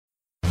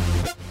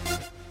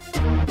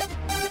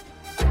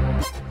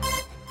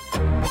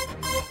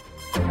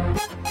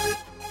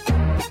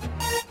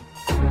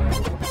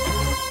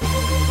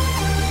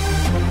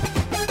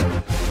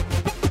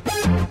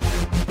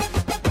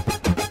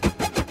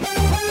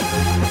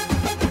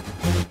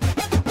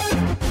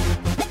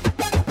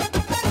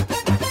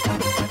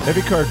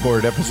Heavy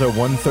Cardboard, episode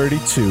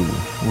 132,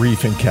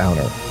 Reef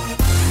Encounter.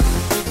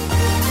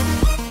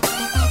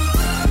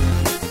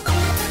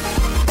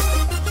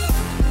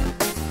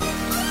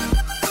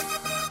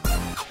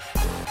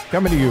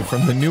 Coming to you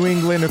from the New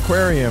England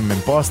Aquarium in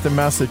Boston,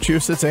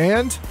 Massachusetts,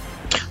 and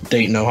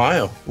Dayton,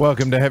 Ohio.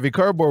 Welcome to Heavy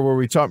Cardboard, where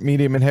we talk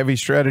medium and heavy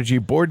strategy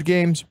board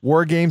games,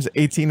 war games,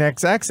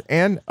 18xx,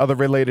 and other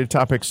related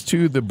topics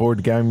to the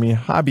board gaming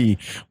hobby.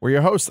 We're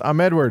your hosts. I'm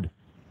Edward.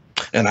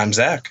 And I'm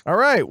Zach. All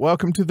right.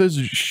 Welcome to the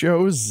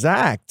show,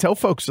 Zach. Tell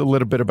folks a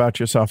little bit about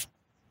yourself.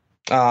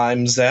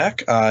 I'm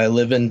Zach. I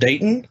live in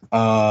Dayton.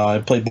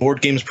 I play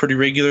board games pretty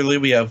regularly.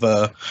 We have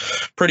a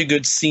pretty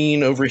good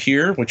scene over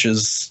here, which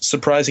is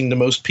surprising to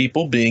most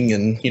people, being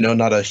in,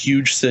 not a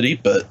huge city,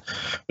 but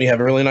we have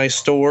a really nice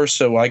store.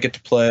 So I get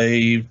to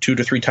play 2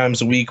 to 3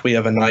 times a week. We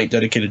have a night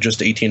dedicated just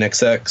to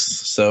 18xx.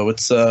 So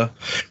it's a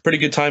pretty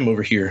good time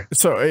over here.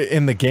 So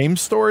in the game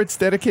store, it's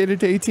dedicated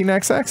to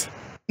 18xx?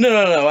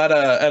 No. At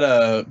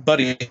a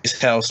buddy's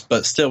house,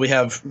 but still, we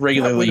have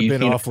regularly. That would have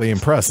been awfully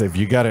impressive.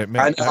 You got to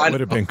admit, that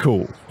would have been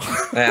cool.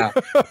 Yeah,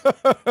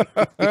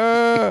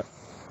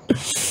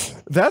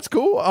 that's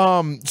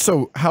cool.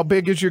 So, how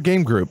big is your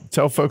game group?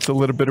 Tell folks a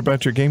little bit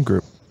about your game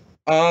group.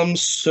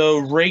 So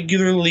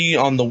regularly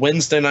on the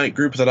Wednesday night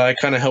group that I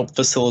kind of help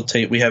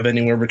facilitate, we have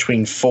anywhere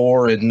between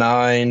 4 and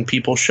 9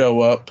 people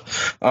show up.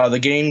 The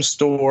game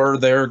store,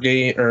 their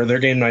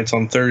game nights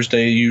on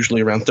Thursday,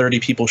 usually around 30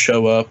 people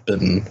show up,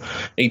 and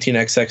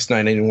 18xx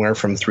night anywhere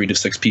from 3 to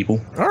 6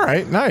 people. All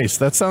right, nice.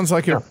 That sounds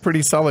like a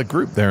pretty solid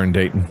group there in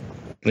Dayton.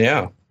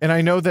 Yeah, and I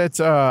know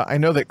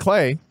that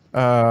Clay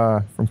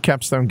from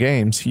Capstone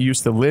Games, he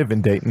used to live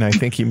in Dayton. I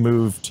think he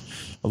moved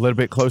a little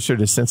bit closer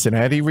to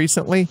Cincinnati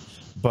recently.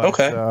 But,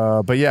 okay.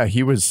 But yeah,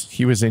 he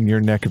was in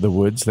your neck of the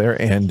woods there,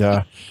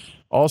 and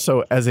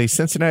also as a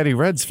Cincinnati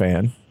Reds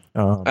fan,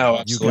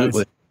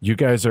 absolutely, you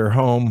guys are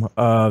home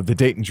of the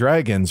Dayton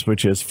Dragons,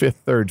 which is Fifth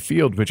Third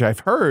Field, which I've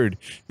heard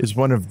is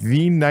one of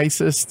the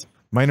nicest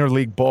minor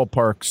league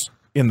ballparks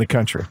in the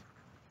country.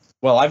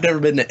 Well, I've never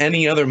been to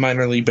any other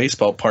minor league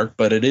baseball park,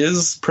 but it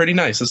is pretty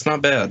nice. It's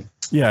not bad.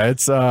 Yeah,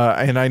 it's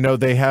and I know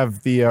they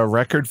have the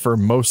record for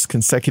most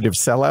consecutive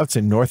sellouts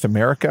in North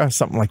America,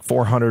 something like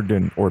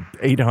 400 or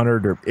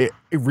 800, or a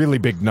really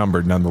big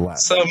number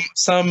nonetheless.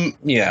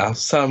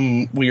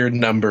 Some weird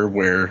number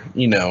where,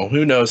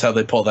 who knows how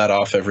they pull that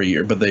off every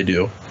year, but they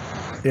do.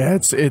 Yeah,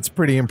 it's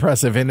pretty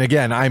impressive. And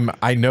again,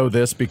 I know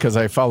this because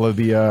I follow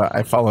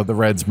the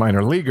Reds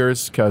minor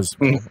leaguers because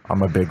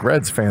I'm a big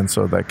Reds fan,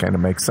 so that kind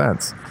of makes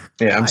sense.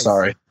 Yeah, I'm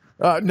sorry.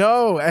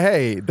 No,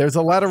 hey, there's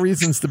a lot of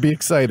reasons to be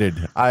excited.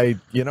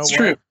 It's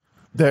true.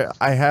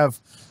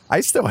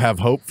 I still have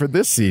hope for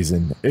this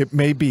season. It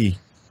may be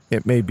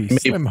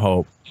slim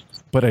hope,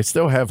 but I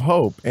still have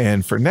hope.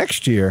 And for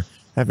next year,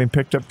 having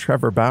picked up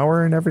Trevor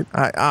Bauer and everything,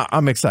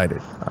 I'm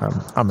excited.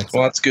 I'm excited.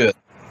 Well, that's good.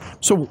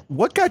 So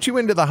what got you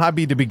into the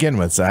hobby to begin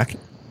with, Zach?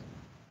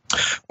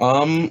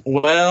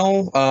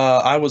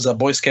 I was a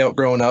Boy Scout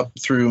growing up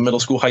through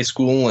middle school, high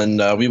school,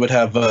 and we would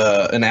have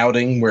an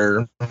outing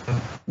where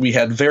we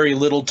had very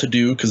little to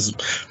do because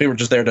we were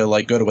just there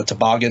to go to a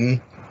toboggan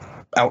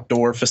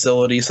outdoor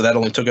facility. So that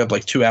only took up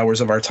 2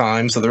 hours of our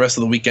time. So the rest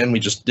of the weekend we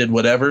just did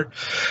whatever.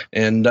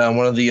 And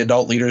one of the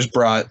adult leaders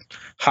brought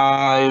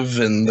Hive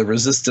and the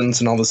Resistance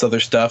and all this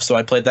other stuff. So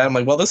I played that. I'm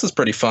like, well, this is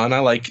pretty fun. I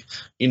like,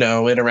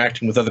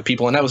 interacting with other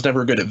people. And I was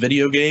never good at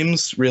video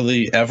games,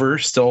 really, ever.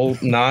 Still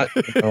not.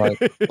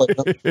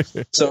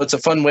 So it's a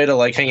fun way to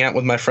hang out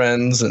with my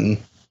friends and,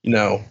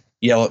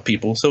 yell at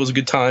people. So it was a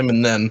good time.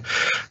 And then,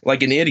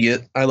 like an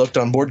idiot, I looked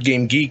on Board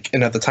Game Geek.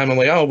 And at the time, I'm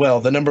like, oh,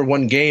 well, the number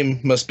 1 game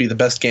must be the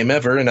best game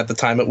ever. And at the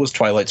time, it was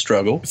Twilight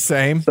Struggle.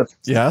 Same.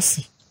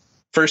 Yes.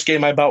 First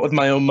game I bought with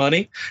my own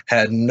money.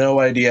 Had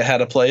no idea how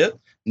to play it.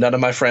 None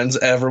of my friends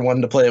ever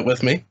wanted to play it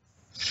with me.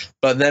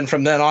 But then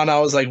from then on, I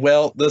was like,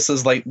 well, this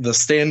is the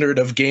standard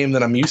of game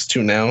that I'm used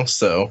to now.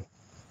 So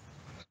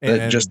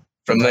just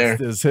from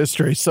there is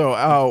history.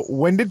 So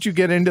when did you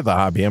get into the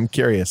hobby? I'm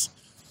curious.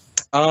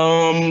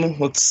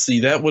 Let's see.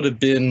 That would have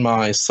been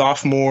my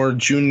sophomore,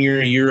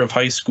 junior year of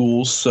high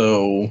school.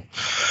 So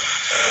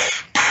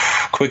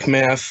quick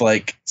math,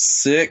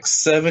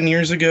 6-7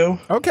 years ago.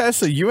 Okay.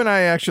 So you and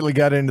I actually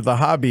got into the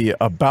hobby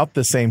about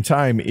the same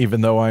time,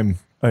 even though I'm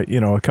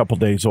a couple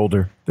days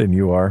older than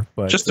you are,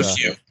 but just a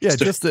few. Yeah,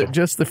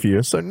 just a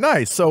few. So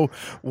nice. So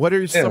what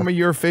are some of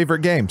your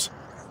favorite games?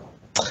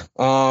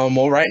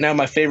 Well, right now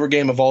my favorite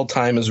game of all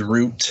time is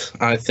Root.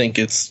 I think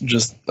it's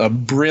just a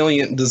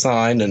brilliant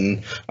design,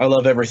 and I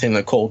love everything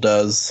that Cole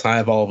does. I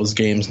have all of his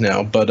games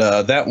now, but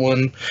that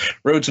one,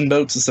 Roads and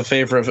Boats, is a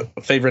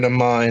favorite of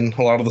mine.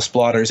 A lot of the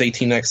Splotters,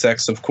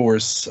 18xx, of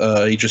course,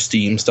 Age of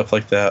Steam, stuff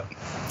like that.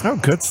 Oh,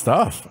 good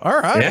stuff. All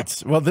right.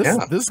 Yeah. Well, this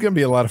is going to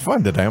be a lot of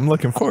fun today. I'm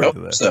looking forward to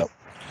this.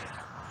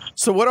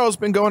 So what else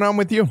been going on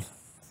with you?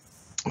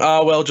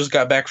 Well, just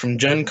got back from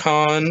Gen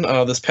Con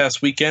this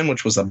past weekend,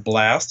 which was a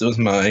blast. It was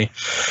my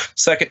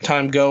second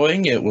time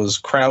going. It was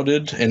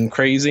crowded and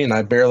crazy, and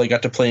I barely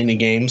got to play any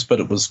games, but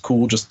it was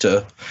cool just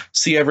to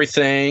see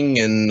everything,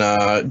 and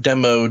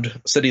demoed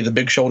City of the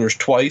Big Shoulders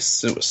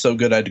twice. It was so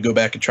good I had to go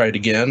back and try it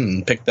again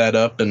and pick that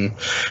up, and a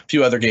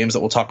few other games that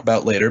we'll talk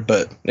about later.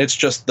 But it's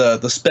just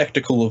the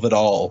spectacle of it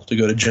all to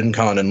go to Gen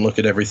Con and look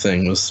at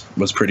everything was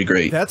pretty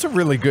great. That's a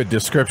really good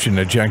description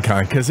of Gen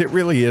Con, because it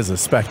really is a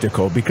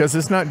spectacle, because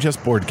it's not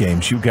just board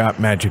games. You got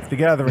Magic the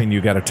Gathering,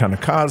 you got a ton of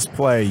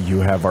cosplay, you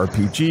have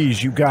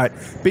RPGs, you got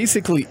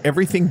basically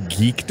everything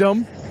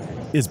geekdom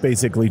is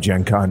basically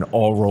Gen Con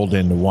all rolled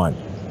into one.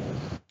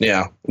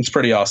 Yeah, it's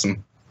pretty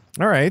awesome.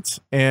 All right.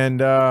 And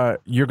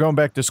you're going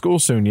back to school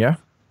soon, yeah?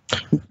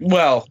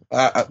 Well,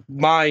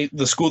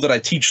 the school that I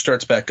teach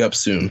starts back up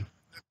soon.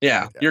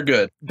 Yeah, you're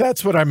good.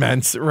 That's what I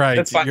meant. Right.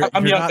 That's fine.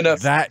 I'm you're young enough.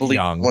 That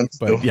young,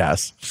 but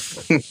yes.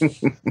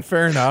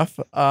 Fair enough.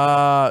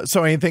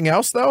 So anything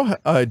else, though?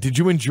 Did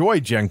you enjoy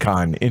Gen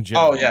Con in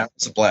general? Oh, yeah. It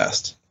was a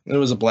blast. It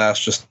was a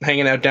blast. Just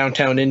hanging out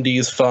downtown Indy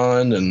is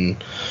fun,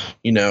 and,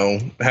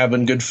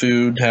 having good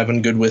food,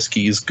 having good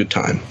whiskeys, good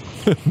time.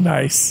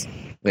 Nice.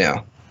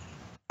 Yeah.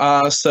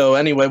 So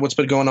anyway, what's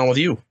been going on with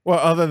you? Well,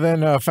 other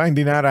than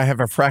finding out I have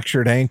a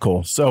fractured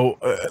ankle. So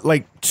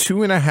like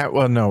 2.5,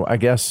 well, no, I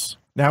guess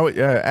now,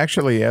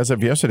 actually, as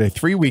of yesterday,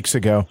 3 weeks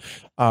ago,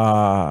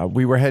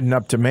 we were heading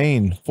up to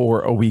Maine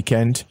for a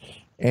weekend,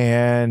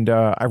 and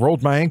I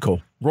rolled my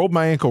ankle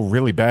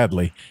really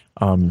badly.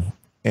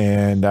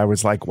 And I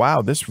was like,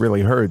 wow, this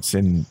really hurts.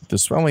 And the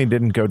swelling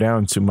didn't go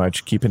down too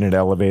much, keeping it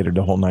elevated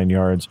the whole 9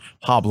 yards,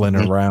 hobbling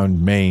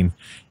around Maine.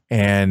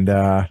 And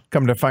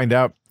come to find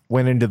out,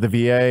 went into the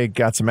VA,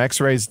 got some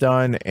x-rays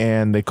done,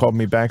 and they called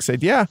me back,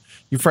 said, yeah,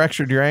 you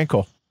fractured your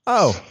ankle.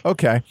 Oh,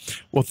 okay.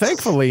 Well,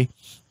 thankfully,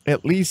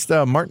 at least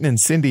Martin and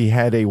Cindy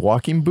had a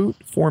walking boot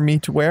for me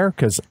to wear,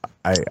 because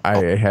I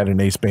had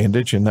an ace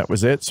bandage and that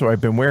was it. So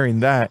I've been wearing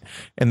that.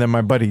 And then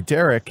my buddy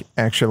Derek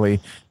actually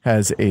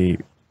has a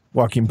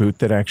walking boot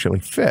that actually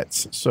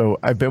fits. So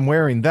I've been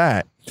wearing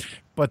that.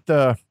 But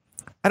I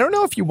don't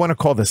know if you want to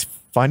call this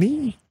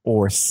funny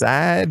or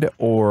sad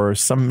or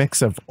some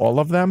mix of all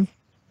of them.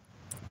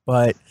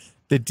 But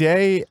the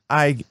day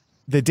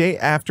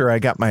after I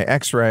got my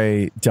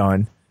x-ray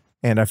done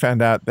and I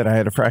found out that I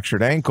had a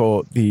fractured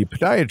ankle, the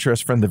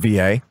podiatrist from the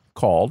VA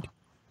called,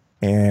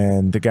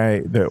 and the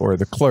guy or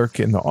the clerk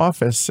in the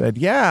office said,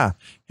 yeah,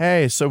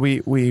 hey, so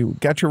we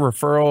got your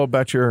referral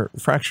about your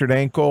fractured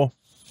ankle.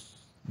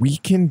 We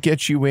can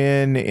get you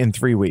in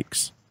 3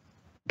 weeks.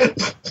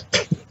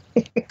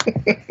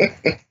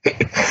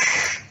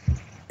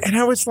 And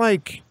I was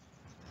like,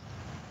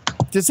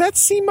 does that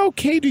seem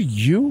okay to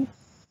you?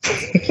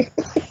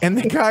 And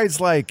the guy's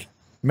like,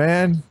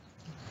 man,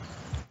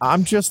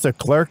 I'm just a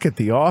clerk at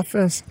the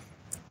office.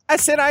 I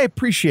said, I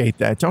appreciate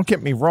that. Don't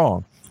get me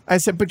wrong. I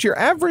said, but your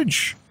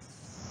average,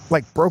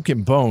 like,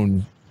 broken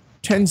bone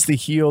tends to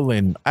heal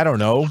in, I don't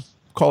know,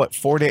 call it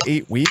 4 to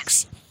 8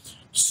 weeks.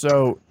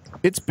 So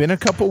it's been a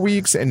couple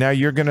weeks, and now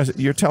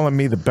you're telling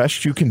me the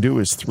best you can do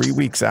is 3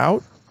 weeks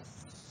out.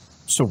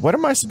 So what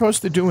am I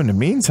supposed to do in the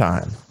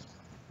meantime?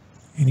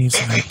 And he's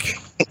like,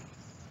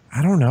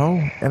 I don't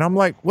know. And I'm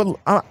like, well,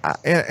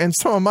 and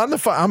so I'm on the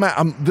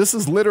phone. This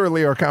is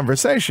literally our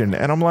conversation.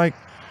 And I'm like,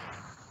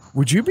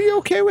 would you be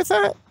okay with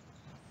that?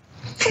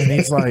 And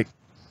he's like,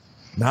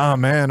 nah,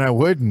 man, I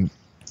wouldn't.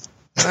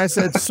 And I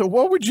said, so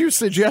what would you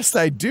suggest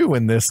I do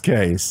in this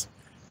case?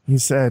 He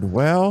said,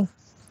 well,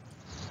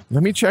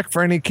 let me check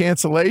for any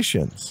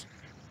cancellations.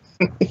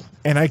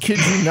 And I kid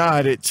you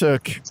not, it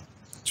took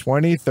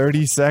 20,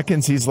 30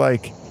 seconds. He's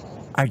like,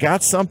 I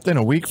got something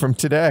a week from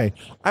today.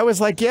 I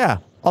was like, yeah,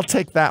 I'll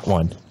take that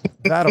one.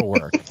 That'll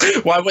work.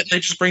 Why wouldn't they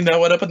just bring that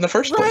one up in the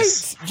first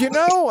place? Right.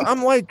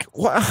 I'm like,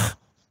 well,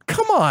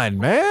 come on,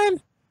 man.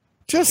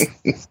 Just,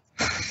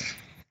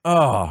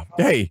 oh,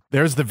 hey,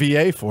 there's the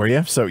VA for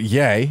you. So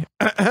yay.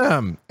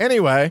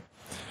 Anyway,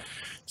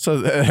 so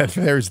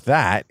there's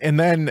that. And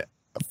then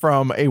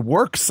from a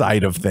work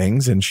side of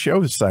things and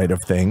show side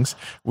of things,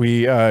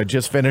 we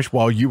just finished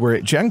while you were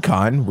at Gen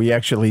Con. We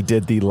actually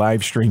did the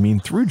live streaming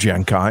through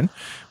Gen Con,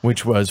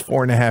 which was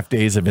 4.5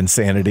 days of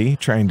insanity,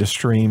 trying to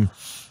stream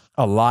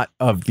a lot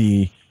of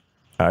the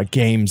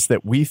games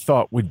that we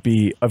thought would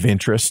be of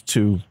interest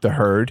to the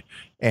herd,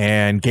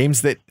 and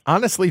games that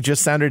honestly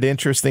just sounded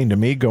interesting to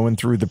me, going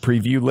through the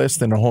preview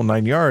list and the whole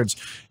 9 yards.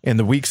 In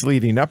the weeks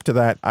leading up to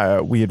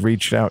that, we had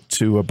reached out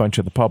to a bunch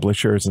of the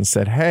publishers and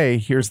said, hey,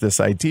 here's this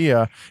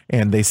idea.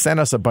 And they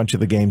sent us a bunch of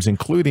the games,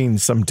 including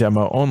some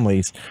demo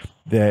onlys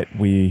that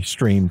we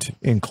streamed,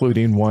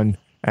 including one.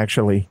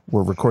 Actually,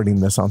 we're recording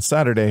this on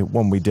Saturday,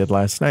 one we did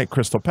last night,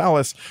 Crystal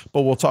Palace,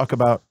 but we'll talk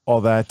about all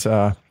that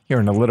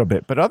here in a little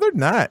bit. But other than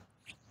that,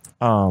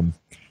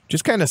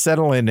 just kind of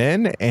settling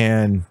in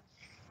and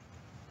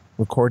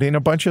recording a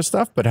bunch of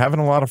stuff, but having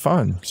a lot of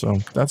fun. So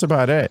that's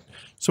about it.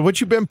 So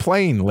what you been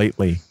playing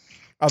lately?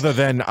 Other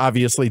than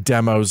obviously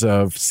demos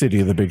of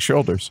City of the Big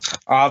Shoulders.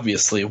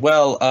 Obviously.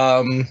 Well,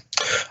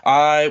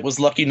 I was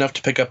lucky enough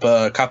to pick up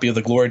a copy of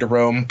the Glory to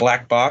Rome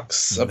Black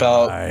Box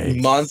about a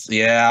month.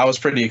 Yeah, I was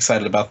pretty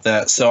excited about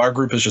that. So our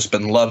group has just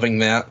been loving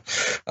that.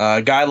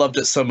 Guy loved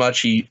it so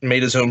much he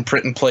made his own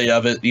print and play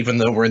of it, even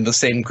though we're in the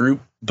same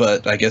group.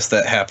 But I guess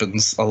that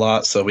happens a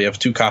lot, so we have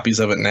 2 copies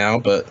of it now,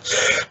 but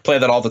play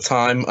that all the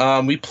time.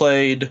 We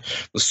played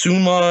the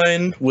Soon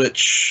Line,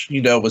 which,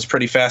 was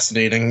pretty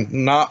fascinating.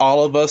 Not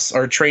all of us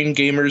are trained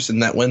gamers in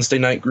that Wednesday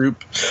night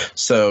group,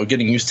 so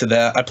getting used to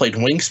that. I played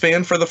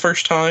Wingspan for the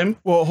first time.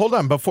 Well, hold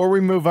on. Before we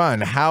move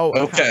on, how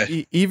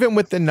even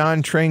with the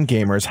non-trained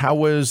gamers, how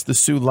was the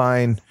Soon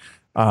Line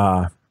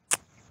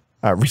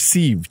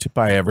received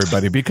by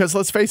everybody? Because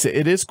let's face it,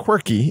 it is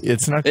quirky.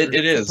 It's not it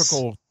is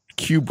typical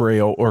cube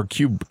rail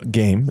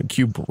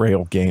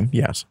game.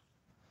 Yes.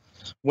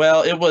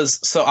 Well, it was.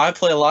 So I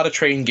play a lot of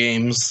train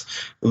games.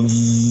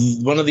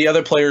 One of the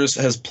other players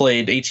has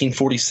played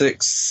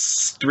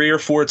 1846 3 or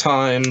 4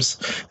 times,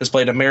 has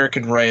played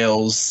American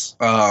Rails,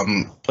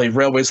 played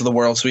Railways of the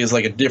World. So he has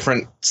like a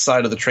different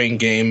side of the train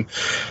game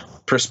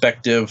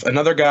perspective.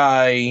 Another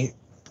guy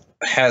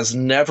has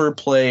never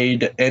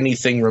played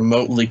anything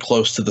remotely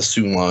close to the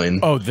Soon Line.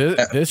 Oh,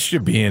 this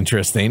should be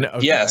interesting.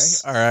 Okay.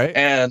 Yes. All right.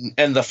 And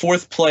the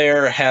 4th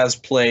player has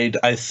played,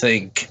 I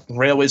think,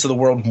 Railways of the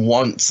World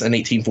once and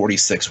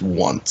 1846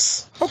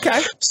 once.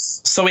 Okay.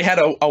 So we had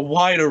a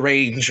wider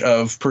range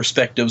of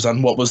perspectives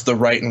on what was the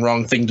right and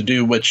wrong thing to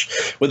do,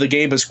 which with a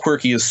game as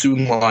quirky as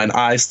Soon Line,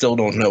 I still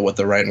don't know what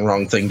the right and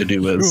wrong thing to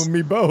do is. You and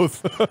me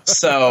both.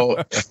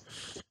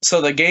 So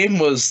the game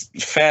was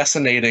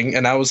fascinating,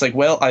 and I was like,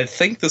 well, I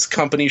think this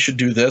company should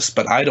do this,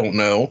 but I don't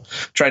know.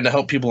 Trying to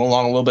help people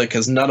along a little bit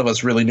because none of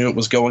us really knew what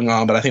was going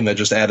on, but I think that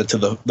just added to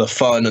the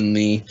fun and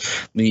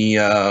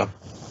the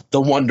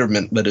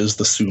wonderment that is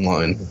the Soon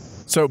Line.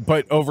 So,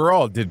 but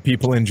overall, did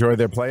people enjoy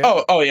their play?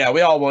 Oh yeah, we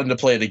all wanted to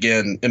play it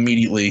again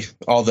immediately,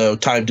 although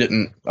time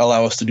didn't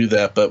allow us to do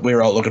that, but we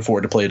were all looking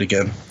forward to play it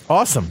again.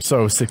 Awesome.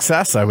 So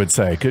success, I would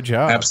say. Good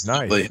job.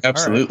 Absolutely. Nice.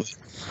 Absolutely.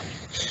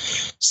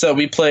 So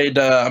we played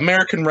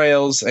American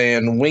Rails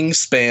and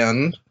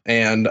Wingspan,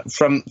 and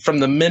from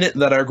the minute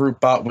that our group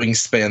bought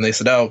Wingspan, they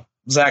said, "Oh,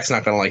 Zach's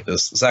not going to like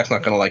this. Zach's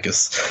not going to like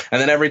us." And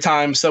then every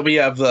time, so we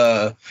have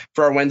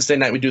for our Wednesday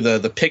night, we do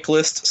the pick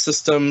list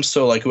system.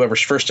 So like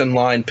whoever's first in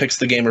line picks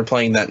the game we're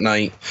playing that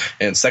night,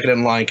 and second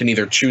in line can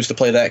either choose to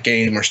play that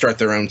game or start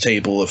their own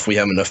table if we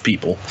have enough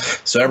people.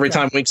 So every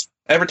time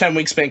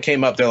Wingspan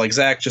came up, they're like,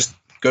 "Zach, just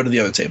go to the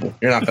other table.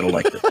 You're not going to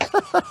like it."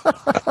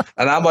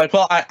 And I'm like,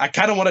 well, I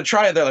kind of want to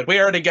try it. They're like, we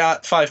already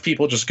got 5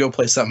 people. Just go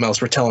play something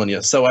else. We're telling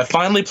you. So I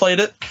finally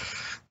played it,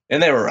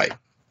 and they were right.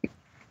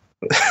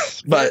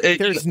 But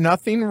there's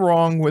nothing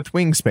wrong with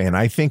Wingspan.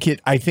 I think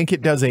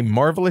it does a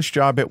marvelous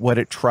job at what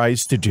it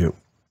tries to do.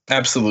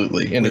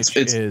 Absolutely, and it's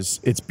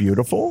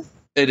beautiful.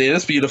 It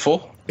is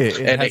beautiful.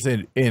 It has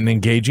an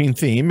engaging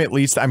theme. At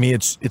least, I mean,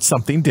 it's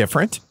something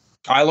different.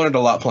 I learned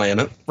a lot playing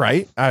it.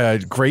 Right,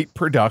 great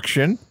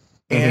production.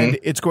 And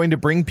it's going to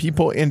bring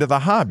people into the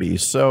hobby.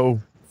 So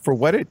for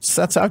what it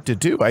sets out to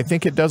do, I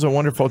think it does a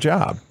wonderful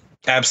job.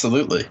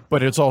 Absolutely.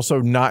 But it's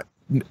also not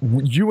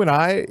you and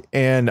I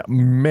and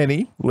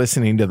many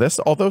listening to this,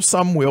 although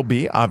some will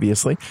be,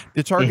 obviously,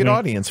 the target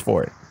audience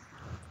for it.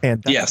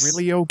 And that's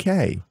really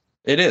okay.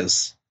 It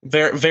is.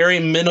 Very, very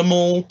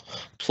minimal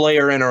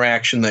player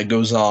interaction that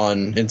goes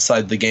on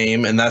inside the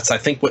game, and that's, I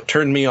think, what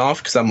turned me off,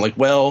 because I'm like,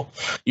 well,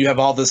 you have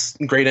all this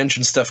great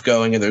engine stuff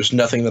going, and there's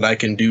nothing that I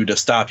can do to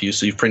stop you,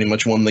 so you've pretty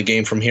much won the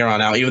game from here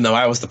on out, even though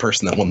I was the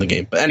person that won the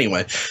game. But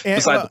anyway,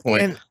 beside the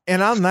point.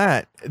 And on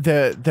that,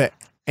 the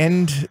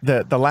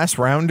last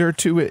round or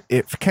two,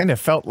 it kind of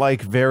felt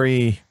like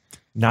very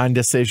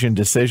non-decision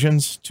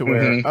decisions to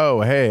where,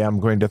 oh, hey, I'm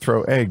going to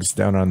throw eggs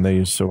down on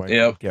these so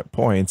I get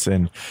points.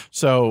 And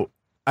so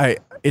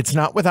it's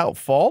not without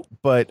fault,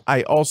 but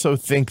I also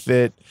think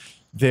that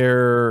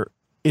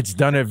it's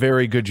done a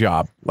very good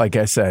job, like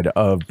I said,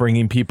 of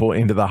bringing people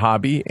into the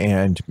hobby.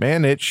 And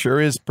man, it sure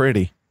is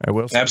pretty. I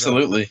will say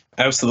absolutely.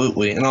 that.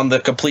 Absolutely. And on the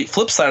complete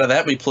flip side of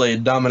that, we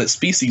played Dominant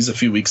Species a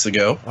few weeks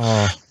ago.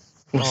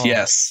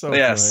 Yes. So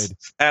yes. good.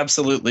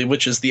 Absolutely.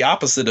 Which is the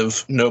opposite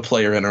of no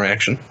player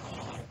interaction.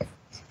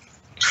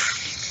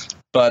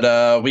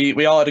 But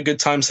we all had a good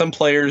time. Some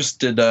players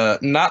did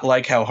not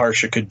like how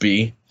harsh it could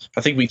be. I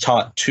think we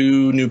taught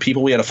 2 new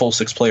people. We had a full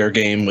 6-player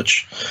game,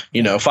 which,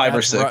 5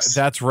 or 6.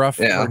 That's rough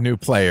for new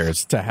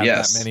players to have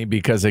that many,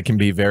 because it can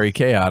be very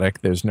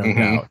chaotic. There's no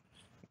doubt.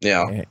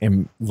 Yeah.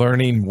 And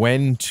learning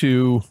when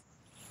to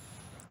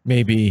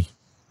maybe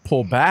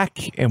pull back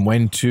and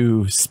when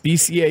to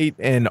speciate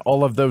and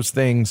all of those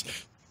things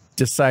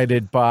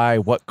decided by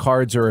what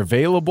cards are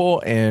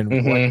available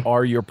and what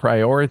are your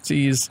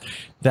priorities.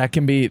 That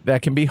can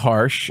be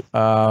harsh.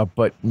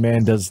 But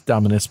man, does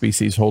Dominant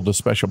Species hold a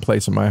special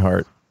place in my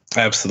heart.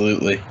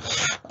 Absolutely.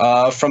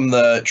 From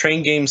the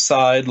train game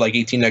side, like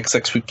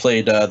 18XX, we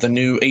played the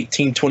new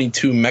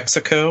 1822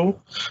 Mexico.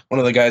 One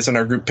of the guys in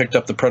our group picked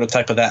up the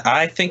prototype of that.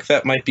 I think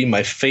that might be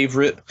my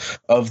favorite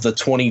of the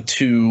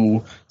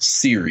 22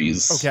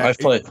 series. Okay. I've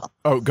played.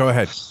 Oh, go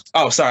ahead.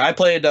 Oh, sorry. I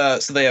played.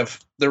 So they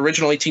have the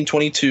original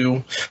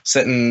 1822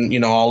 set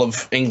in, all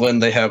of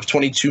England. They have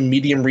 22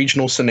 medium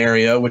regional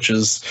scenario, which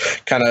is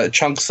kind of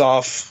chunks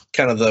off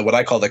kind of what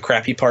I call the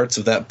crappy parts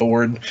of that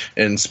board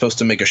and supposed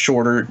to make a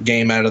shorter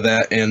game out of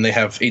that. And they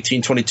have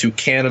 1822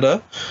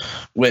 Canada,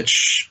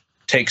 which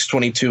takes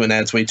 22 and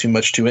adds way too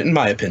much to it, in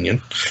my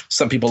opinion.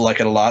 Some people like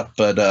it a lot,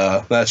 but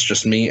that's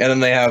just me. And then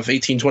they have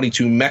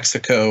 1822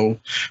 Mexico,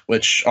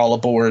 which all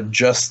aboard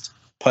just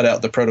put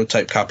out the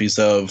prototype copies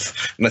of,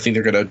 and I think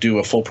they're going to do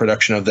a full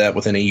production of that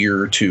within a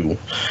year or two.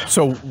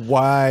 So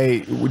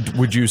why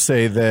would you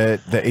say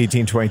that the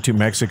 1822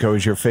 Mexico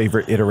is your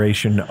favorite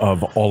iteration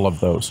of all of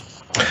those?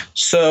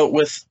 So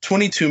with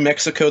 22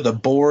 Mexico, the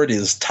board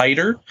is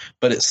tighter,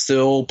 but it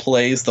still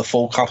plays the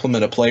full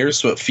complement of players.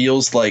 So it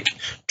feels like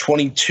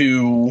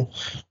 22,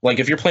 like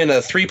if you're playing a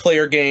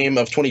 3-player game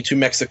of 22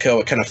 Mexico,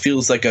 it kind of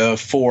feels like a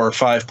 4 or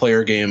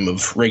 5-player game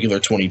of regular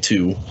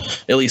 22,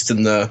 at least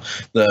in the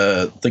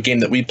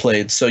game that we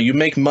played. So you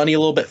make money a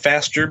little bit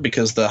faster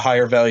because the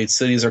higher valued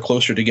cities are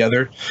closer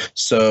together.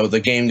 So the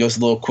game goes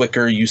a little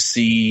quicker. You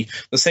see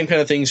the same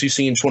kind of things you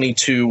see in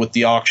 22 with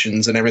the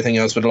auctions and everything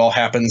else, but it all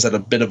happens at a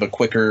bit of a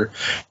quicker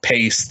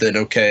pace than,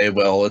 okay,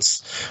 well,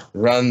 let's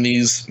run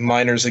these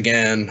miners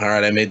again. All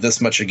right, I made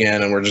this much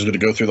again, and we're just going to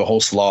go through the whole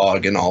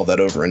slog and all that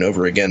over and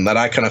over again. That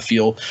I kind of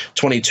feel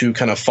 22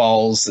 kind of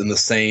falls in the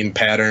same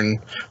pattern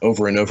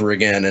over and over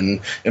again.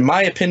 And in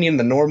my opinion,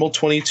 the normal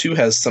 22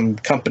 has some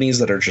companies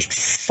that are just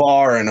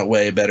far and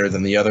away better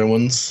than the other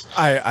ones.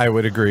 I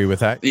would agree with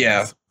that.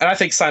 Yeah. And I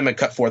think Simon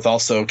Cutforth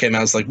also came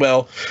out as like,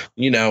 well,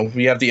 we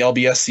have the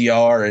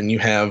LBSCR and you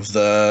have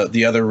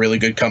the other really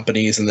good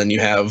companies, and then you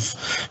have,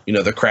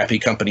 the crappy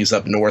companies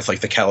up north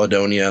like the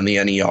Caledonia and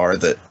the NER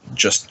that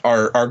just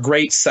are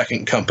great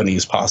second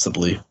companies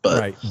possibly, but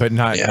right, but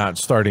not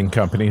starting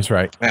companies,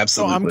 right?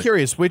 Absolutely. So I'm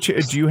curious, which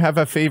do you have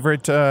a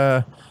favorite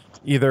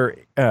either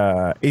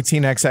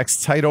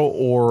 18XX title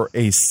or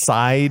a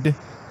side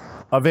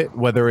of it,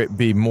 whether it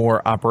be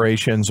more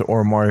operations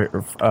or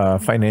more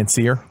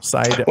financier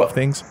side of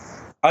things?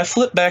 I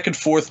flip back and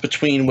forth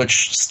between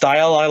which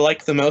style I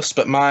like the most,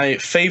 but my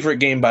favorite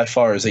game by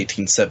far is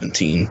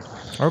 1817.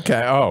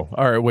 Okay. Oh,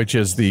 all right. Which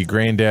is the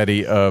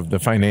granddaddy of the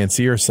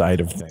financier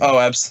side of things. Oh,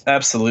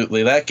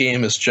 absolutely. That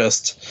game is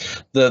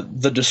just the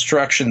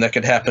destruction that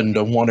could happen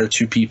to 1 or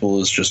 2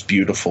 people is just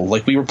beautiful.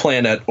 Like we were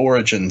playing at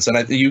Origins,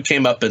 and you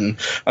came up and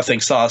I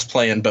think saw us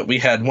playing, but we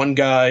had one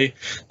guy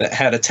that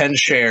had a 10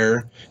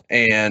 share,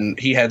 and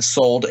he had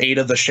sold 8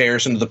 of the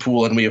shares into the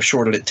pool, and we have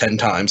shorted it 10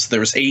 times.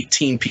 There was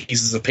 18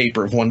 pieces of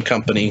paper of one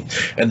company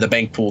in the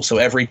bank pool, so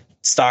every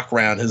stock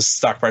round, his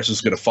stock price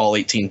is going to fall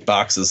 18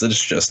 boxes.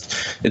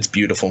 It's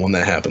beautiful when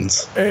that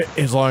happens.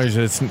 As long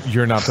as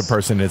you're not the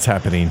person it's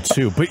happening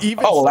to. But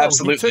even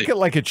absolutely. He took it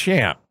like a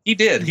champ. He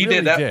did. He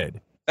really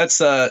did.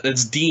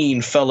 That's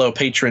Dean, fellow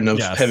patron of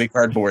Heavy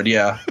Cardboard.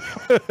 Yeah.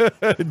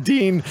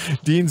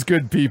 Dean's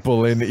good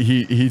people, and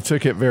he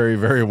took it very,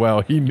 very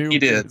well. He knew he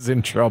was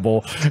in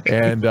trouble,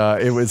 and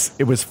it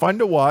was fun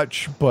to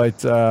watch,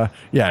 but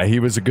he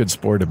was a good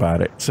sport about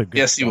it. So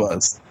yes, he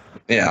was.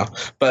 Yeah,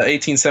 but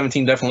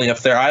 1817 definitely up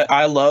there.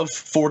 I love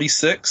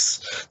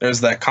 46.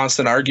 There's that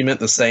constant argument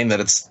that's saying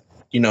that it's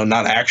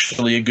not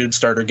actually a good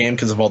starter game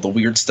because of all the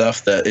weird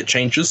stuff that it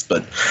changes,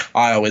 but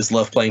I always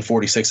love playing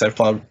 46. I've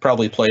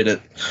probably played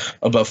it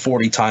above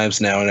 40 times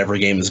now, and every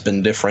game has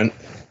been different.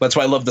 That's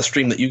why I love the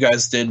stream that you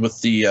guys did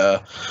with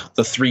the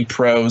 3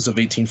 pros of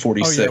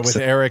 1846. Oh, yeah, with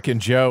Eric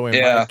and Joe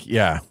and Mike.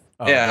 Yeah.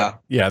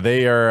 Yeah,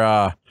 they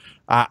are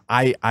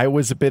I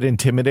was a bit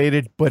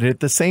intimidated, but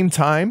at the same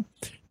time,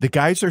 the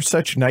guys are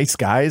such nice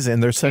guys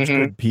and they're such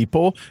good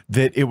people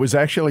that it was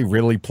actually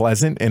really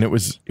pleasant, and it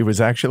was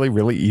actually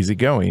really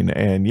easygoing.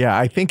 And yeah,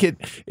 I think it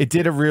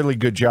did a really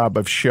good job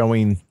of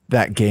showing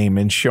that game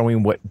and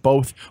showing what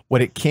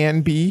it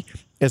can be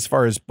as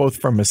far as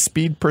both from a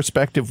speed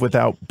perspective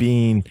without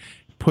being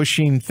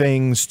pushing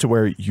things to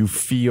where you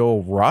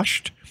feel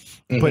rushed,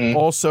 but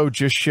also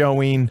just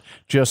showing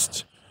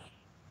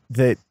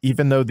that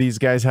even though these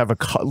guys have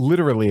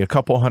literally a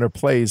couple hundred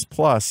plays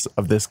plus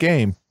of this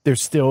game,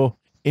 there's still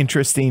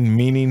interesting,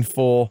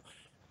 meaningful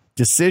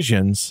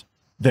decisions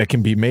that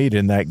can be made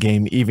in that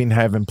game, even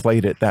having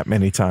played it that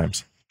many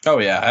times. Oh,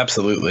 yeah,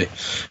 absolutely.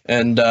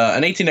 And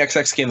an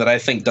 18XX game that I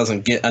think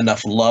doesn't get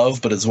enough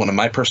love, but is one of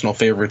my personal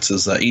favorites,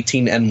 is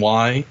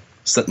 18NY,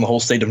 set in the whole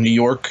state of New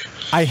York.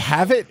 I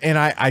have it, and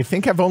I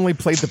think I've only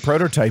played the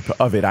prototype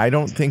of it. I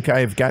don't think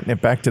I've gotten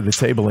it back to the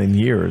table in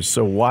years.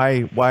 So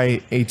why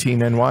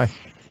 18NY?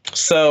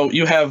 So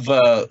you have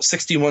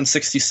 61,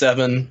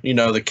 67,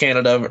 the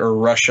Canada or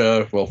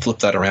Russia, we'll flip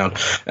that around.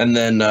 And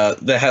then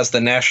that has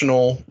the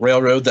national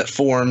railroad that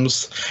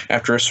forms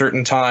after a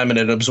certain time, and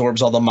it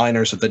absorbs all the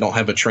miners if they don't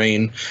have a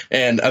train.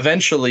 And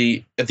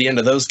eventually, at the end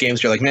of those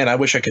games, you're like, man, I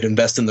wish I could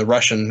invest in the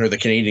Russian or the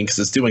Canadian because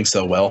it's doing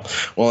so well.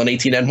 Well, in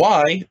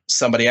 18NY,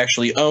 somebody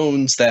actually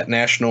owns that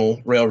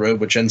national railroad,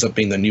 which ends up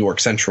being the New York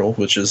Central,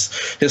 which is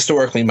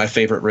historically my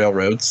favorite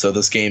railroad. So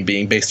this game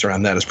being based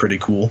around that is pretty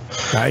cool.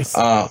 Nice.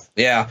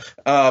 Yeah.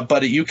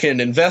 But you can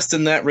invest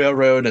in that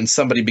railroad and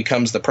somebody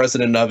becomes the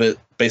president of it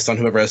based on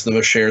whoever has the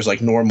most shares,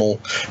 like normal.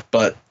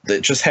 But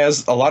it just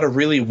has a lot of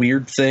really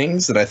weird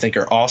things that I think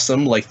are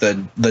awesome. Like the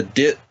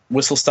DIT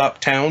whistle stop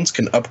towns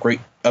can upgrade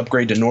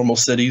to normal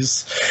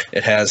cities.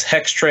 It has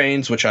hex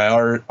trains, which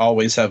I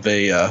always have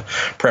a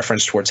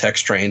preference towards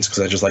hex trains because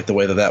I just like the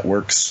way that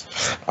works.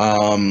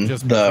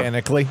 Just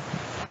mechanically.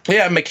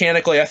 Yeah,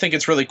 mechanically, I think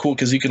it's really cool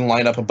because you can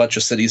line up a bunch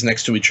of cities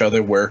next to each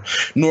other where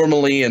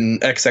normally in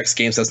XX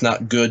games that's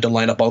not good to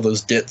line up all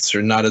those DITs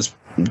or not as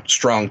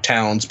strong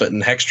towns, but in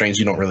hex trains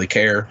you don't really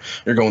care.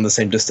 You're going the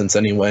same distance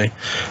anyway.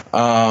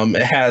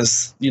 It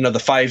has, the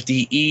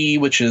 5DE,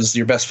 which is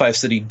your best 5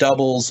 city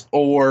doubles,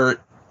 or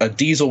a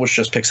diesel, which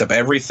just picks up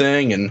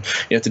everything, and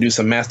you have to do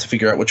some math to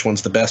figure out which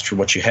one's the best for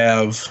what you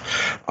have.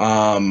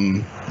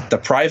 The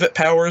private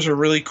powers are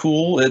really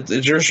cool.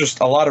 There's just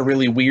a lot of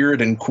really weird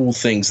and cool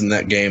things in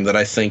that game that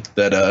I think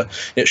that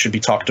it should be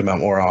talked about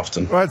more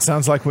often. Well, it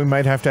sounds like we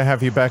might have to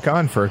have you back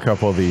on for a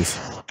couple of these.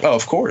 Oh,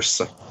 of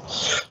course.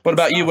 What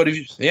about you? What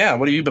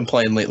have you been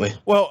playing lately?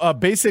 Well,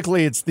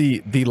 basically, it's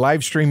the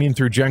live streaming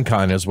through Gen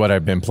Con is what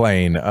I've been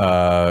playing,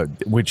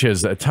 which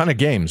is a ton of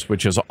games,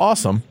 which is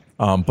awesome.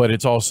 But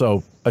it's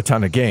also a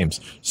ton of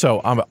games. So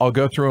I'll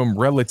go through them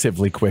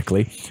relatively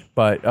quickly,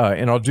 but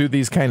and I'll do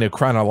these kind of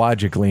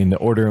chronologically in the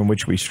order in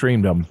which we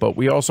streamed them. But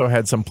we also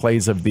had some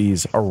plays of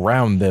these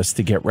around this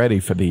to get ready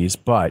for these.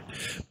 But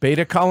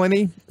Beta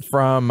Colony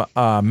from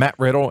Matt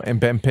Riddle and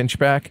Ben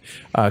Pinchback,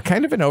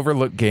 kind of an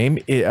overlooked game.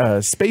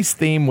 Space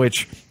theme,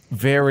 which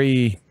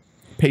very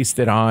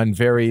pasted on,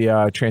 very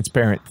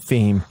transparent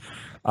theme,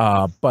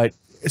 but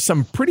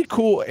some pretty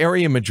cool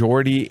area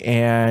majority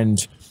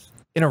and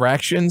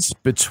interactions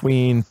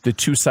between the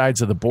two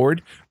sides of the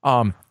board.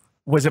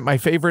 Was it my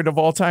favorite of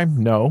all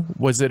time? No.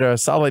 Was it a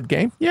solid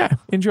game? Yeah,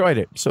 enjoyed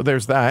it. So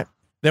there's that.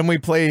 Then we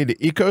played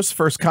Ecos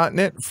First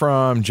Continent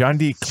from John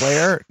D.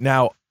 Clare.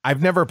 Now,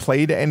 I've never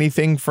played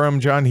anything from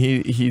John.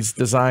 He's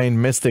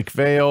designed Mystic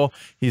Vale.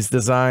 He's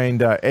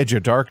designed Edge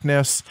of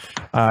Darkness.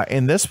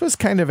 And this was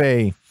kind of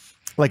a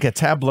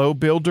tableau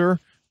builder.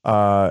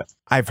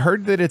 I've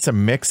heard that it's a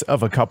mix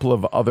of a couple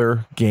of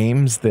other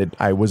games that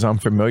I was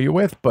unfamiliar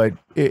with, but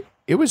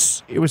it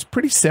was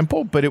pretty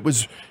simple, but it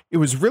was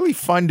really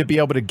fun to be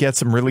able to get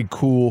some really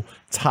cool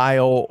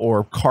tile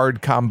or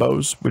card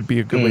combos would be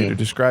a good way to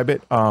describe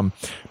it.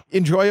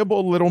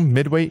 Enjoyable little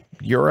midweight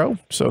Euro,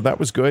 so that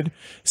was good.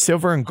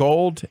 Silver and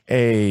Gold,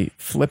 a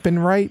flippin'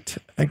 right,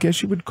 I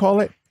guess you would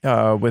call it,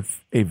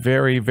 with a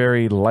very,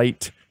 very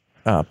light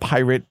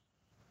pirate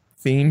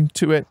theme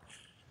to it.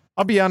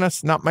 I'll be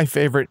honest, not my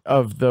favorite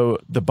of the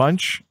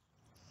bunch.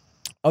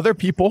 Other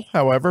people,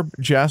 however,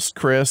 Jess,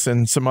 Chris,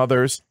 and some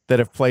others that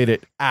have played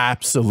it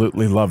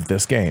absolutely love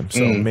this game.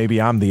 So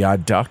maybe I'm the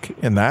odd duck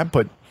in that.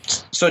 But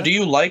so do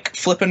you like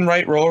flip and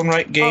right, roll and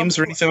right games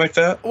or anything like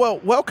that? Well,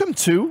 Welcome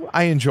to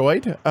I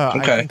enjoyed. Okay.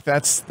 I think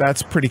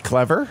that's pretty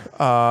clever.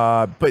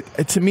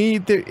 But to me,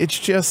 it's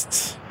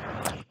just,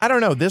 I don't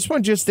know. This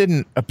one just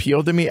didn't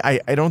appeal to me.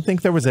 I don't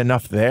think there was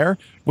enough there,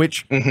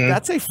 which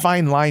that's a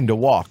fine line to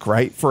walk,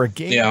 right? For a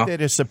game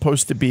that is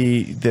supposed to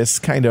be this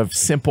kind of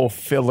simple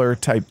filler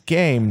type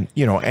game,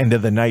 end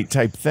of the night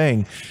type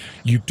thing,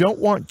 you don't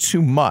want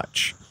too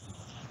much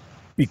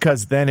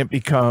because then it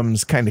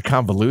becomes kind of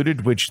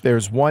convoluted, which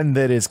there's one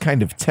that is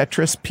kind of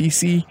Tetris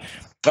PC.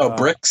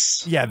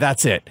 Bricks? Yeah,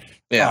 that's it.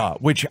 Yeah.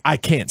 Which I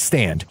can't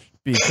stand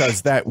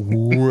because that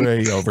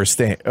way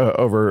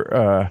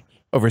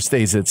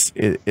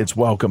overstays its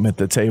welcome at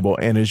the table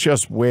and is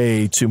just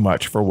way too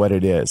much for what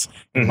it is,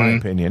 in my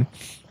opinion.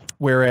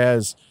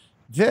 Whereas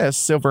this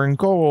Silver and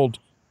Gold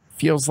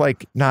feels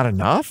like not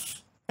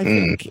enough, I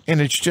think.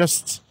 And it's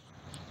just,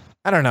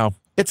 I don't know.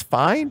 It's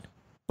fine.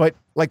 But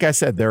like I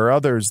said, there are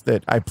others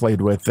that I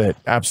played with that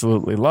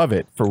absolutely love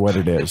it for what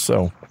it is.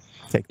 So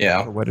take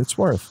it for what it's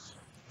worth.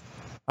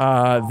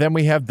 Then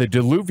we have the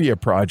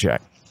Deluvia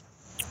Project,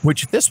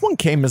 which this one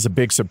came as a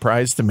big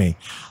surprise to me,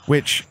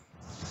 which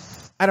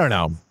I don't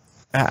know.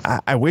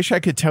 I wish I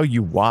could tell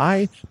you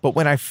why, but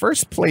when I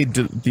first played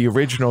the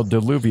original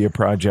Deluvia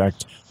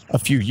Project a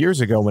few years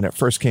ago when it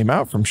first came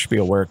out from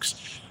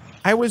Spielworks,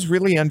 I was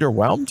really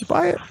underwhelmed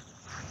by it.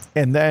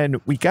 And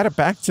then we got it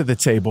back to the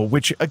table,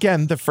 which,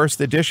 again, the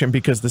first edition,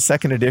 because the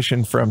second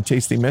edition from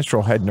Tasty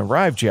Minstrel hadn't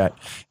arrived yet.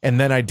 And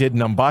then I did an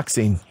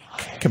unboxing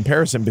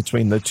comparison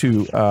between the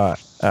two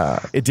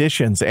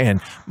editions and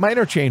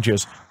minor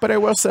changes. But I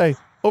will say,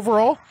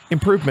 overall,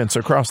 improvements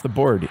across the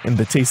board in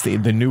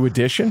the new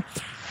edition.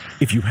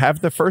 If you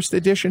have the first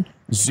edition,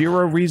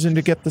 zero reason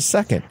to get the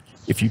second.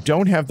 if you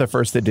don't have the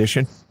first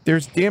edition,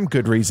 there's damn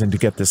good reason to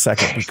get the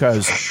second,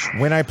 because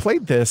when I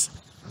played this,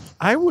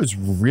 I was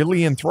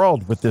really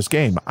enthralled with this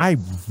game. I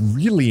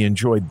really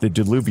enjoyed the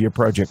Diluvia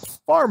project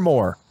far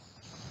more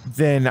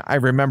than I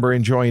remember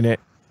enjoying it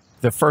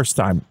the first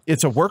time.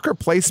 It's a worker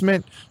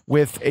placement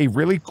with a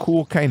really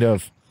cool kind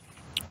of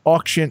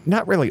auction,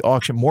 not really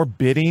auction, more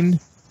bidding,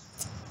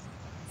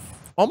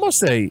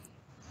 almost a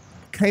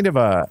kind of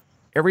a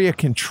area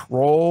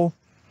control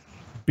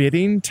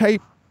bidding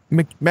type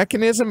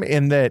mechanism,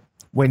 in that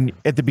when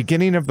at the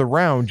beginning of the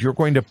round, you're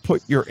going to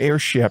put your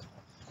airship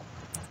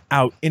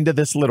out into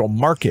this little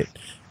market,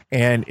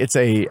 and it's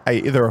either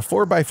a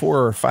 4x4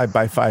 or a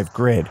 5x5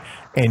 grid,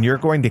 and you're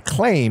going to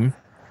claim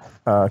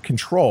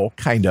control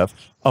kind of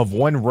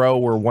one row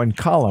or one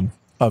column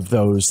of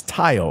those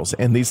tiles,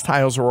 and these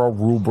tiles are all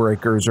rule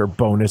breakers or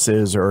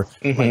bonuses, or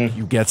like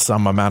you get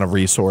some amount of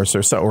resource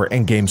or so, or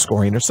end game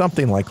scoring or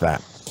something like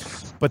that.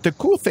 But the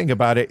cool thing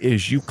about it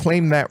is you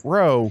claim that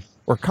row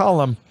or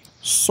column,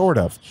 sort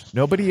of.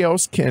 Nobody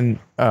else can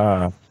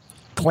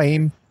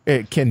claim.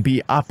 It can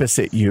be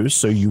opposite you,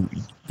 so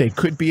they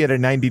could be at a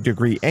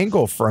 90-degree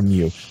angle from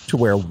you, to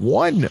where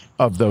one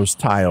of those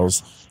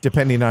tiles,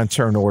 depending on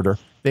turn order,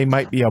 they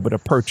might be able to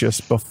purchase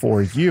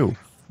before you.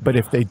 But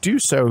if they do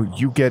so,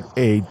 you get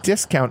a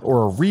discount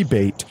or a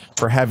rebate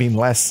for having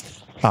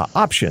less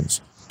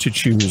options to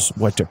choose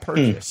what to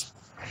purchase.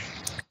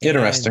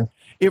 Interesting. And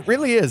it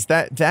really is.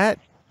 That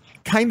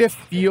kind of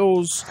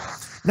feels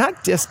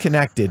not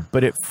disconnected,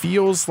 but it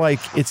feels like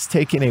it's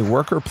taken a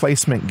worker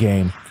placement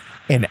game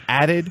and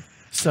added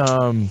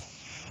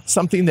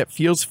something that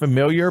feels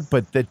familiar,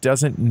 but that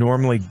doesn't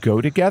normally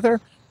go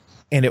together.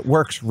 And it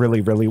works really,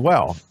 really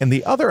well. And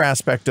the other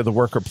aspect of the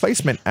worker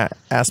placement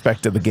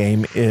aspect of the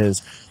game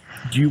is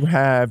you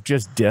have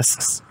just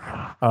discs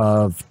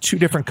of 2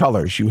 different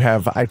colors. You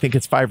have, I think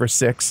it's 5 or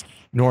 6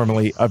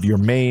 normally, of your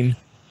main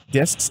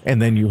discs,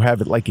 and then you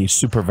have it like a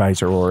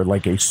supervisor or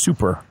like a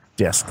super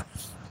disc.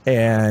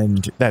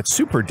 And that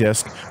super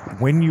disc,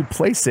 when you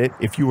place it,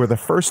 if you were the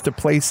first to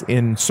place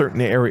in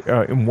certain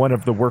area, in one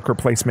of the worker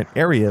placement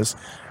areas,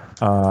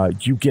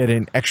 you get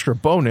an extra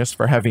bonus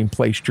for having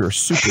placed your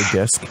super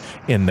disc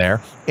in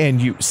there.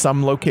 And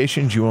some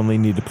locations you only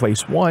need to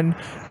place 1.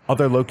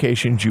 Other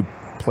locations you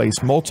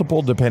place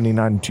multiple, depending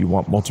on, do you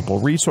want multiple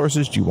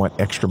resources? Do you want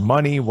extra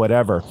money?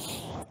 Whatever.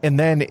 And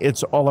then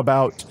it's all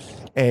about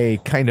a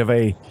kind of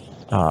a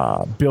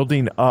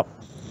building up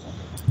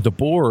the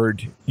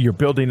board. You're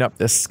building up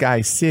this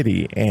sky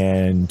city,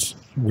 and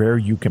where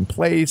you can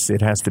place,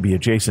 it has to be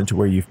adjacent to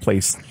where you've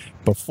placed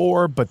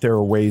before, but there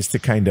are ways to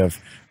kind of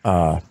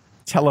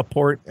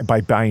teleport by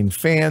buying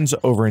fans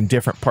over in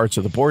different parts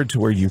of the board to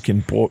where you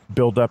can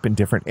build up in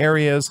different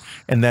areas.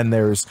 And then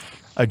there's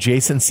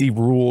adjacency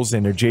rules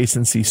and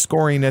adjacency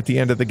scoring at the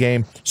end of the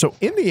game. So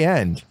in the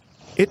end,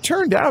 it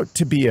turned out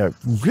to be a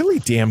really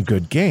damn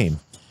good game.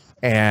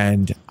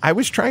 And I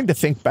was trying to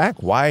think back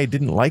why I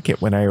didn't like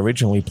it when I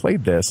originally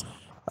played this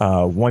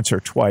once or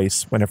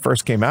twice when it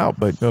first came out.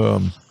 But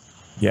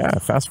yeah,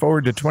 fast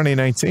forward to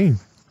 2019.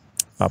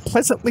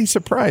 Pleasantly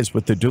surprised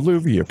with the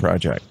Diluvia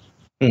project.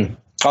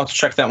 I'll have to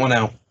check that one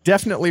out.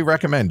 Definitely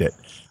recommend it.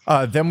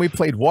 Then we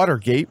played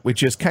Watergate,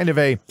 which is kind of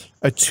a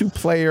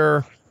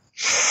 2-player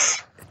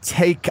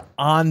take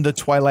on the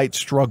Twilight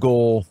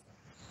Struggle,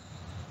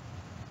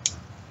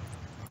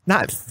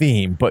 not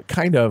theme, but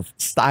kind of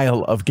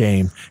style of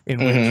game,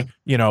 in which,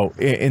 you know,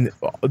 in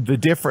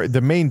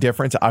the main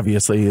difference,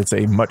 obviously, it's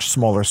a much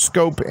smaller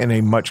scope and a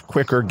much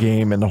quicker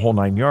game and the whole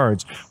 9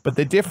 yards. But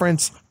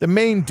the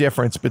main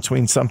difference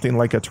between something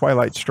like a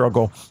Twilight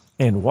Struggle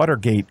and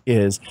Watergate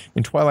is,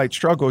 in Twilight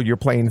Struggle, you're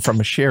playing from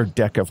a shared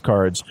deck of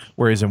cards,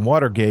 whereas in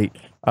Watergate,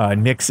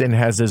 Nixon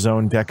has his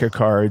own deck of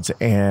cards,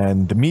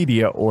 and the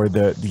media, or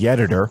the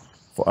editor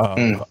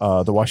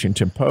of the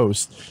Washington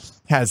Post,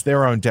 has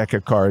their own deck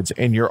of cards,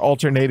 and you're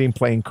alternating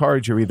playing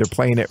cards. You're either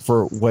playing it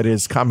for what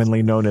is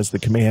commonly known as the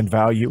command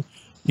value,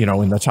 you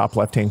know, in the top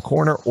left-hand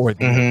corner, or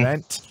the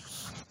event.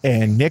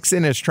 And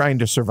Nixon is trying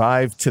to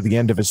survive to the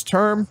end of his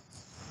term.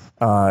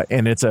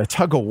 And it's a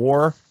tug of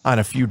war on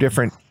a few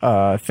different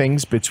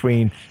things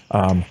between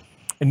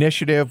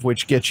initiative,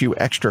 which gets you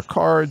extra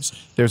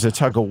cards. There's a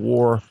tug of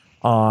war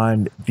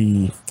on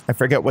I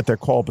forget what they're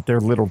called, but they're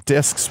little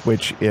discs,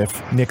 which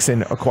if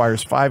Nixon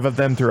acquires 5 of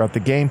them throughout the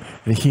game,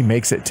 he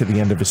makes it to the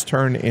end of his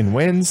turn and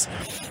wins.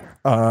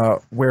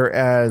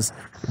 Whereas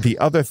the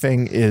other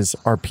thing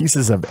are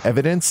pieces of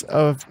evidence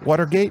of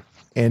Watergate.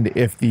 And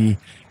if the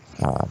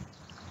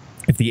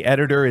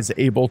editor is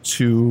able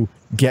to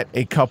get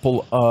a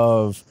couple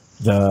of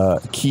the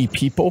key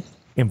people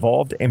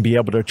involved and be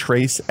able to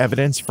trace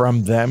evidence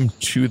from them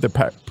to the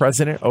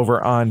president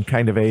over on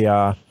kind of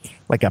a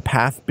like a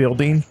path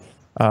building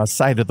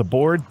side of the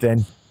board,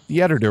 then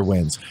the editor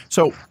wins.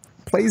 So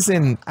plays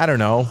in, I don't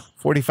know,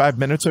 45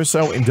 minutes or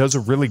so, and does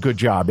a really good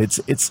job.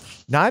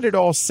 It's not at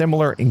all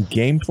similar in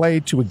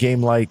gameplay to a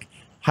game like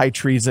High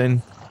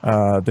Treason,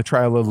 The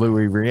Trial of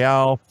Louis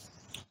Riel,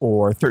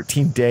 or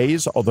 13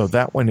 Days, although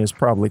that one is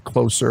probably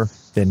closer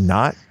than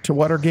not to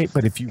Watergate.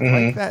 But if you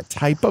like that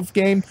type of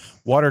game,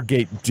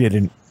 Watergate did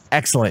an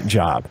excellent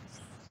job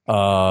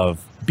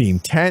of being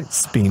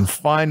tense, being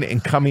fun,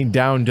 and coming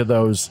down to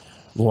those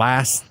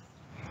last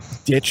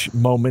ditch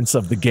moments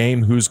of the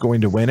game, who's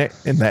going to win it,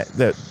 and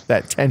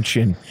that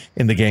tension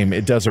in the game.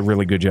 It does a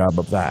really good job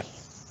of that.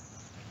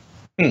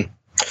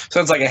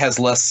 Sounds like it has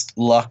less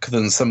luck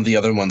than some of the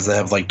other ones that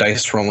have like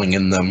dice rolling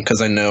in them,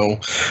 because I know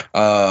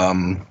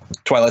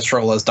Twilight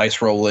Struggle has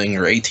dice rolling,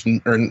 or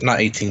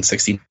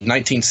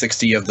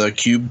 1960 of the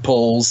cube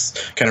pulls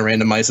kind of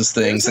randomizes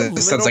things. It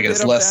sounds like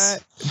it's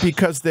less,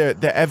 because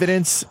the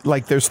evidence,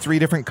 like there's 3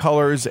 different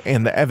colors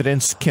and the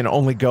evidence can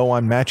only go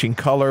on matching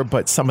color,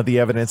 but some of the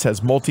evidence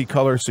has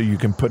multicolor, so you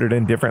can put it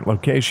in different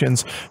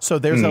locations. So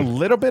there's a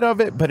little bit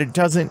of it, but it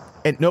doesn't,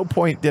 at no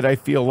point did I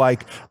feel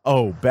like,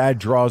 oh, bad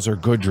draws or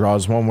good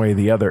draws one way or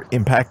the other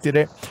impacted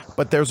it.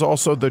 But there's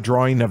also the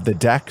drawing of the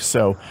deck,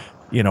 so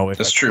if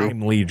a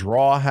timely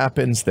draw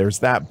happens, there's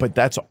that, but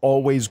that's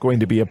always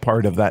going to be a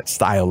part of that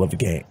style of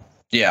game.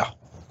 Yeah.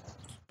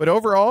 But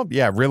overall,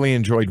 yeah, really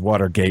enjoyed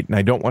Watergate, and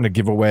I don't want to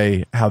give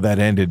away how that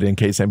ended in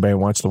case anybody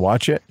wants to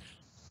watch it.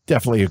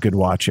 Definitely a good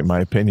watch, in my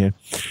opinion.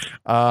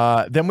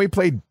 Then we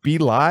played Be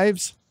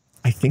Lives.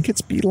 I think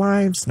it's Be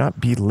Lives, not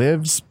Be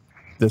Lives.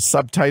 The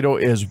subtitle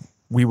is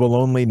We Will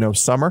Only Know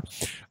Summer.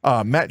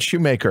 Matt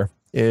Shoemaker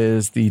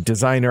is the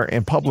designer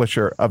and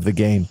publisher of the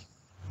game.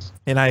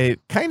 And I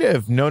kind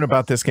of known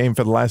about this game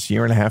for the last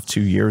year and a half,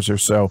 2 years or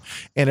so.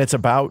 And it's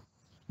about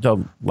the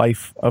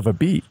life of a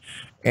bee.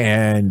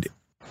 And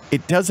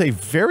it does a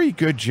very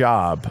good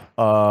job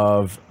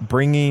of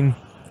bringing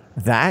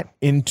that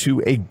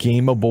into a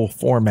gameable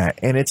format.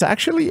 And it's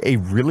actually a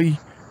really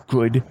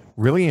good,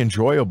 really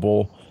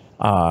enjoyable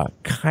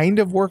kind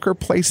of worker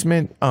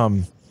placement,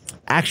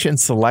 action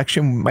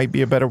selection might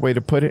be a better way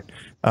to put it,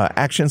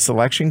 action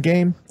selection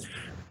game.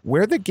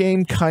 Where the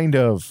game kind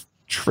of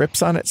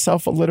trips on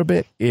itself a little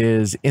bit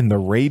is in the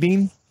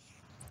raiding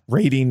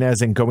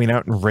as in going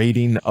out and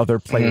raiding other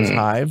players'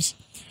 hives.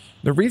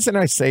 The reason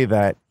I say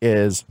that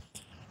is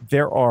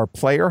there are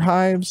player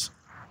hives,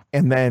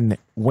 and then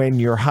when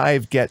your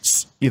hive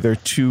gets either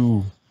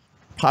too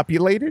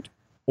populated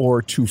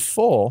or too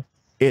full,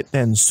 it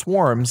then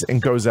swarms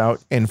and goes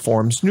out and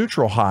forms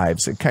neutral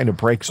hives. It kind of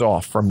breaks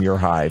off from your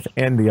hive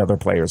and the other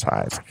player's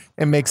hives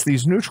and makes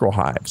these neutral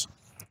hives.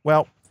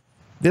 Well,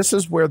 this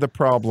is where the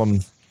problem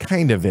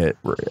kind of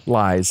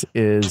lies,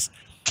 is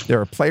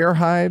there are player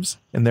hives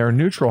and there are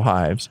neutral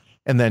hives,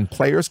 and then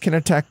players can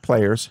attack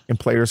players and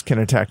players can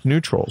attack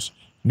neutrals.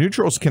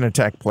 Neutrals can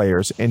attack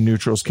players and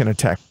neutrals can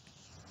attack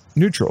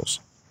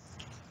neutrals.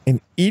 And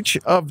each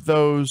of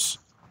those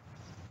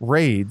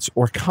raids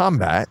or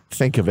combat,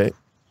 think of it,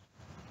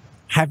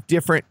 have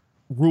different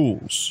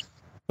rules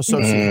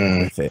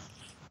associated with it.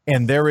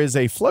 And there is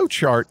a flow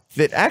chart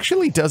that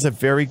actually does a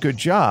very good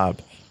job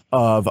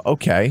of,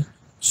 okay,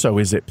 so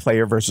is it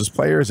player versus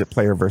player? Is it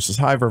player versus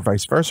hive, or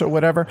vice versa, or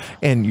whatever?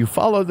 And you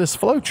follow this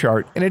flow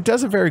chart, and it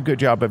does a very good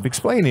job of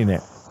explaining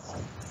it.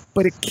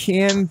 But it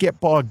can get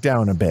bogged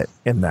down a bit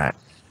in that.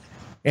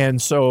 And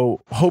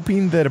so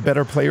hoping that a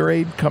better player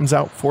aid comes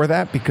out for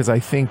that, because I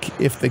think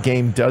if the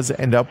game does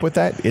end up with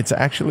that, it's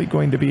actually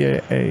going to be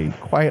a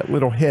quiet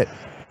little hit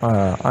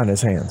on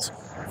his hands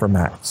for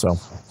Matt. So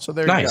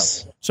there you go.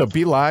 So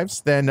Be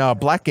Lives. Then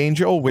Black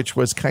Angel, which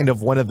was kind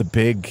of one of the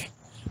big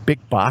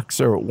box,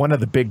 or one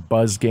of the big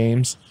buzz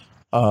games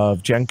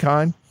of Gen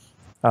Con.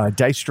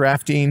 Dice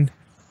drafting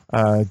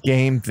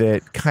game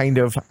that kind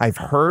of, I've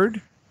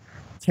heard,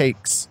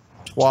 takes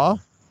Twa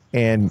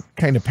and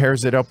kind of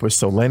pairs it up with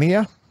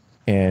Solenia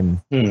and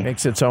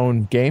makes its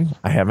own game.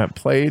 I haven't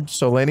played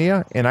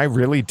Solenia, and I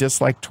really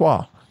dislike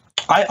Twa.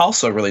 I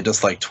also really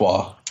dislike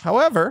Twa.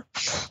 However,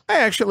 I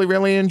actually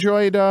really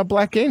enjoyed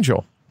Black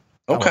Angel.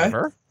 Okay.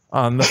 However,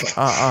 on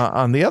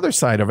the other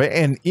side of it,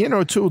 and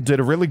Tool did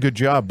a really good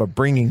job of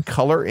bringing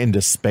color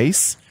into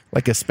space,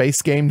 like a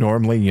space game.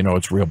 Normally,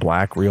 it's real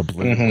black, real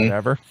blue,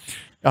 whatever.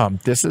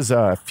 This is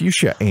a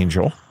fuchsia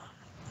angel.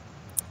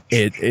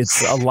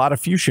 It's a lot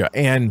of fuchsia,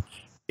 and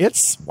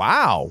it's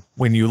wow.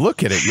 When you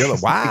look at it, you're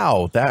like,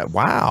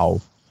 wow.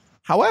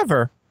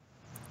 However,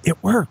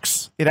 it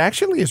works. It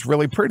actually is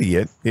really pretty.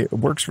 It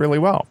works really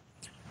well.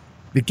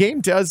 The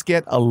game does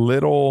get a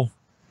little,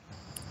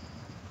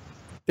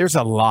 there's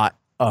a lot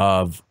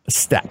of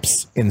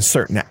steps in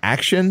certain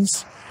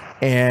actions,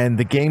 and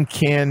the game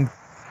can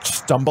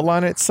stumble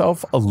on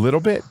itself a little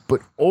bit,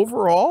 but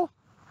overall,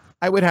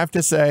 I would have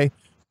to say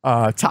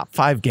top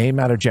 5 game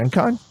out of Gen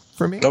Con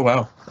for me. Oh,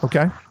 wow.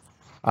 Okay.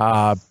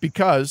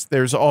 Because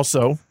there's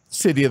also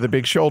City of the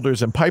Big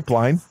Shoulders and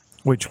Pipeline,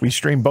 which we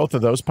streamed both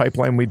of those.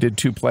 Pipeline, we did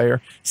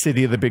 2-player.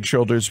 City of the Big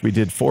Shoulders, we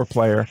did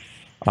 4-player.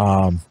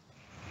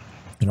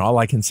 And all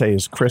I can say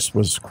is Chris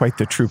was quite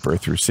the trooper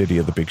through City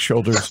of the Big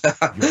Shoulders.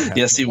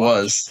 Yes, he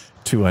was.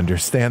 To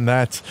understand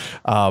that.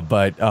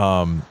 But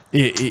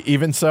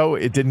even so,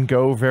 it didn't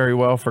go very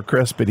well for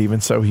Chris, but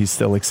even so, he's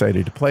still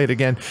excited to play it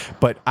again.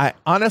 But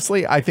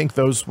I think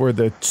those were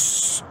the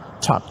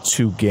top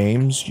 2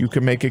 games you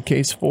could make a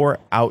case for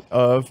out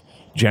of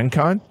Gen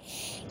Con.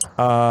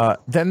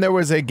 Then there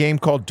was a game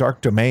called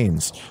Dark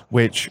Domains,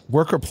 which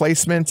worker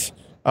placement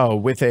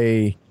with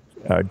a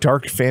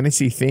dark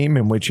fantasy theme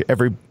in which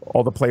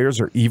all the players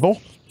are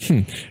evil,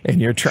 and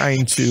you're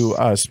trying to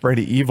spread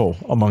evil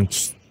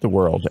amongst the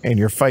world, and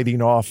you're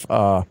fighting off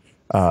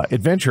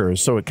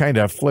adventurers. So it kind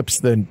of flips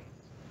the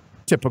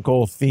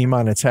typical theme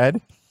on its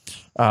head.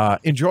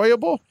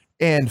 Enjoyable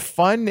and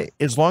fun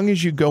as long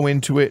as you go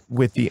into it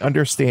with the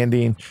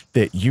understanding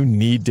that you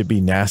need to be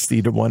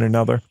nasty to one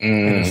another.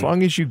 And as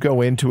long as you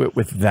go into it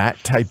with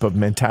that type of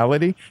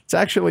mentality, it's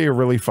actually a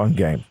really fun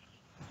game.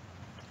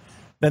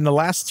 Then the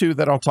last 2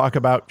 that I'll talk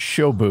about,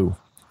 Shobu,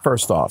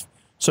 first off.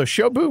 So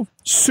Shobu,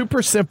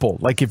 super simple.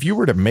 Like if you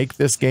were to make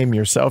this game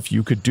yourself,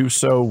 you could do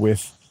so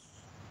with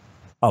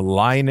a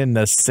line in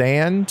the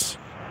sand.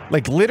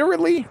 Like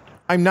literally,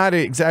 I'm not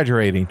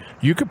exaggerating.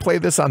 You could play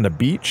this on the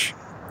beach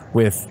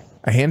with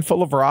a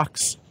handful of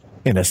rocks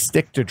and a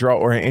stick to draw,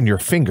 or in your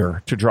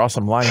finger to draw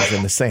some lines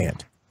in the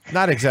sand.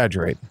 Not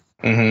exaggerating.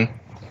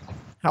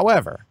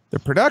 However, the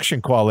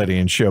production quality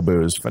in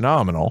Shobu is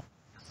phenomenal,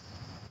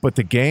 but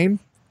the game,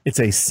 it's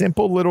a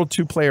simple little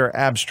 2-player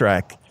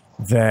abstract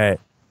that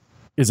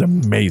is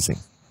amazing.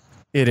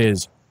 It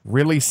is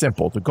really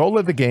simple. The goal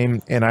of the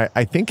game, and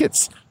I think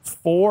it's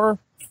 4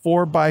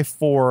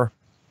 4x4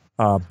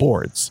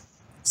 boards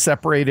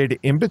separated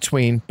in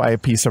between by a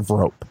piece of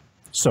rope.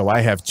 So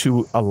I have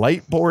a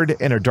light board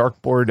and a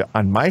dark board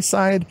on my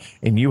side,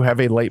 and you have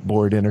a light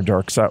board and a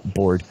dark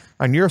board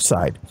on your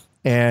side.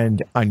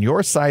 And on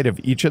your side of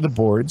each of the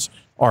boards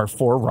are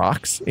 4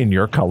 rocks in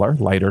your color,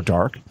 light or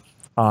dark.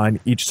 On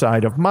each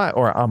side of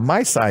on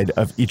my side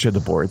of each of the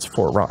boards,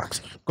 4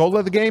 rocks. Goal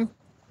of the game,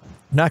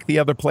 knock the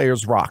other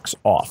player's rocks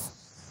off.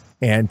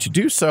 And to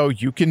do so,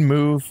 you can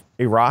move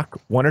a rock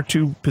 1 or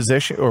 2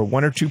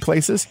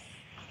 places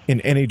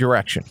in any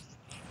direction.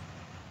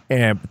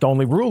 And the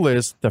only rule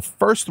is the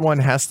first one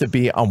has to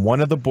be on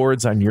one of the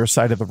boards on your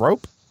side of the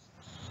rope.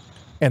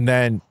 And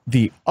then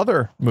the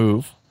other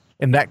move,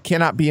 and that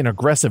cannot be an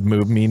aggressive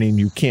move, meaning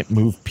you can't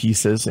move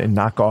pieces and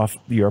knock off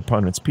your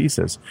opponent's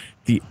pieces.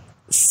 The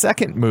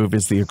second move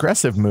is the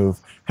aggressive move,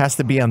 has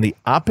to be on the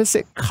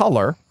opposite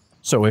color.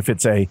 So if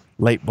it's a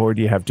light board,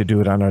 you have to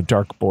do it on a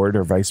dark board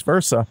or vice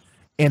versa.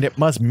 And it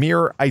must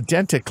mirror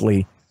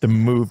identically the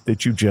move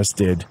that you just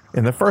did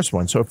in the first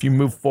one. So if you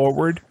move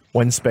forward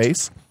 1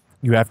 space,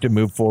 you have to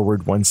move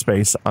forward 1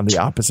 space on the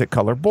opposite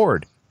color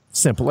board.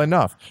 Simple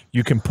enough.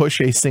 You can push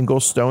a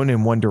single stone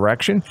in one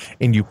direction,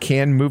 and you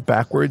can move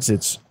backwards.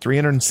 It's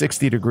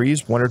 360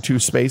 degrees, 1 or 2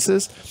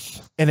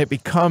 spaces, and it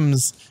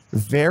becomes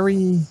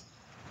very...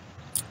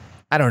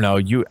 I don't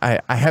know,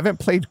 I haven't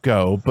played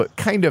Go, but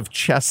kind of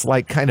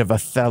chess-like, kind of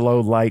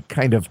Othello-like,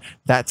 kind of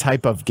that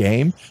type of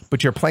game.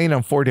 But you're playing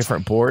on 4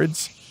 different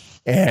boards,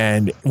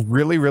 and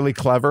really, really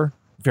clever.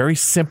 Very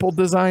simple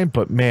design,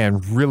 but man,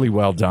 really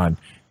well done.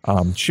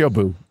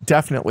 Shobu,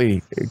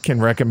 definitely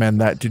can recommend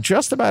that to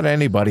just about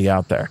anybody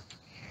out there.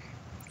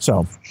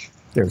 So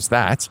there's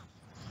that.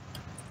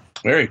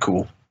 Very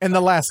cool. And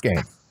the last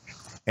game.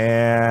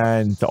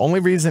 And the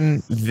only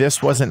reason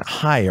this wasn't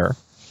higher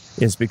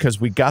is because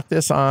we got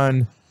this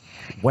on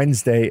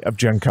Wednesday of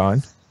Gen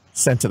Con,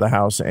 sent to the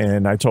house,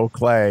 and I told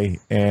Clay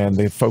and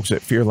the folks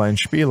at Fearland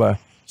Spiele,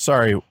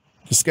 sorry,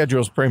 the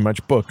schedule is pretty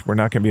much booked. We're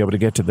not going to be able to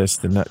get to this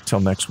till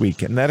next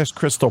week, and that is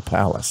Crystal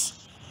Palace.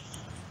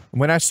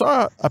 When I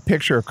saw a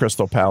picture of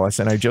Crystal Palace,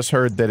 and I just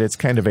heard that it's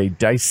kind of a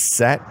dice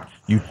set,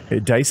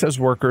 dice as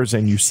workers,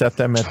 and you set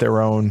them at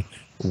their own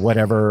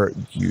whatever,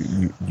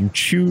 you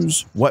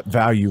choose what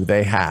value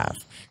they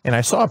have. And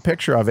I saw a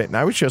picture of it, and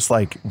I was just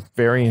like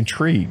very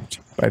intrigued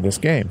by this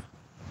game.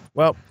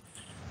 Well,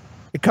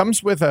 it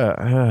comes with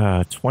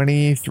a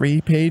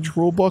 23-page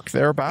rule book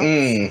thereabout.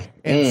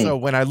 So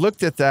when I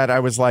looked at that, I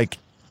was like,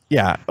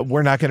 yeah,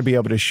 we're not going to be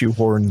able to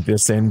shoehorn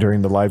this in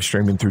during the live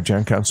streaming through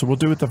Gen Con, so we'll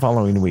do it the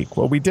following week.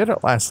 Well, we did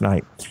it last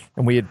night,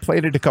 and we had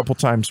played it a couple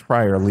times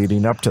prior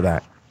leading up to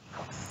that.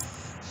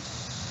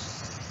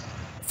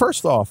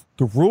 First off,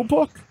 the rule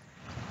book,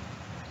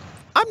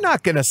 I'm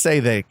not going to say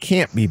that it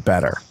can't be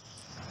better.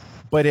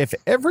 But if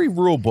every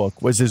rule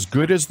book was as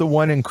good as the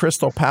one in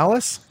Crystal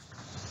Palace,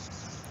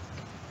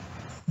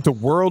 the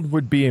world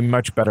would be a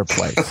much better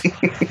place.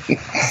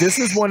 This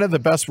is one of the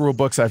best rule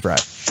books I've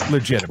read.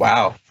 Legitimately.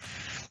 Wow.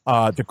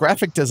 The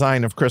graphic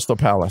design of Crystal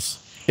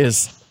Palace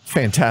is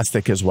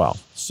fantastic as well.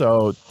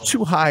 So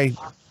 2 high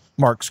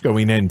marks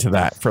going into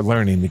that for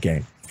learning the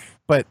game.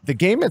 But the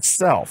game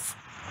itself,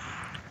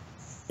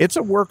 it's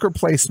a worker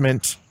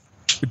placement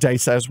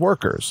dice as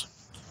workers.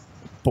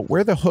 But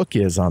where the hook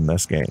is on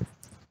this game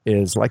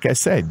is, like I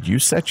said, you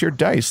set your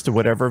dice to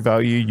whatever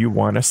value you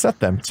want to set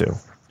them to.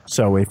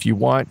 So if you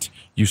want,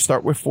 you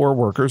start with 4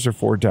 workers or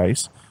 4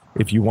 dice.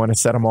 If you want to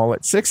set them all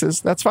at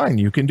 6s, that's fine.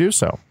 You can do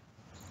so.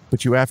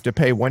 But you have to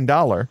pay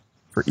 $1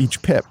 for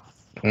each pip.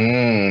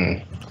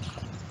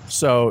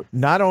 So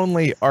not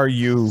only are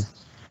you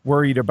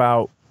worried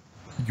about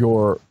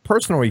your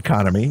personal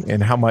economy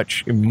and how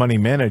much money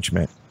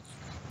management,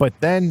 but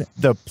then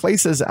the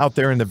places out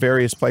there in the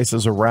various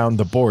places around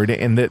the board,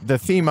 and the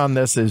theme on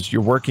this is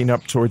you're working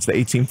up towards the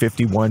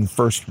 1851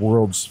 First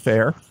World's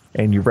Fair,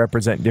 and you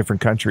represent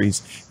different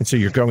countries. And so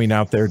you're going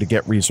out there to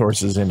get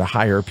resources and to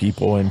hire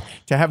people and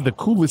to have the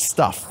coolest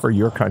stuff for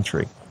your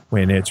country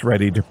when it's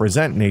ready to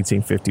present in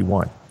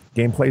 1851.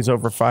 Game plays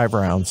over 5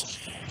 rounds,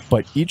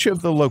 but each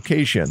of the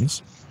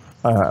locations,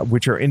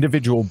 which are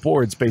individual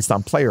boards based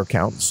on player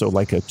count, so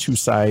like a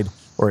 2-side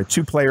or a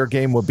 2-player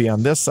game will be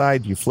on this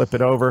side, you flip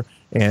it over,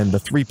 and the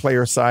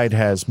 3-player side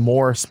has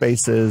more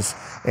spaces,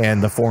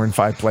 and the 4 and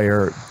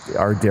 5-player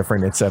are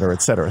different, et cetera,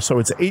 et cetera. So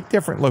it's 8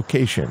 different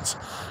locations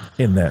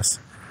in this.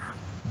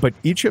 But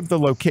each of the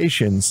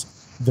locations,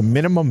 the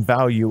minimum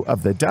value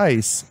of the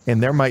dice,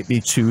 and there might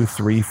be 2,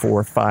 3,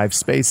 4, 5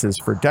 spaces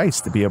for dice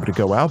to be able to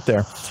go out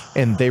there,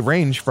 and they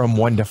range from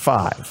 1 to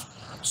 5.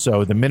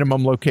 So the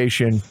minimum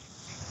location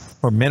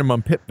or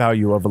minimum pip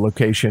value of a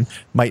location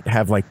might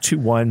have like 2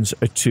 1s,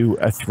 a 2,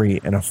 a 3,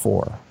 and a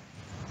 4.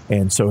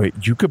 And so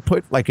you could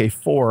put like a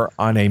 4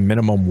 on a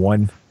minimum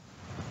 1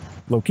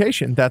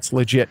 location. That's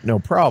legit, no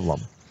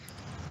problem.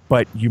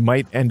 But you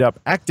might end up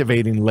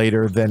activating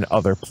later than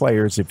other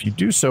players if you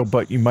do so,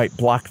 but you might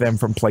block them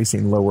from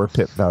placing lower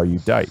pip value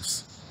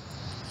dice.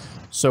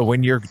 So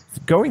when you're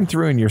going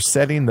through and you're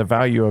setting the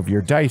value of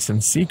your dice in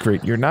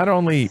secret, you're not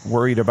only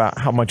worried about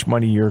how much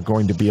money you're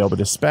going to be able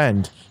to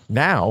spend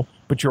now,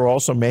 but you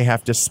also may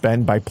have to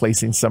spend by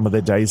placing some of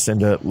the dice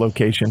into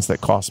locations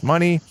that cost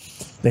money.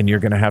 Then you're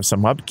going to have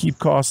some upkeep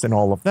cost and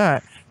all of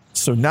that.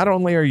 So not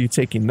only are you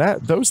taking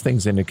those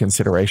things into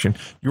consideration,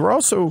 you're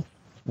also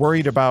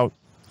worried about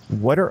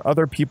what are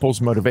other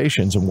people's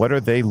motivations and what are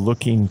they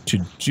looking to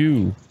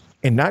do?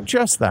 And not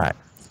just that,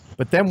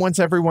 but then once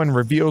everyone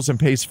reveals and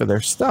pays for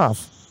their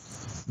stuff,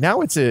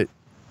 now it's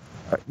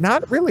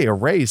not really a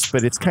race,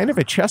 but it's kind of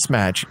a chess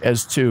match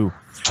as to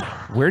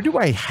where do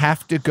I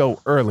have to go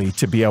early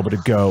to be able to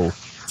go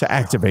to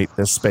activate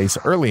this space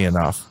early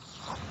enough?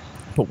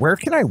 But where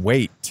can I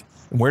wait?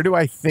 And where do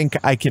I think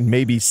I can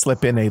maybe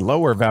slip in a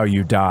lower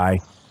value die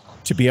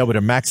to be able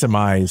to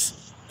maximize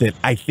that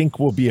I think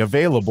will be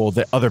available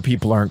that other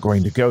people aren't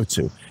going to go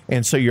to?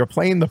 And so you're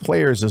playing the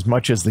players as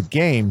much as the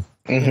game.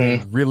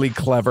 Really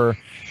clever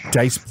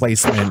dice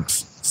placement,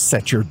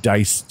 set your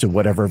dice to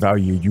whatever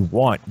value you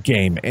want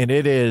game. And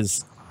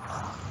it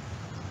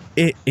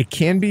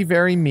can be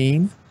very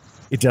mean.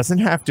 It doesn't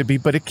have to be,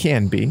 but it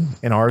can be.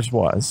 And ours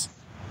was.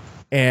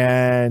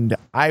 And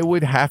I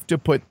would have to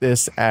put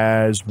this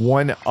as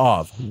one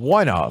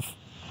of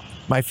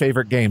my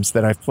favorite games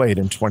that I've played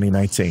in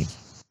 2019.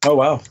 Oh,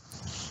 wow.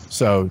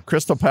 So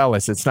Crystal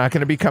Palace, it's not going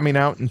to be coming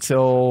out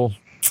until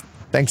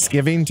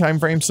Thanksgiving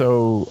timeframe,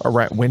 so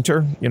around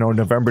winter,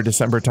 November,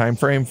 December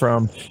timeframe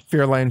from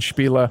Fairland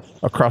Spiele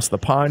across the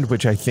pond,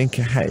 which I think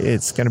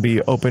it's going to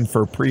be open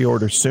for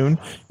pre-order soon,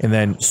 and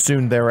then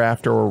soon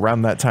thereafter, or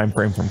around that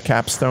timeframe from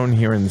Capstone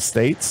here in the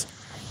States.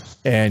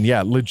 And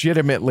yeah,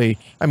 legitimately,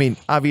 I mean,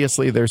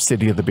 obviously there's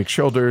City of the Big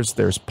Shoulders,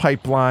 there's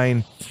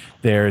Pipeline,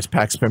 there's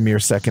PAX Premier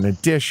 2nd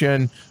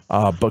Edition,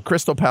 but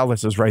Crystal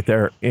Palace is right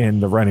there in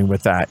the running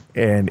with that,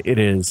 and it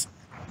is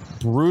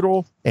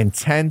brutal,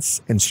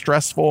 intense, and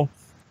stressful,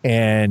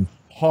 and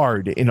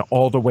hard in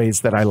all the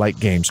ways that I like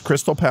games.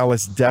 Crystal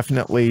Palace,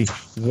 definitely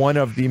one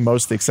of the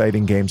most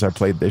exciting games I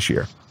played this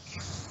year.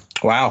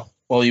 Wow.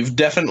 Well, you've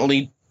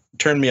definitely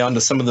turned me on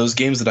to some of those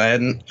games that I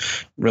hadn't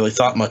really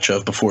thought much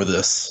of before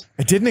this.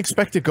 I didn't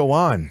expect to go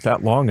on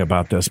that long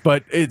about this,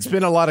 but it's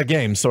been a lot of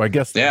games, so I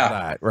guess that's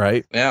that,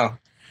 right? Yeah.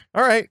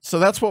 All right, so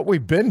that's what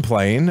we've been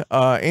playing.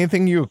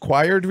 Anything you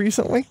acquired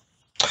recently?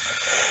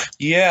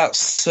 Yeah,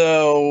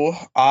 so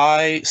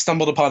I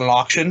stumbled upon an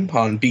auction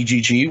on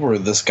BGG where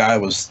this guy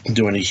was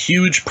doing a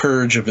huge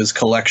purge of his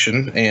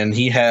collection, and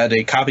he had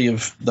a copy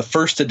of the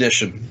first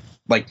edition,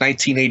 like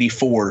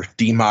 1984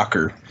 Die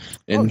Macher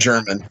in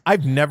German.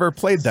 I've never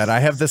played that.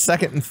 I have the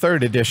 2nd and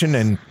 3rd edition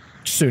and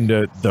soon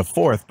to the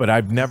 4th, but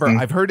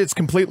I've heard it's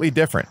completely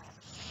different.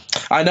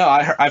 I know.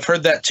 I've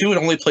heard that too. It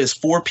only plays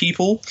 4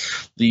 people.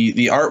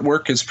 The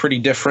artwork is pretty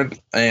different,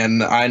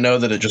 and I know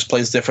that it just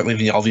plays differently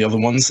than all the other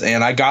ones.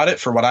 And I got it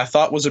for what I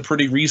thought was a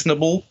pretty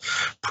reasonable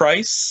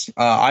price.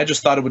 I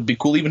just thought it would be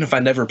cool, even if I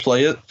never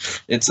play it.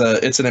 It's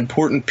an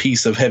important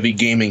piece of heavy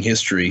gaming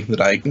history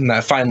that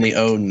I finally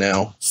own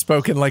now.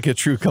 Spoken like a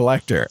true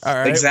collector. All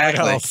right,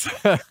 exactly.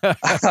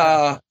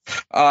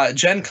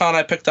 Gen Con,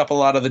 I picked up a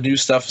lot of the new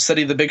stuff.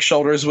 City of the Big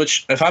Shoulders,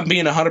 which, if I'm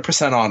being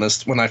 100%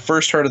 honest, when I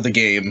first heard of the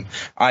game,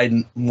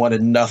 I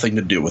wanted nothing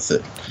to do with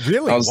it.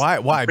 Really?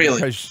 Why? Really?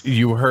 Because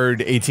you heard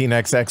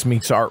 18XX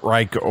meets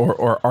Arkwright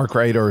or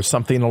Arkwright or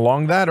something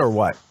along that, or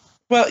what?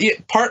 Well, yeah,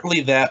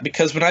 partly that,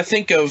 because when I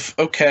think of,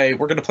 okay,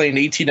 we're going to play an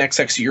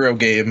 18XX Euro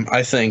game,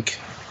 I think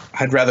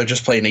I'd rather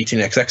just play an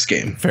 18XX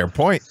game. Fair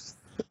point.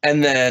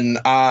 And then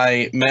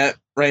I met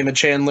Raymond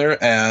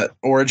Chandler at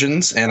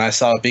Origins, and I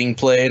saw it being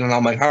played, and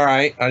I'm like, all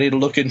right, I need to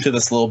look into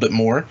this a little bit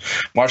more.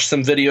 Watched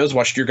some videos,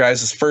 watched your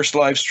guys' first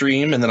live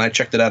stream, and then I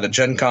checked it out at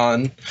Gen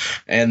Con,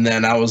 and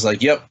then I was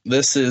like, yep,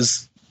 this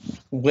is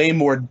way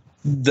more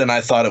than I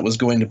thought it was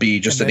going to be,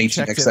 just an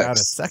 18XX. Checked it out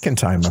a second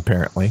time,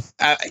 apparently.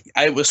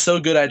 I was so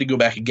good I had to go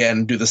back again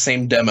and do the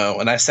same demo,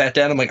 and I sat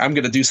down, I'm like, I'm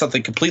going to do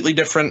something completely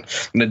different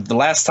than the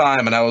last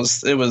time, and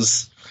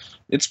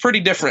it's pretty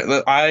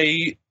different.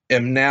 I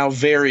am now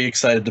very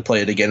excited to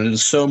play it again. It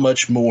is so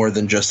much more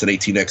than just an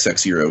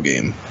 18XX Euro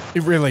game.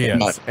 It really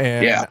is.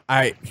 And yeah.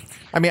 I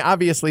mean,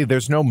 obviously,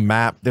 there's no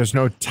map, there's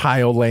no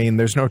tile lane,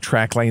 there's no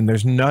track lane,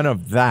 there's none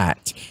of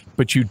that.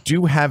 But you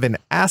do have an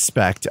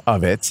aspect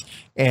of it.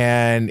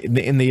 And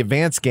in the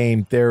advanced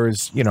game,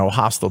 there's,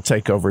 hostile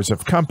takeovers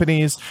of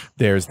companies.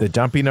 There's the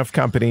dumping of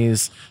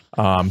companies.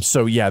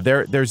 So, yeah,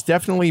 there's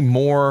definitely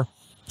more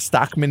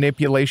stock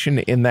manipulation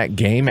in that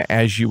game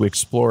as you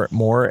explore it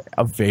more,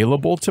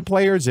 available to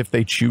players if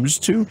they choose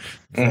to.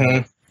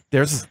 Mm-hmm.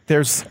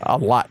 There's a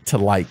lot to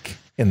like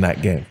in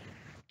that game.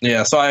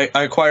 Yeah, so I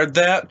acquired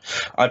that.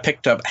 I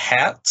picked up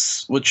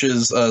Hats, which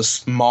is a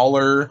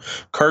smaller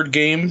card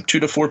game, 2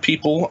 to 4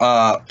 people.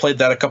 Played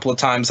that a couple of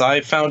times.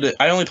 I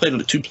only played it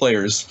at 2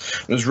 players.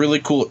 It was really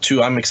cool at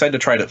 2. I'm excited to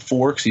try it at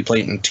 4 because you play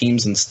it in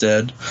teams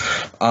instead.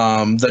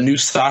 The new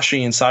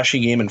Sashi and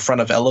Sashi game, In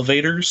Front of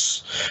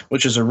Elevators,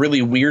 which is a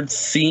really weird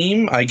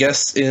theme. I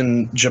guess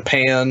in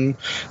Japan,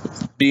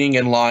 being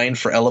in line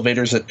for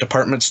elevators at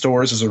department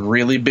stores is a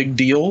really big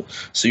deal.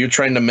 So you're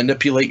trying to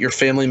manipulate your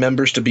family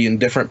members to be in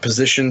different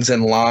positions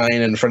in line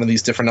in front of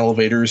these different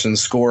elevators and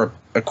score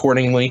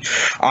accordingly.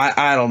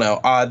 I don't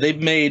know.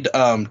 They've made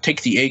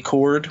Take the A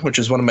Chord, which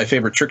is one of my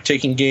favorite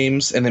trick-taking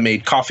games, and they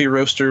made Coffee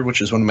Roaster,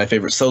 which is one of my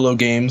favorite solo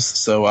games.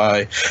 So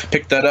I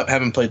picked that up.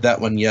 Haven't played that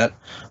one yet.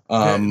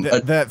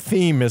 That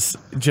theme is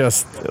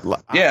just,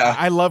 yeah.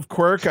 I love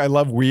quirk. I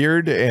love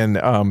weird, and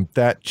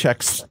that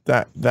checks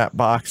that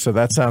box. So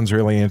that sounds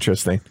really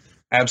interesting.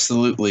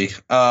 Absolutely.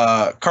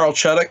 Carl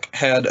Chuddick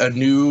had a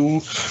new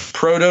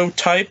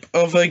prototype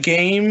of a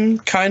game,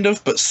 kind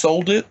of, but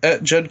sold it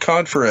at Gen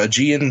Con for a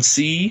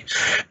GNC.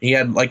 He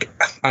had,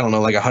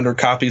 100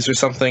 copies or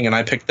something, and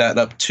I picked that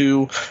up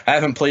too. I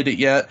haven't played it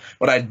yet.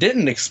 What I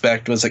didn't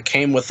expect was it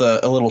came with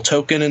a little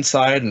token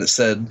inside, and it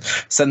said,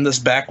 send this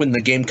back when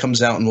the game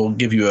comes out, and we'll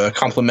give you a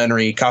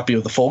complimentary copy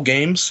of the full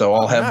game. So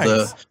I'll have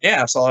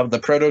I'll have the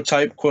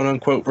prototype,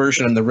 quote-unquote,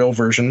 version and the real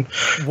version.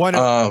 One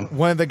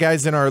of the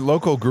guys in our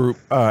local group,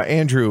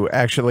 Andrew,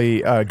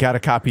 actually got a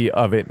copy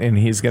of it, and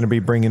he's going to be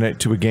bringing it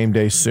to a game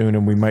day soon,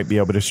 and we might be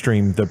able to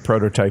stream the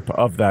prototype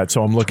of that.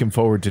 So I'm looking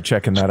forward to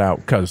checking that out,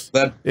 because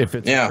if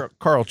it's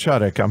Carl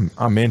Chuddick,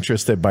 I'm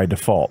interested by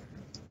default.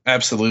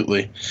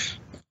 Absolutely.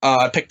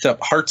 I picked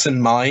up Hearts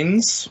and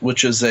Minds,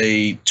 which is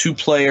a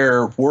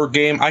 2-player war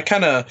game.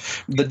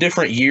 The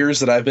different years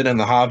that I've been in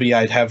the hobby,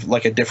 I'd have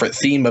a different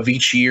theme of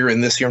each year,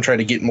 and this year I'm trying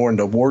to get more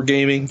into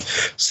wargaming.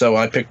 So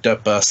I picked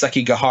up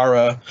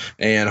Sekigahara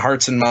and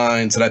Hearts and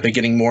Minds, and I've been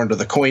getting more into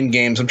the coin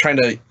games. I'm trying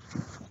to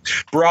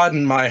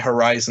broaden my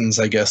horizons,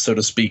 I guess, so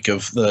to speak,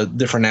 of the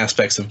different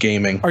aspects of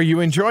gaming. Are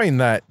you enjoying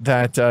that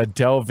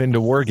delve into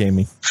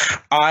wargaming?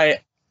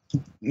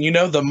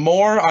 The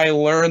more I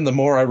learn, the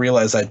more I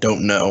realize I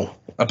don't know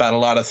about a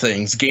lot of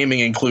things, gaming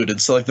included.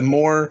 So the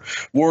more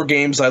war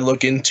games I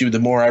look into, the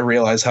more I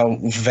realize how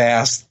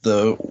vast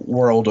the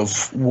world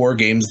of war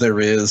games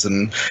there is,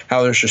 and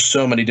how there's just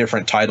so many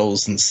different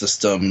titles and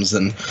systems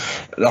and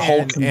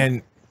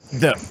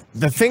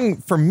the thing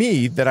for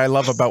me that I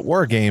love about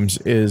war games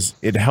is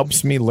it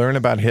helps me learn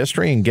about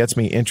history and gets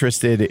me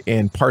interested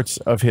in parts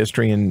of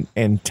history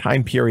and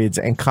time periods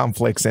and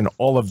conflicts and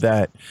all of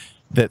that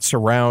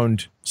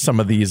surround some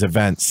of these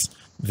events.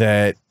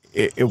 That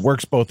it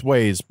works both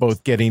ways,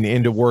 both getting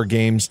into war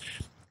games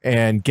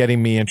and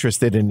getting me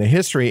interested in the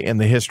history, and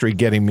the history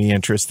getting me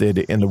interested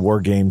in the war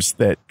games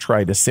that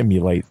try to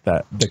simulate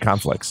the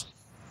conflicts.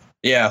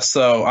 Yeah,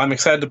 so I'm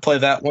excited to play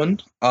that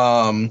one.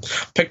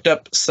 Picked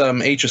up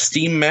some Age of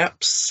Steam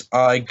maps.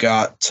 I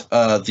got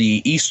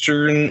the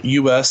Eastern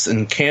U.S.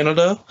 and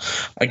Canada.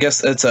 I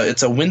guess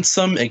it's a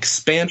winsome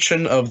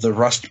expansion of the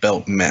Rust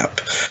Belt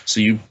map.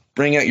 So you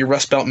bring out your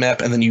Rust Belt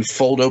map, and then you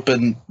fold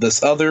open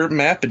this other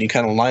map, and you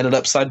kind of line it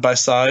up side by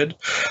side.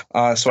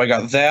 So I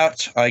got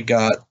that. I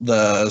got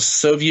the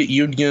Soviet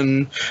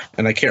Union,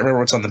 and I can't remember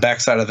what's on the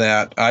backside of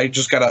that. I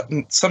just got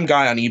some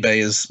guy on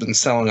eBay has been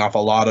selling off a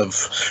lot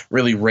of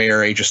really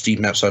rare Age of Steam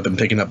maps, so I've been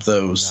picking up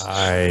those.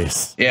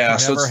 Nice. Yeah.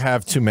 You never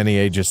have too many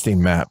Age of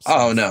Steam maps.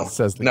 Oh, no.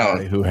 Says the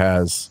guy who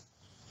has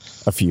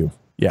a few.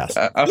 Yes.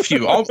 A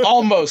few.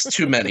 Almost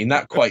too many.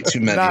 Not quite too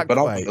many, but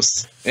quite.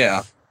 Almost.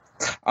 Yeah.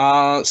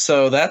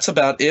 So that's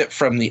about it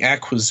from the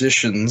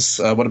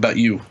acquisitions. What about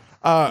you?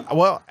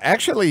 Well,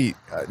 actually,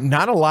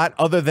 not a lot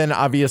other than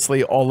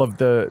obviously all of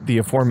the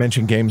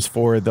aforementioned games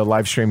for the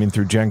live streaming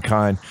through Gen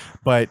Con.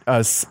 But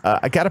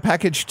I got a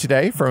package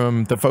today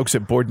from the folks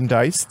at Board and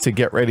Dice to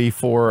get ready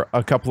for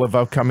a couple of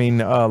upcoming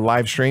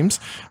live streams.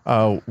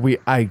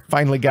 I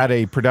finally got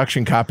a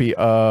production copy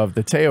of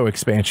the Teo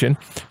expansion.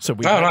 So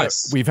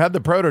we've had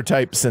the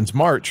prototype since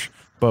March,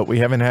 but we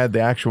haven't had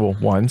the actual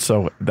one,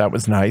 so that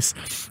was nice.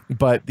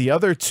 But the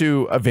other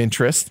two of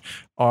interest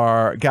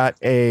got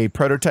a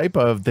prototype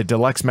of the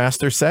Deluxe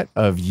Master Set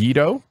of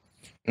Yido,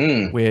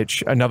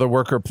 which another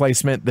worker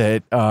placement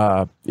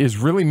that is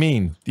really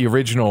mean. The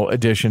original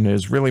edition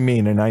is really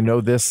mean, and I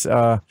know this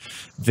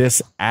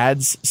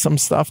adds some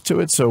stuff to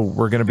it, so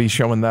we're going to be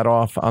showing that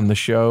off on the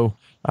show,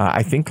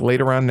 I think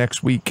later on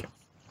next week.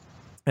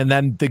 And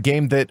then the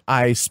game that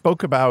I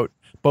spoke about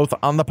both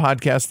on the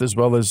podcast as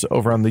well as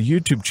over on the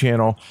YouTube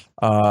channel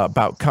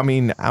about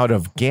coming out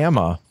of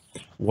Gamma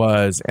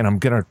was, and I'm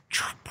going to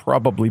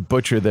probably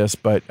butcher this,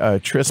 but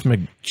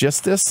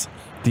Trismegistus,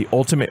 the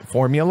Ultimate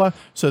Formula.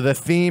 So the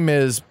theme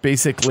is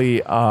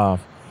basically, what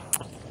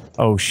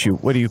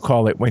do you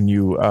call it when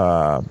you,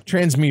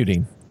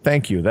 transmuting.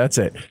 Thank you. That's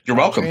it. You're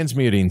welcome.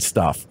 Transmuting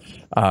stuff.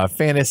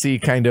 Fantasy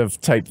kind of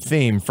type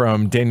theme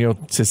from Daniel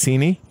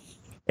Tassini.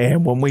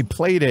 And when we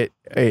played it,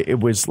 it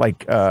was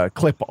like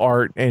clip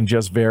art and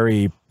just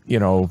very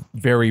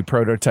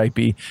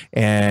prototypey.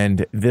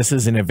 And this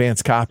is an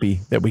advanced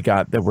copy that we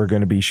got that we're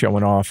going to be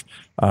showing off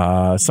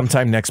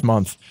sometime next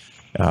month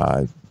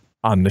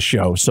on the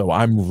show. So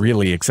I'm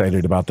really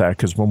excited about that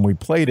because when we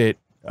played it,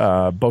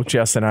 both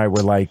Jess and I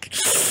were like,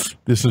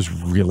 this is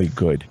really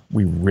good.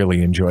 We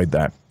really enjoyed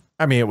that.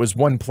 I mean, it was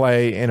one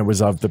play and it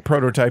was of the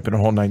prototype and a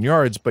whole 9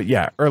 yards. But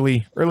yeah,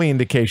 early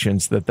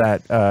indications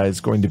that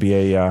is going to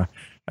be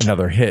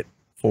another hit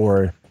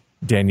for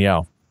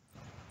Danielle.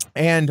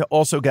 And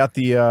also got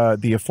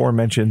the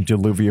aforementioned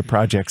Deluvia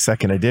Project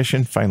 2nd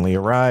edition finally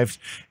arrived,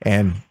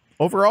 and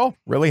overall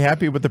really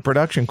happy with the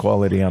production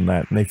quality on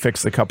that. And they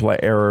fixed a couple of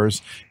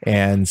errors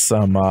and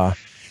some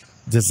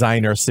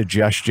designer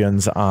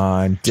suggestions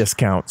on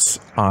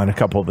discounts on a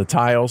couple of the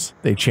tiles.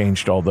 They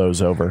changed all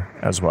those over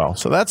as well.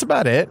 So that's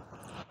about it.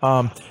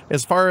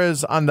 As far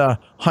as on the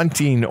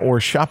hunting or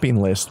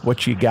shopping list,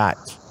 what you got?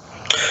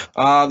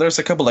 There's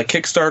a couple of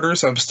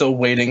Kickstarters. I'm still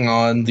waiting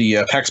on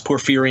the Pax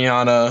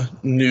Porfiriana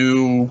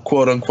new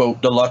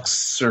quote-unquote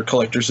deluxe or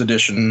collector's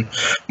edition.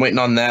 I'm waiting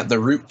on that. The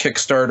Root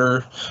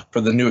Kickstarter for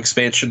the new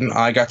expansion.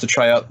 I got to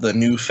try out the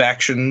new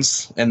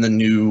factions and the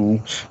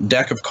new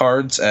deck of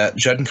cards at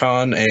Gen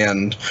Con,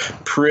 and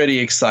pretty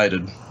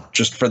excited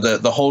just for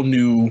the whole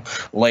new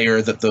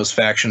layer that those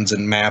factions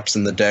and maps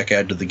and the deck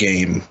add to the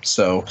game.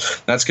 So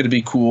that's going to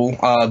be cool.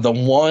 The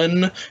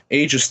one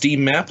Age of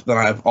Steam map that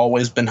I've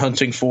always been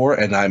hunting for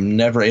and I'm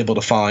never able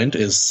to find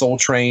is Soul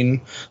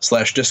Train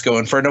 / Disco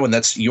Inferno, and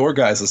that's your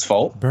guys'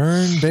 fault.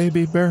 Burn,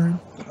 baby, burn.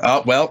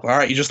 Well, all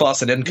right, you just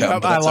lost an income.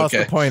 Yep, I lost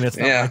the point. It's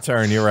not my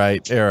turn. You're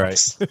right.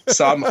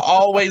 So I'm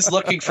always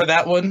looking for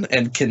that one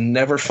and can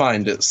never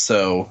find it.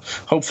 So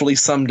hopefully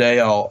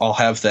someday I'll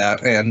have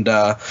that. And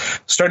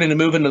starting to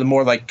move into the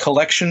more like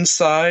collection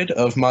side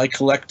of my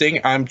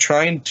collecting, I'm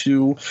trying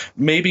to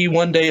maybe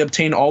one day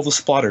obtain all the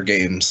Splatter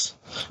games.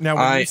 Now,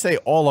 when you say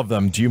all of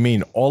them, do you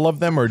mean all of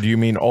them or do you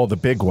mean all the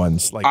big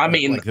ones? Like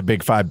the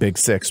big 5, big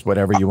 6,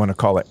 whatever you want to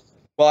call it.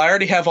 Well, I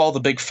already have all the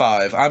big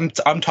 5. I'm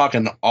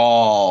talking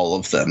all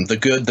of them. The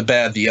good, the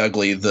bad, the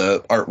ugly, the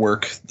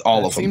artwork,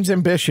 all of them. Seems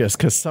ambitious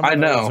because some of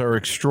those are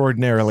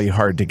extraordinarily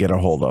hard to get a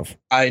hold of.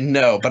 I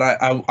know, but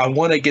I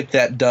want to get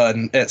that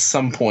done at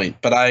some point.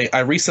 But I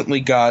recently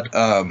got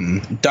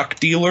Duck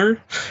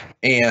Dealer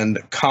and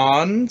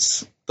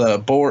Cons,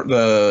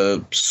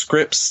 the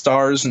scripts,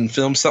 stars, and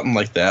films, something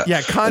like that.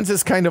 Yeah, Cons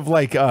is kind of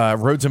like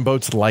Roads and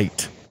Boats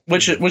Light.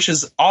 Which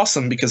is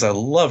awesome because I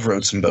love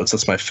Roads and Boats.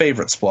 That's my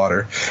favorite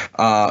Splatter.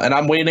 And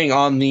I'm waiting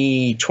on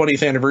the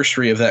 20th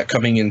anniversary of that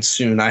coming in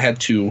soon. I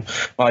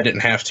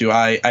didn't have to.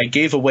 I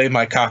gave away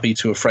my copy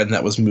to a friend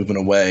that was moving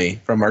away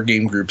from our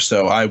game group.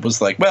 So I was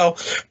like, well,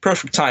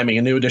 perfect timing.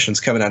 A new edition's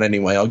coming out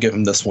anyway. I'll give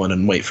him this one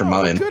and wait for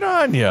mine. Good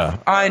on you.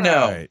 I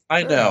know. Right.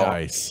 I know.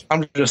 Nice.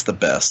 I'm just the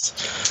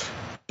best.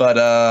 But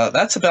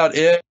that's about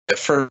it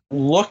for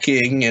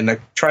looking and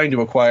trying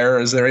to acquire.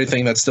 Is there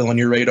anything that's still on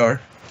your radar?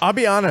 I'll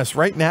be honest,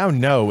 right now,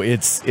 no.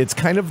 It's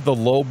kind of the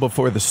lull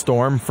before the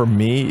storm for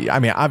me. I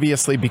mean,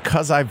 obviously,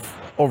 because I've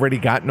already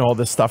gotten all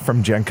this stuff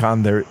from Gen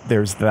Con,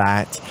 there's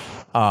that.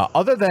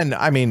 Other than,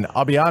 I mean,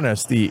 I'll be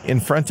honest, the In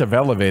Front of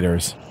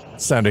Elevators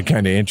sounded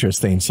kind of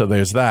interesting, so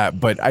there's that.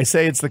 But I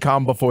say it's the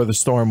calm before the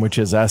storm, which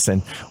is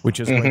Essen,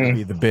 which is going to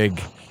be the big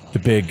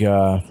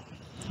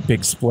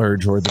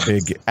splurge or the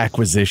big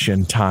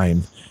acquisition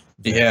time.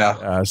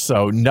 Yeah.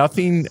 So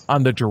nothing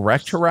on the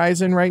direct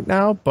horizon right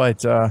now,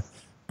 but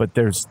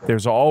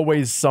there's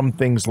always some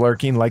things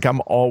lurking. Like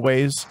I'm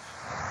always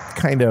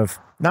kind of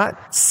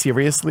not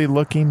seriously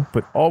looking,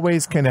 but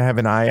always kind of have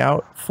an eye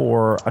out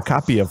for a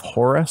copy of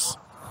Horus.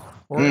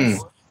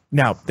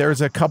 Now, there's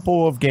a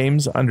couple of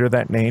games under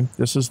that name.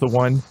 This is the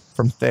one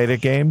from Theta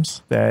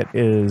Games that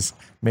is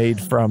made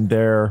from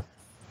their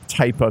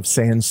type of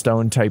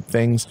sandstone type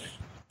things.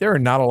 There are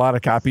not a lot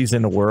of copies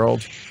in the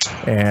world,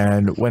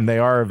 and when they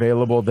are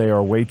available, they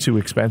are way too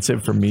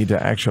expensive for me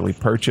to actually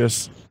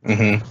purchase.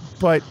 Mm-hmm.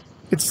 But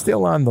it's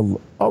still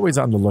always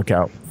on the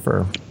lookout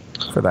for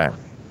that.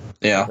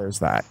 Yeah, there's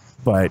that.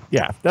 But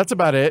yeah, that's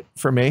about it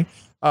for me.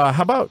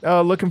 How about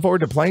looking forward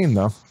to playing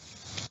though?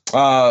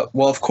 Well,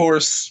 of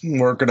course,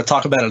 we're going to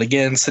talk about it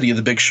again, City of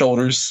the Big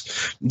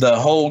Shoulders. The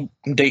whole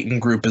Dayton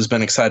group has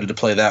been excited to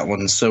play that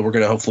one, so we're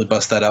going to hopefully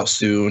bust that out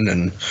soon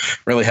and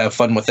really have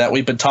fun with that.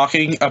 We've been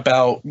talking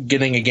about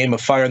getting a game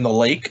of Fire in the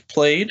Lake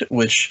played,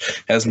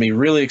 which has me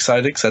really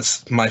excited because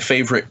that's my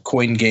favorite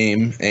coin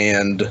game,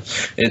 and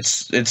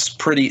it's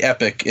pretty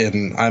epic,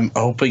 and I'm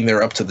hoping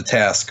they're up to the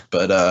task,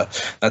 but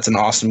that's an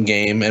awesome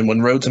game. And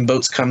when Roads and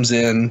Boats comes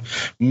in,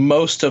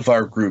 most of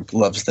our group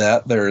loves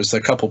that. There's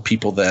a couple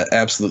people that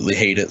absolutely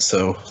hate it,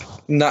 so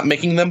not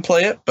making them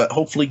play it, but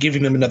hopefully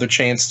giving them another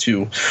chance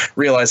to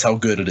realize how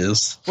good it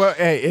is. Well,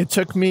 hey, it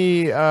took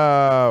me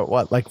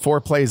like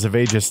 4 plays of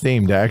Age of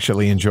Steam to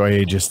actually enjoy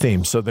Age of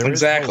Steam. So there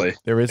is exactly.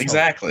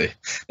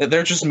 Hope.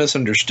 They're just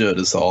misunderstood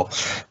is all.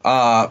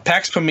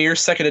 PAX Premier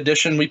 2nd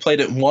edition, we played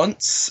it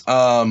once.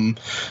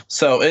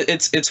 So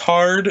it's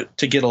hard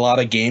to get a lot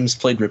of games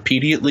played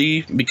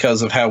repeatedly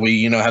because of how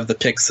we have the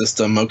pick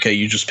system. Okay,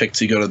 you just pick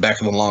to go to the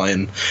back of the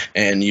line,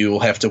 and you'll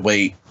have to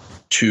wait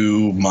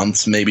 2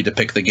 months maybe to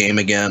pick the game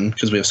again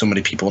because we have so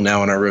many people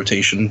now in our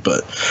rotation,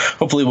 but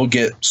hopefully we'll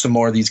get some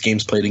more of these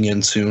games played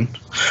again soon.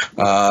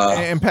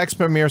 And PAX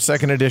Premier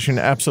 2nd edition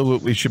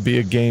absolutely should be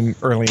a game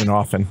early and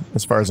often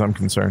as far as I'm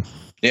concerned.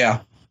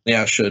 Yeah,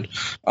 it should.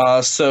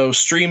 So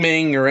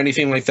streaming or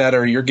anything like that,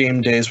 or your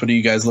game days, what are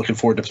you guys looking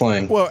forward to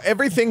playing? Well,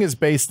 everything is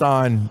based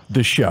on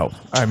the show.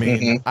 I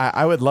mean,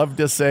 I would love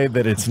to say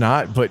that it's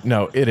not, but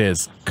no, it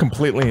is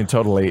completely and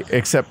totally,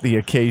 except the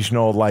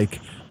occasional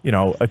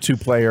a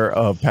 2-player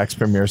of PAX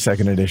Premier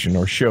 2nd edition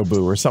or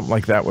Shobu or something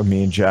like that with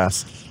me and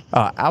Jess.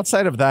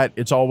 Outside of that,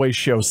 it's always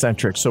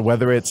show-centric. So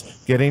whether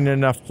it's getting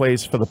enough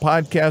plays for the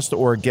podcast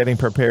or getting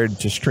prepared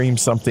to stream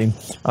something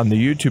on the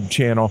YouTube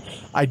channel,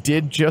 I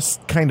did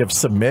just kind of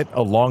submit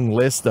a long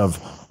list of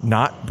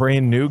not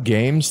brand new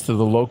games to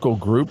the local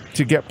group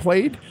to get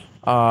played.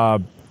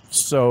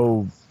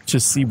 So to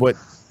see what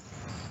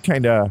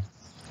kind of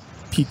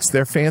piques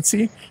their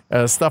fancy.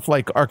 Stuff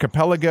like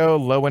Archipelago,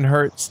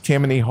 Lowenhertz,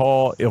 Tammany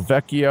Hall, Il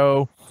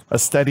Vecchio, A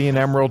Study in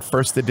Emerald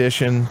First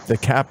Edition, The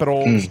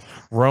Capitals,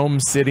 Rome,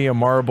 City of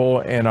Marble,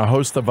 and a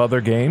host of other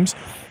games.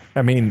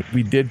 I mean,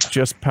 we did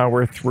just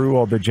power through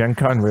all the Gen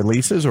Con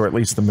releases, or at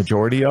least the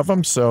majority of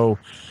them. So,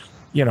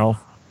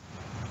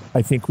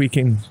 I think we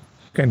can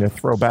kind of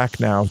throw back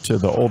now to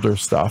the older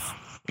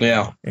stuff.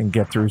 Yeah. And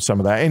get through some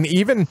of that. And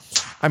even,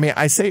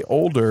 I say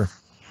older,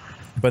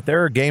 but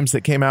there are games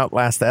that came out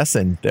last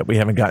Essen that we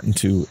haven't gotten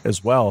to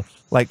as well,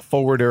 like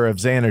Forwarder of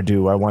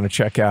Xanadu I want to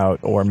check out,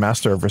 or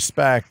Master of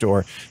Respect,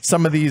 or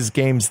some of these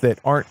games that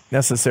aren't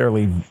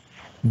necessarily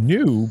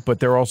new,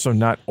 but they're also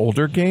not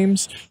older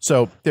games.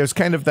 So there's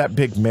kind of that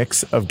big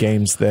mix of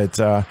games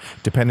that,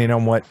 depending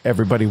on what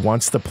everybody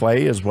wants to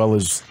play, as well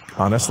as,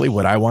 honestly,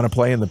 what I want to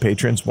play and the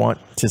patrons want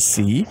to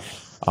see.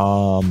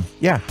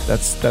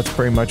 That's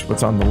pretty much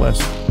what's on the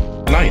list.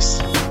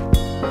 Nice.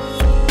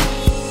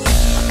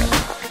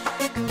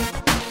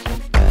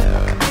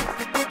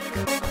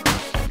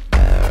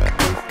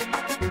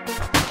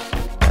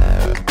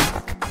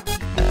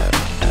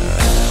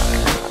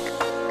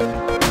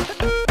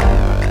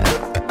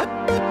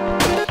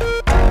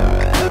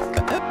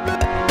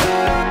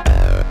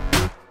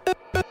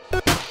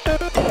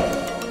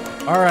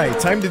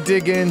 Time to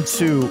dig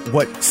into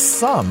what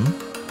some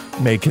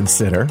may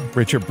consider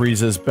Richard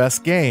Breeze's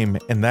best game,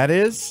 and that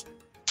is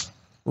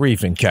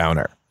Reef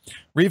Encounter.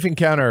 Reef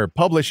Encounter,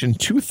 published in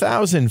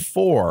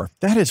 2004.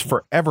 That is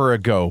forever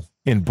ago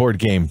in board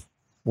game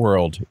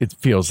world, it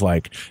feels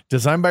like.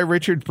 Designed by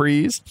Richard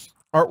Breeze.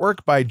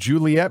 Artwork by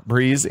Juliette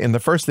Breeze in the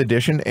first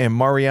edition and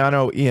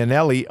Mariano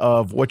Iannelli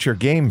of What's Your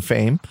Game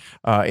fame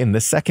in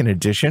the second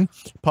edition.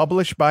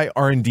 Published by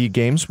R&D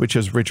Games, which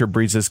is Richard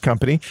Breeze's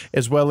company,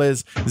 as well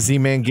as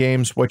Z-Man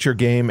Games, What's Your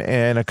Game,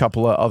 and a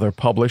couple of other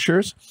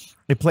publishers.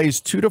 It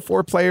plays 2 to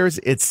 4 players.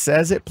 It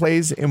says it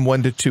plays in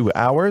 1 to 2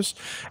 hours.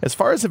 As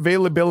far as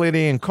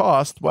availability and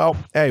cost, well,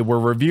 hey, we're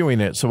reviewing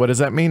it. So what does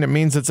that mean? It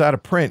means it's out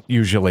of print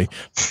usually.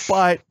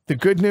 But the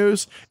good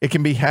news, it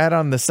can be had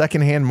on the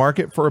secondhand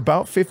market for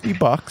about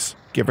 $50,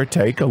 give or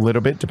take a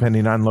little bit,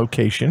 depending on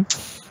location.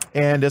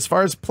 And as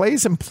far as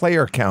plays and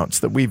player counts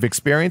that we've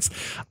experienced,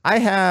 I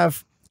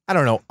have,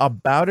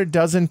 about a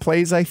dozen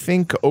plays, I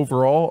think,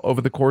 overall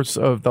over the course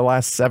of the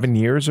last 7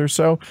 years or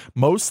so,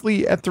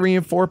 mostly at 3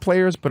 and 4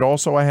 players, but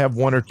also I have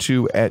 1 or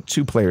 2 at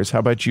 2 players. How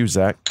about you,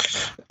 Zach?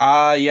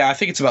 I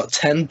think it's about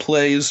 10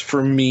 plays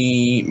for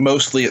me,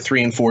 mostly at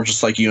 3 and 4,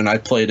 just like you, and I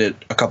played it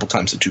a couple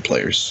times at 2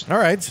 players. All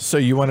right, so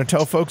you want to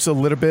tell folks a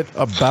little bit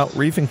about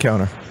Reef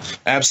Encounter?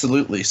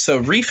 Absolutely. So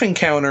Reef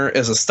Encounter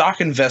is a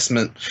stock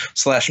investment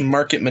 /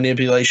 market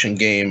manipulation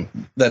game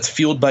that's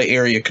fueled by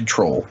area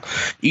control.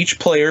 Each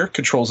player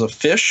controls a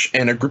fish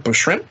and a group of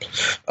shrimp.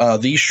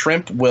 These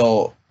shrimp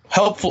will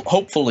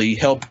hopefully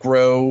help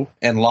grow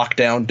and lock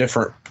down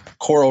different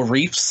coral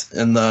reefs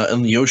in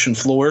the ocean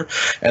floor,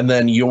 and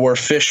then your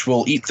fish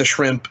will eat the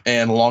shrimp,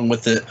 and along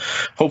with it,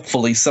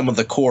 hopefully some of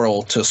the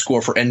coral to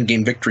score for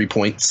endgame victory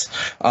points.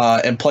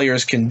 And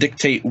players can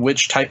dictate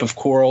which type of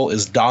coral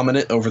is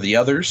dominant over the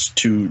others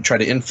to try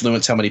to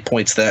influence how many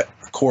points that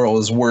coral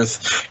is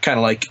worth, kind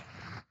of like,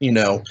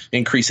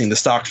 increasing the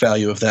stock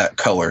value of that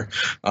color.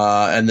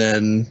 And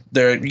then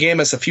the game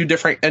has a few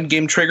different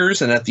endgame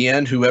triggers, and at the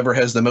end, whoever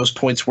has the most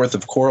points worth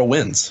of coral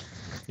wins.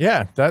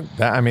 Yeah,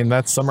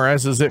 that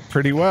summarizes it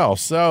pretty well.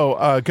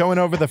 So going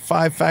over the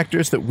 5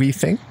 factors that we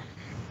think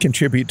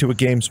contribute to a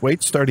game's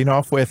weight, starting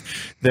off with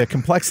the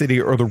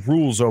complexity or the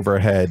rules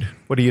overhead.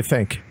 What do you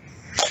think?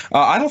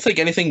 I don't think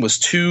anything was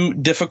too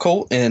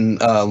difficult in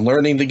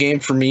learning the game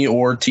for me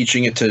or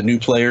teaching it to new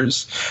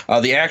players.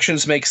 The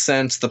actions make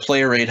sense. The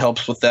player aid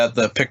helps with that.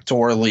 The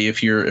pictorially,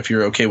 if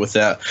you're okay with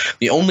that.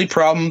 The only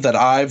problem that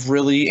I've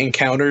really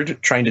encountered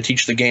trying to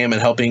teach the game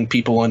and helping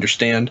people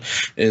understand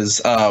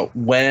is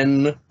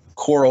when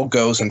coral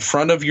goes in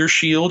front of your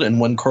shield and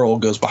when coral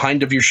goes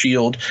behind of your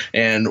shield,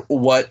 and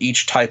what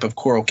each type of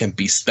coral can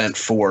be spent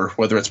for,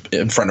 whether it's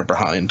in front or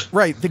behind.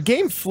 Right. The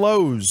game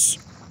flows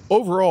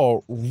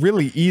overall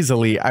really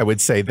easily, I would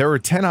say. There are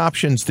 10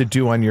 options to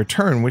do on your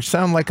turn, which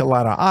sound like a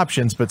lot of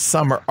options, but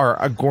some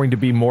are going to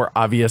be more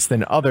obvious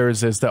than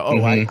others as to,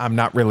 I'm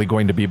not really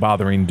going to be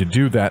bothering to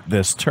do that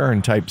this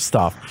turn type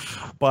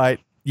stuff. But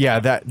yeah,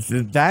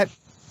 that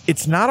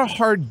it's not a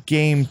hard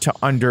game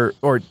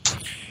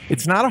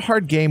it's not a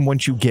hard game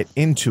once you get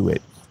into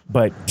it,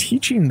 but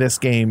teaching this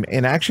game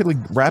and actually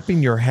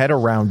wrapping your head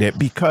around it,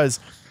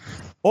 because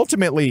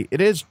ultimately it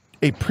is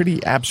a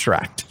pretty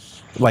abstract,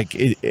 like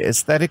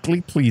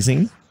aesthetically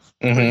pleasing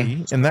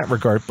in that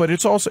regard, but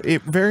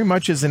it very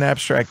much is an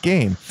abstract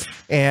game.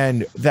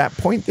 And that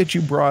point that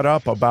you brought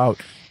up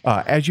about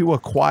as you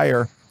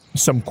acquire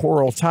some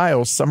coral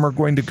tiles, some are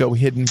going to go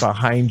hidden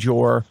behind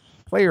your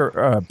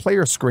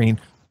player screen.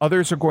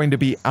 Others are going to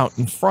be out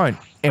in front,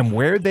 and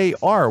where they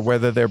are,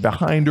 whether they're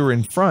behind or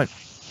in front,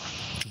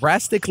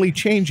 drastically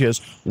changes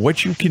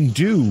what you can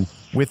do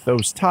with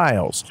those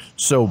tiles.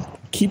 So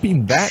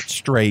keeping that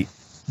straight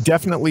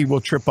definitely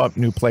will trip up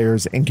new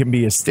players and can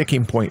be a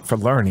sticking point for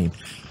learning.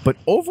 But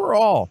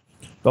overall,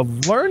 the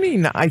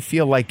learning, I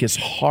feel like, is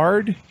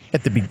hard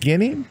at the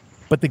beginning,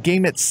 but the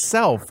game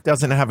itself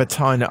doesn't have a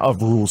ton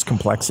of rules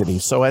complexity.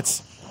 So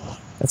that's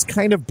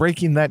kind of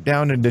breaking that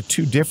down into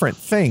 2 different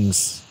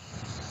things,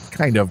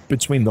 kind of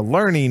between the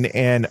learning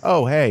and,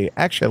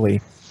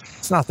 actually,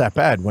 it's not that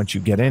bad once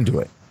you get into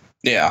it.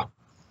 Yeah.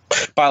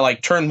 By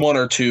like turn 1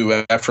 or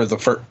 2, after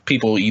the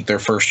people eat their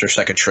first or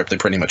second shrimp, they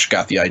pretty much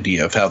got the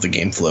idea of how the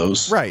game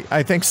flows. Right,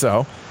 I think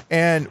so.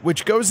 And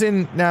which goes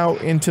in now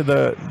into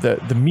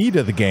the meat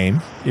of the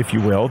game, if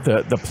you will,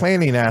 the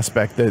planning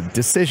aspect, the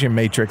decision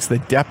matrix, the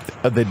depth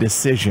of the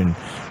decision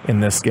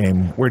in this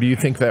game. Where do you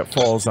think that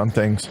falls on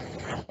things?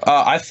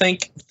 I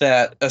think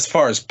that as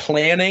far as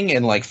planning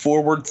and like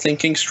forward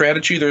thinking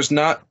strategy, there's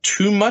not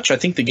too much. I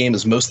think the game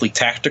is mostly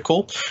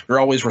tactical. You're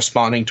always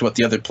responding to what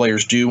the other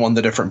players do on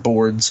the different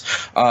boards.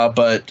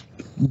 But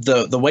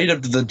the weight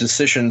of the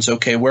decisions,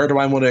 okay, where do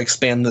I want to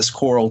expand this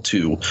coral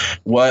to?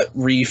 What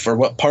reef or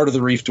what part of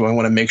the reef do I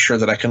want to make sure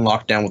that I can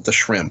lock down with the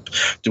shrimp?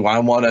 Do I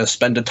want to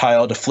spend a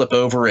tile to flip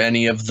over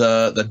any of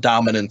the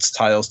dominance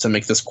tiles to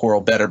make this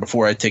coral better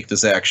before I take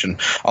this action?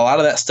 A lot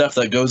of that stuff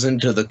that goes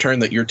into the turn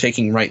that you're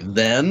taking right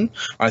then,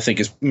 I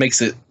think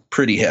makes it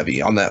pretty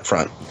heavy on that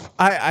front.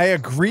 I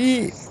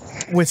agree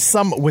with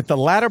the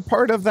latter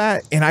part of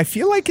that, and I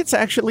feel like it's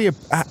actually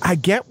I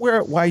get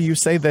why you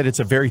say that it's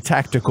a very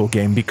tactical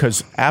game,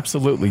 because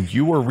absolutely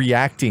you are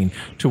reacting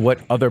to what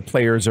other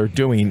players are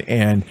doing,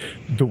 and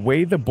the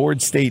way the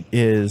board state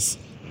is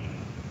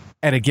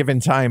at a given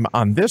time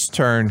on this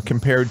turn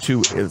compared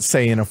to,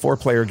 say, in a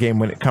 4-player game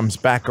when it comes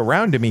back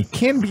around to me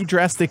can be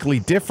drastically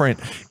different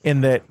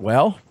in that,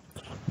 well,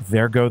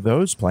 there go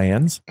those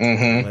plans.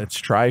 Let's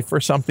try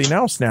for something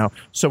else now.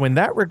 So in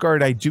that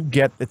regard, I do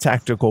get the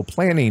tactical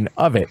planning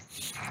of it.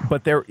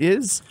 But there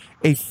is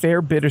a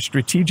fair bit of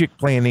strategic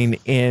planning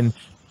in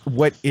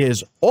what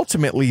is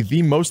ultimately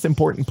the most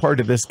important part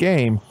of this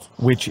game,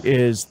 which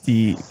is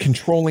the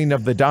controlling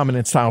of the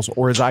dominance tiles,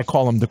 or as I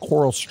call them, the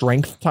coral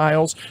strength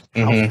tiles.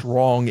 How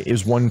strong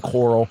is one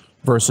coral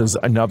versus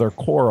another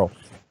coral?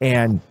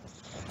 And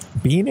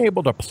being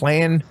able to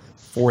plan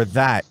for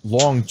that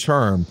long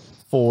term,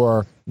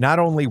 for not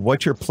only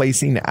what you're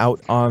placing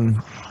out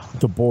on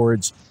the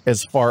boards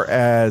as far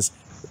as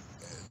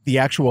the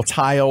actual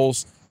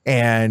tiles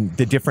and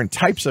the different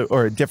types of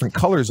or different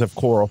colors of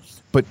coral,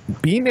 but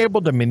being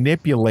able to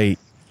manipulate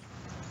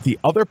the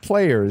other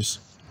players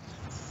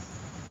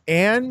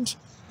and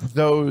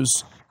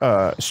those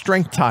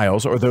strength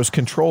tiles or those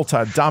control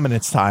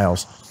dominance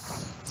tiles.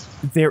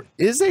 There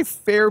is a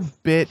fair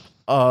bit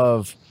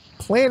of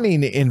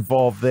planning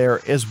involved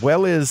there, as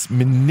well as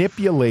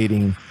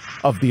manipulating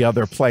of the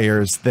other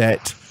players,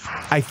 that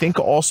I think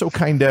also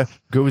kind of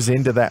goes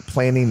into that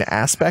planning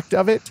aspect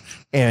of it,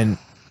 and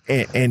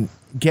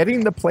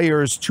getting the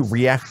players to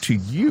react to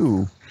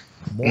you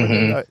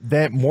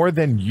more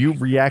than you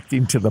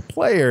reacting to the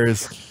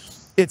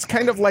players. It's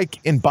kind of like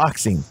in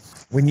boxing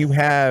when you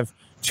have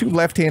two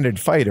left-handed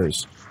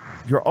fighters.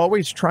 You're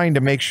always trying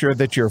to make sure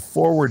that your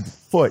forward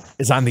foot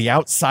is on the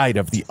outside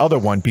of the other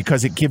one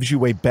because it gives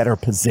you a better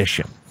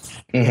position.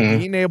 And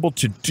being able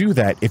to do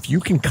that, if you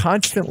can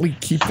constantly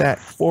keep that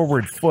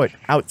forward foot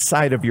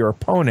outside of your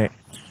opponent,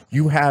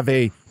 you have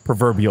a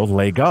proverbial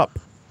leg up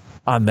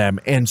on them.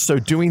 And so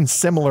doing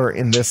similar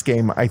in this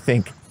game, I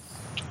think,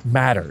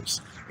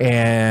 matters.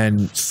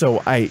 And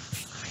so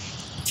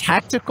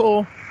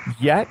tactical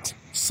yet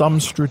some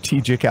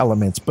strategic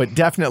elements, but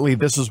definitely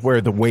this is where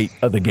the weight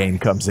of the game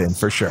comes in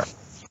for sure.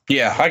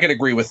 Yeah, I could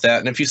agree with that.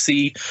 And if you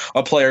see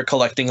a player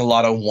collecting a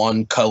lot of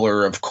one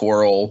color of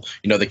coral,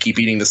 they keep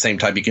eating the same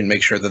type, you can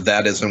make sure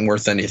that isn't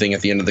worth anything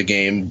at the end of the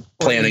game,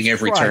 planning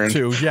every turn.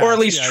 Or at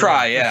least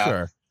try, yeah.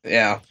 Sure.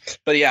 Yeah.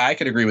 But yeah, I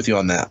could agree with you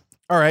on that.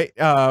 All right.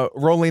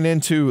 Rolling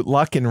into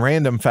luck and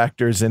random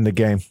factors in the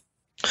game.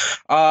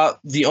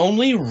 The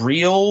only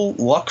real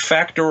luck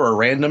factor or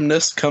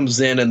randomness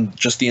comes in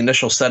just the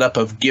initial setup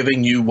of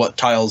giving you what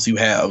tiles you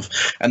have.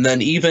 And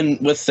then even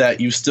with that,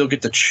 you still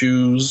get to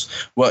choose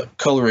what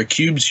color of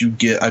cubes you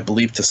get, I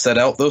believe, to set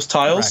out those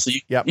tiles.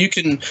 Correct.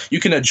 So you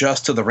can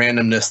adjust to the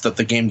randomness that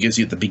the game gives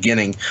you at the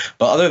beginning.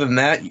 But other than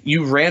that,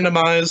 you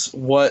randomize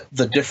what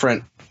the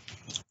different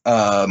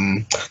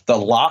the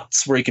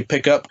lots where you can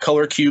pick up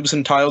color cubes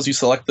and tiles, you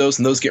select those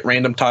and those get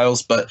random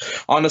tiles. But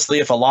honestly,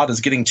 if a lot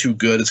is getting too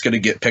good, it's going to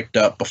get picked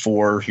up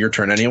before your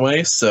turn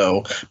anyway.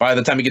 So by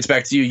the time it gets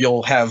back to you,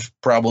 you'll have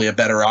probably a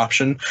better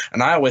option.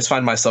 And I always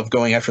find myself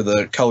going after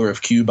the color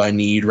of cube I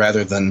need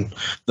rather than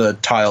the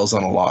tiles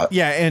on a lot.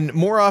 Yeah, and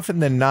more often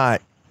than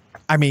not,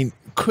 I mean,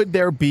 could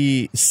there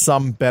be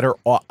some better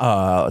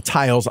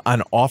tiles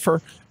on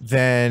offer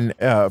than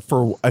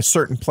for a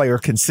certain player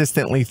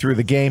consistently through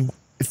the game?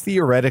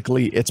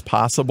 Theoretically, it's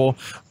possible,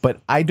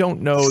 but I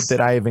don't know that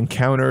I have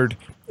encountered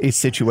a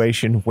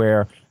situation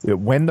where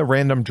when the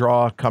random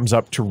draw comes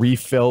up to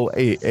refill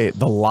the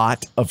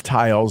lot of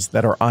tiles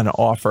that are on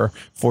offer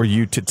for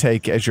you to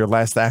take as your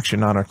last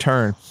action on a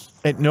turn,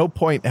 at no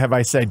point have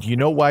I said, you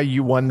know why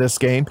you won this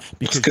game?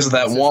 Because of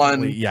that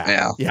one.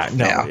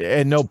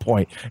 At no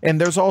point. And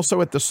there's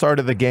also at the start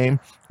of the game,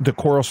 the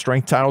coral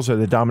strength tiles or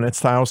the dominance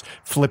tiles,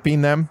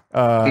 flipping them,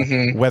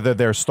 whether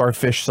they're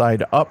starfish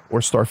side up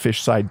or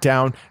starfish side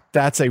down.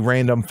 That's a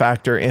random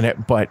factor in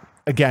it. But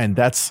again,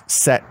 that's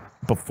set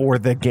before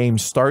the game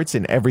starts,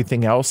 and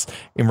everything else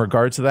in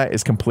regards to that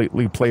is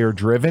completely player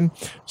driven.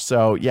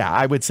 So yeah,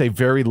 I would say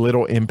very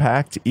little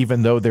impact,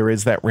 even though there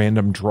is that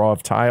random draw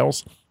of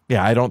tiles.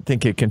 Yeah, I don't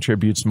think it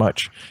contributes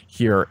much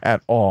here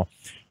at all.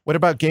 What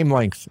about game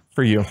length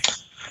for you?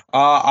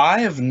 I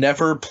have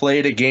never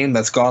played a game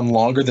that's gone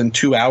longer than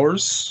 2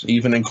 hours,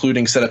 even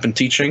including setup and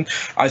teaching.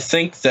 I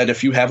think that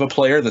if you have a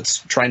player that's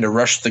trying to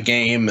rush the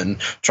game and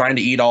trying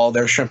to eat all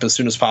their shrimp as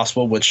soon as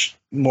possible, which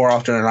more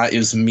often than not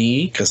is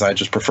me, because I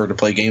just prefer to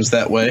play games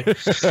that way.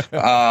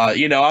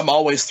 I'm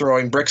always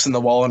throwing bricks in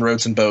the wall and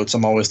roads and boats.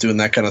 I'm always doing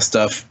that kind of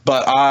stuff.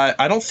 But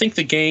I don't think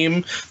the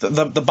game,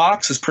 the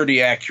box is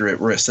pretty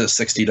accurate where it says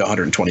 60 to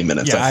 120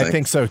 minutes. Yeah, I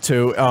think so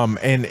too.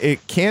 And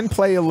it can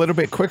play a little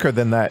bit quicker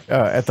than that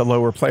at the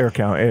lower player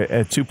count.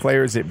 At 2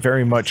 players, it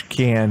very much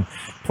can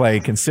play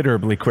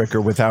considerably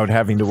quicker without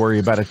having to worry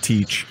about a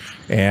teach.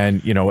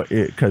 And,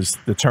 because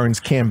the turns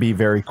can be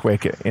very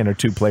quick in a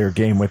 2-player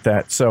game with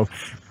that. So,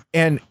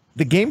 and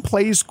the game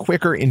plays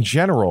quicker in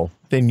general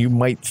than you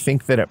might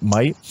think that it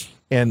might.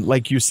 And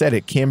like you said,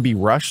 it can be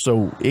rushed,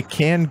 so it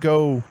can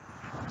go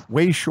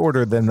way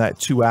shorter than that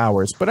 2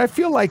 hours. But I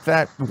feel like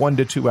that 1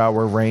 to 2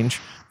 hour range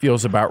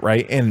feels about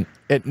right. And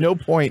at no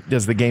point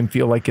does the game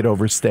feel like it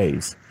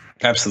overstays.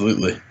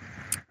 Absolutely.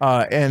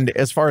 And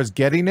as far as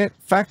getting it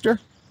factor?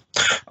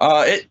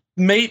 It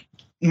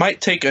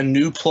might take a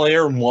new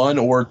player 1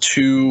 or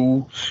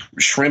 2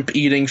 shrimp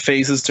eating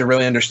phases to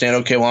really understand,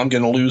 okay, well, I'm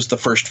going to lose the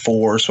first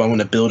 4, so I'm going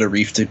to build a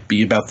reef to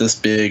be about this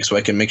big so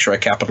I can make sure I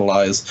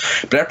capitalize.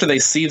 But after they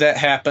see that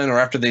happen, or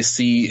after they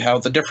see how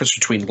the difference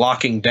between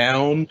locking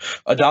down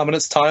a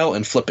dominance tile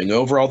and flipping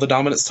over all the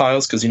dominance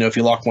tiles, because, if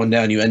you lock one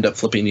down, you end up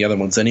flipping the other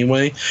ones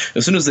anyway.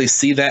 As soon as they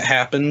see that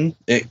happen,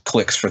 it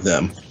clicks for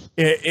them.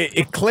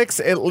 It clicks,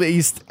 at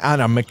least on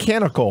a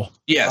mechanical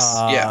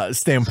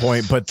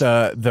standpoint, but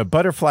the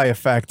butterfly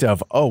effect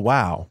of, oh,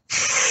 wow.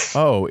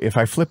 Oh, if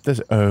I flip this,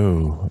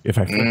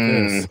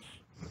 this,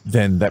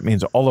 then that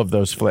means all of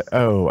those flip.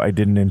 Oh, I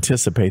didn't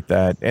anticipate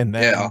that. And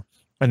then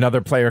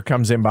another player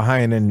comes in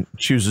behind and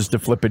chooses to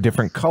flip a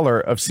different color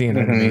of sea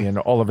anemone, and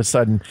all of a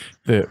sudden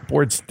the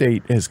board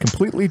state has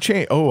completely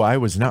changed. Oh, I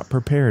was not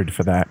prepared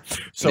for that.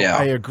 So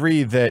I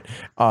agree that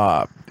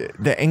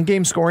the end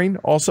game scoring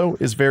also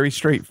is very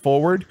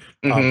straightforward.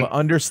 But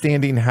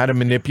understanding how to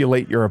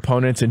manipulate your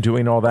opponents and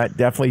doing all that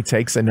definitely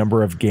takes a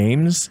number of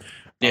games.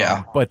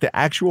 But the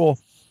actual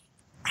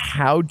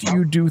how do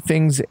you do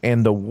things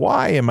and the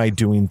why am I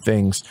doing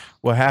things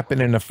will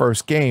happen in the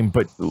first game.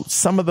 But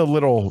some of the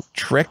little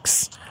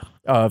tricks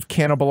of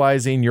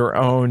cannibalizing your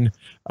own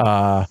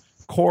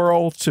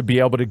coral to be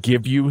able to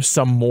give you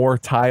some more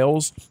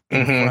tiles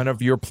in front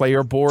of your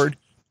player board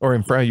or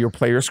in front of your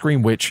player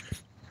screen, which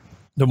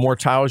the more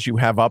tiles you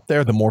have up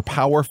there, the more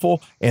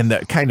powerful and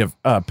the kind of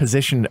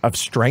position of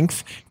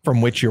strength from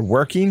which you're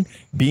working.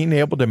 Being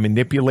able to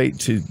manipulate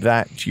to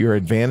your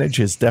advantage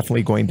is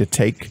definitely going to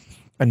take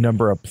a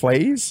number of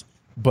plays.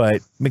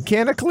 But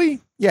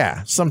mechanically,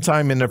 yeah,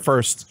 sometime in the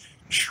first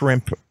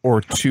shrimp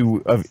or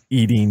two of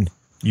eating,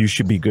 you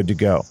should be good to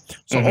go.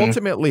 So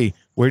ultimately,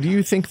 where do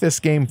you think this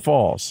game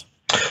falls?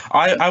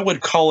 I would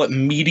call it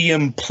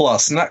medium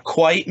plus, not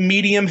quite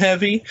medium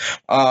heavy,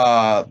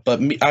 but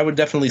I would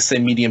definitely say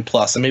medium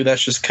plus. And maybe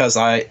that's just because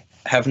I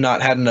have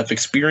not had enough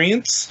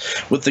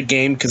experience with the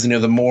game, because,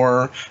 the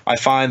more I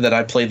find that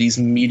I play these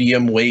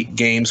medium weight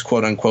games,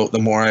 quote unquote, the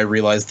more I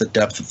realize the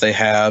depth that they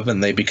have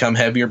and they become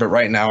heavier. But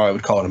right now I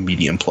would call it a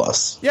medium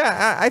plus.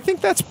 Yeah, I think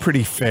that's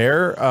pretty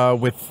fair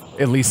with,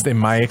 at least in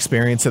my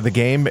experience of the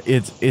game.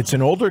 It's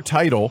an older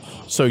title,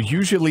 so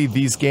usually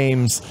these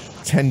games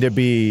tend to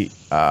be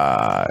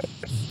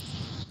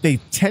they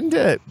tend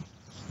to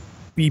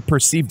be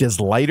perceived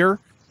as lighter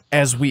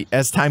as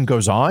time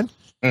goes on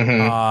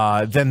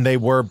than they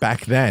were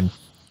back then.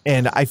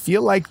 And I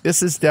feel like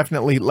this is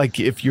definitely, like,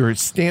 if your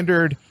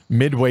standard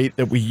midweight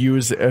that we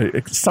use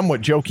somewhat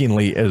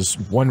jokingly as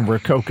one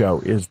Rococo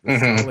is the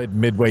solid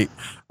midweight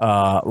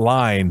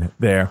line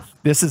there,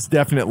 this is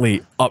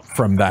definitely up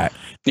from that.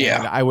 Yeah,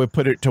 and I would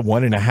put it to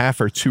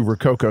 1.5 or 2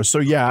 Rococo. So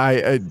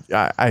yeah,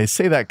 I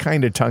say that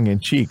kind of tongue in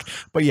cheek,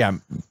 but yeah,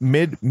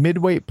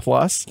 midweight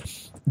plus.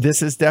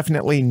 This is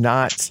definitely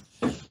not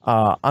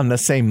on the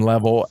same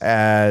level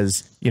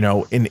as,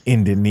 in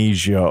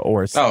Indonesia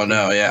or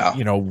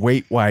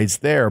weight wise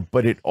there,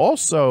 but it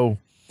also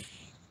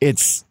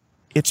it's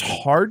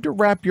hard to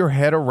wrap your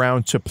head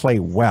around to play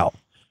well.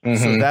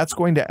 So that's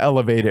going to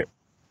elevate it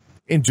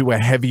into a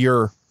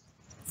heavier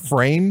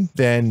frame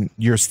than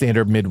your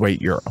standard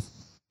midweight Euro.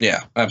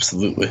 Yeah,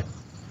 absolutely.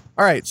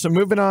 All right, so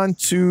moving on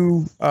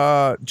to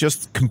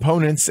just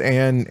components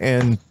and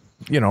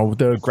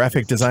the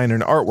graphic design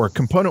and artwork.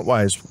 Component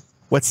wise,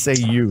 what say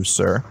you,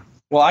 sir?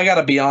 Well, I got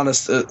to be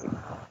honest.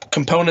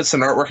 Components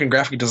and artwork and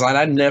graphic design,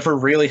 I never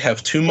really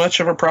have too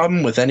much of a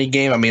problem with any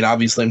game. I mean,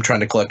 obviously, I'm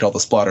trying to collect all the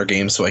Splotter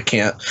games, so I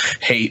can't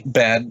hate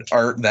bad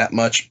art that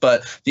much.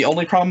 But the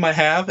only problem I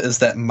have is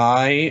that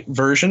my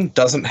version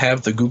doesn't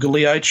have the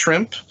googly-eyed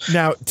shrimp.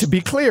 Now, to be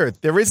clear,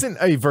 there isn't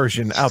a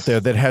version out there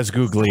that has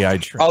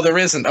googly-eyed shrimp. Oh, there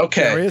isn't?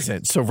 Okay. There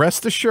isn't. So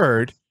rest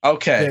assured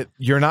that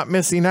you're not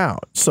missing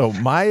out. So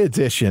my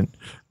edition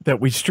that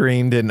we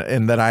streamed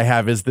and that I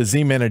have is the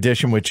Z-Man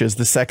edition, which is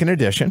the second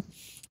edition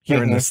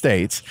here in the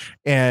States.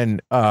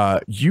 And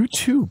you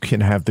too can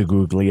have the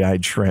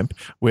googly-eyed shrimp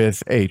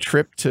with a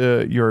trip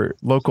to your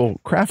local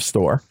craft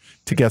store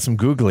to get some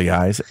googly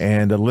eyes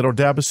and a little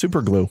dab of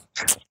super glue.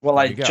 Well,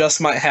 I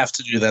just might have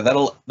to do that.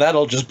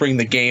 That'll just bring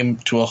the game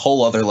to a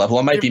whole other level.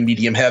 I might be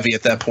medium heavy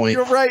at that point.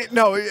 You're right.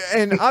 No,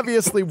 and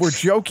obviously we're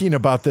joking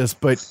about this,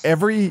 but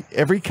every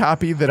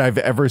copy that I've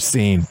ever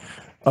seen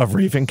of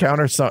Reef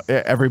Encounter, so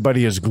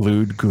everybody has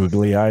glued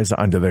googly eyes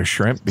onto their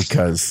shrimp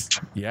because,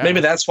 maybe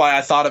that's why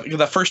I thought of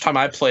the first time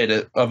I played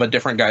it of a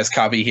different guy's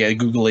copy, he had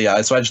googly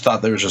eyes, so I just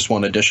thought there was just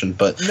one edition.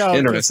 But no,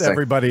 interesting.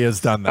 Everybody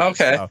has done that.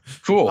 Okay, so.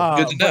 Cool,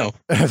 good to know.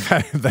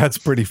 That's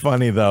pretty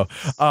funny though.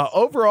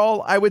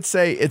 Overall, I would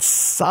say it's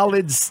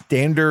solid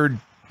standard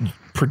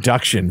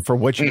production for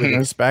what you would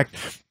expect.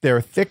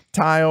 They're thick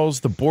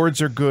tiles. The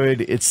boards are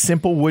good. It's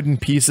simple wooden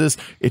pieces.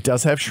 It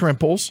does have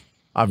shrimples.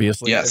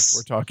 Obviously, yes,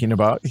 we're talking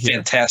about here.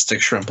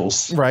 Fantastic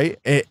shrimples, right?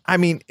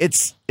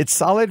 It's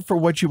solid for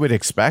what you would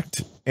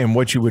expect and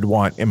what you would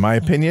want, in my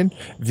opinion.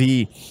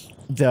 The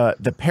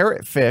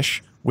parrotfish,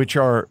 which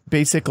are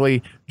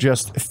basically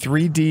just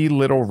 3D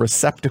little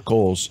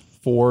receptacles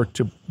for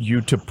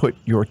you to put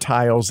your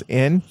tiles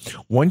in.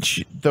 Once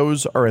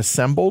those are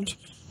assembled,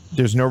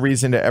 there's no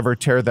reason to ever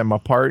tear them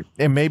apart.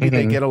 And maybe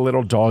they get a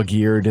little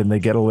dog-eared and they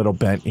get a little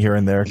bent here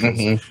and there,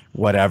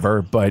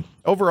 whatever. But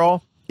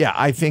overall, yeah,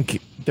 I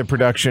think the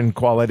production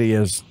quality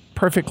is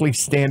perfectly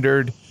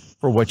standard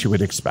for what you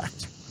would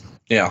expect.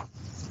 Yeah.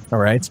 All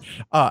right.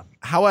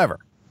 However,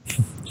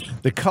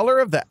 the color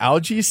of the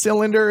algae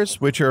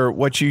cylinders, which are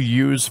what you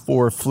use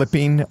for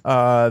flipping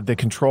the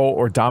control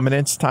or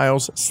dominance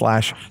tiles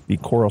 / the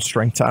coral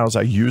strength tiles,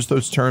 I use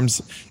those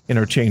terms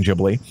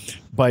interchangeably,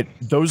 but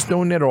those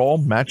don't at all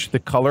match the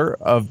color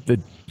of the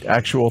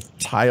actual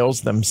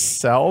tiles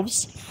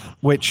themselves,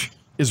 which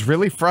is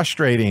really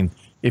frustrating.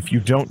 If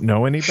you don't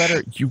know any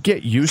better, you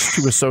get used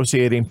to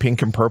associating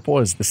pink and purple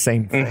as the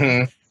same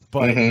thing.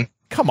 But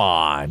come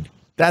on,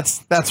 that's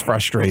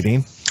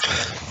frustrating.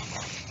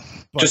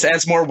 But, just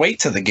adds more weight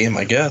to the game,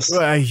 I guess.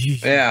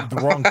 Yeah, the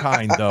wrong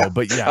kind though.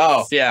 But yeah.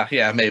 Oh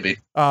yeah, maybe.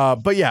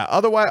 But yeah,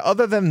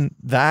 other than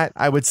that,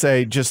 I would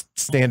say just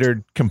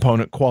standard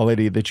component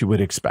quality that you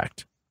would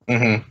expect.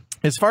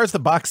 As far as the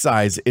box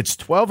size, it's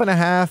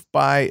 12.5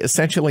 by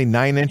essentially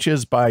 9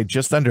 inches by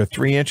just under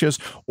 3 inches,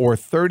 or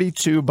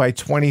 32 by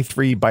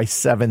 23 by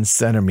 7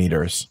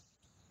 centimeters.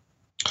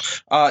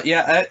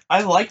 Yeah,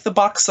 I like the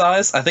box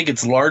size. I think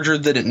it's larger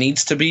than it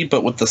needs to be,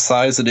 but with the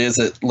size it is,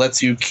 it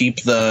lets you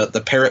keep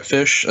the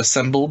parrotfish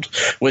assembled.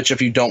 Which,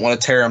 if you don't want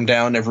to tear them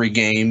down every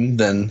game,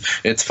 then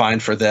it's fine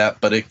for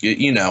that. But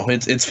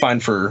it's fine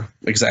for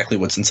exactly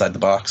what's inside the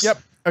box.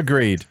 Yep,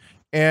 agreed.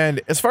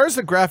 And as far as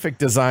the graphic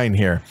design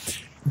here,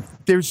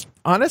 there's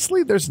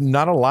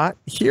not a lot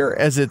here,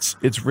 as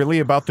it's really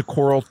about the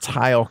coral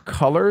tile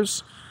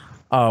colors.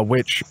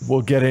 Which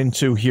we'll get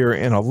into here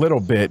in a little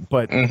bit,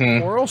 but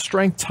coral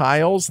strength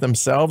tiles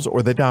themselves,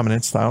 or the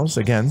dominance tiles,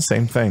 again,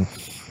 same thing.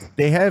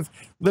 They have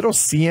little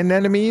sea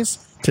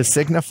anemones to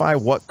signify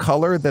what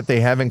color that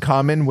they have in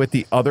common with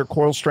the other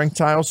coral strength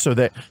tiles, so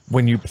that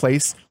when you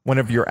place one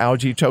of your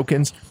algae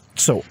tokens,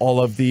 so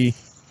all of the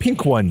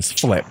pink ones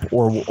flip,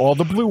 or all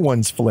the blue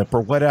ones flip,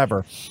 or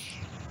whatever.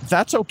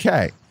 That's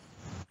okay.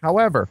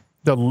 However,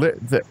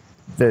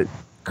 the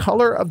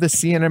color of the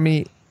sea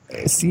anemone,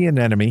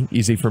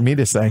 easy for me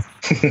to say,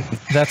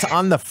 that's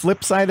on the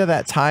flip side of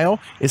that tile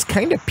is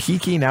kind of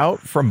peeking out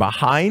from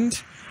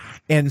behind.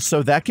 And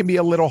so that can be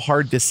a little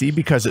hard to see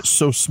because it's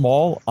so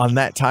small on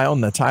that tile,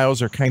 and the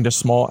tiles are kind of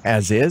small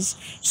as is.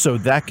 So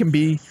that can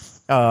be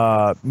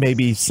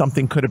maybe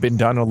something could have been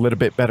done a little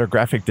bit better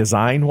graphic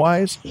design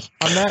wise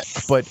on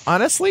that. But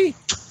honestly,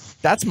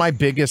 that's my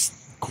biggest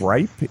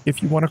gripe,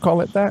 if you want to call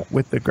it that,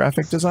 with the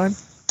graphic design.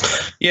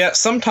 Yeah,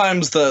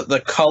 sometimes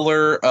the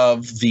color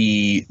of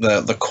the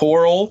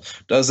coral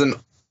doesn't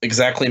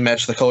exactly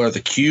match the color of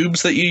the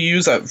cubes that you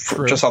use.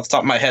 Just off the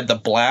top of my head, the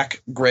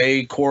black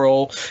gray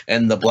coral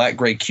and the black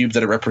gray cube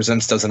that it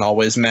represents doesn't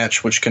always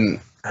match, which can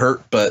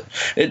hurt, but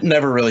it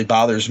never really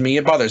bothers me.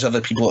 It bothers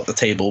other people at the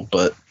table,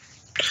 but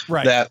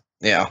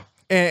yeah.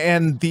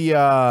 And the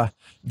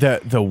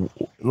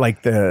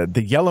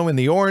yellow and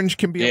the orange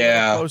can be a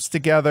little close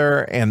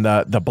together, and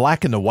the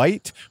black and the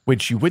white,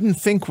 which you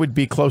wouldn't think would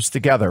be close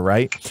together,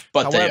 right?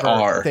 But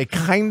however, they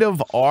kind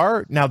of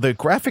are. Now, the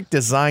graphic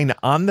design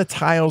on the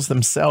tiles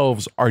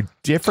themselves are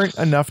different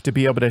enough to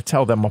be able to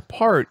tell them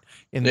apart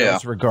in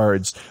those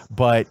regards,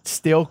 but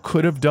still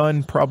could have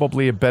done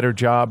probably a better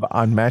job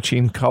on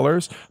matching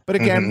colors. But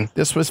again,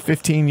 this was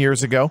 15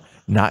 years ago.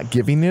 Not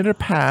giving it a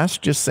pass,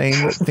 just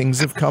saying that things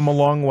have come a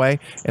long way,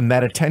 and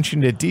that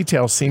attention to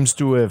detail seems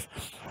to have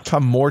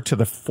come more to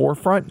the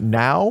forefront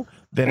now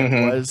than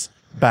it was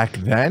back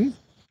then.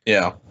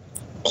 Yeah.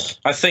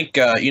 I think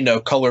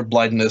color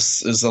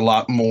blindness is a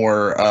lot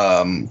more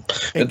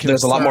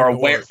there's a lot more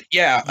aware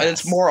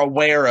it's more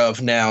aware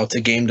of now to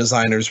game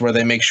designers, where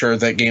they make sure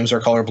that games are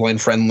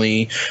colorblind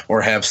friendly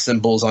or have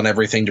symbols on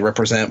everything to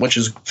represent, which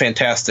is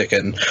fantastic.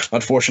 And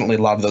unfortunately,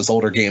 a lot of those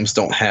older games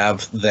don't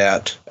have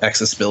that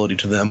accessibility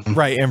to them.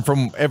 Right. And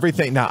from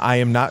everything, now I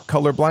am not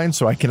colorblind,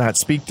 so I cannot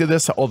speak to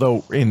this,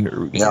 although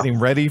in getting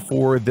ready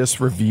for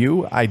this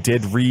review, I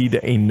did read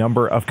a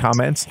number of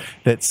comments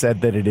that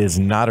said that it is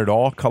not at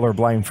all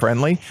colorblind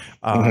friendly.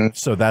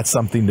 So that's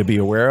something to be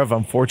aware of,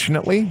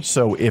 unfortunately.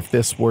 So if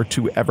this were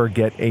to ever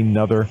get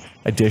another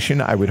edition,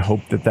 I would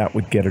hope that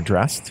would get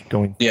addressed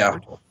going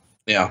forward.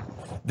 Yeah.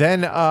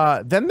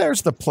 Then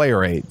there's the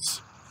player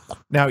aids.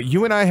 Now,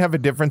 you and I have a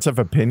difference of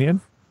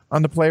opinion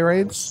on the player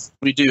aids.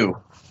 We do.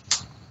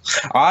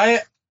 I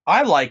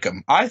like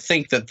them. I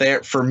think that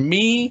they're, for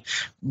me,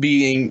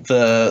 being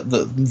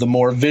the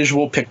more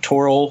visual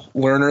pictorial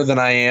learner than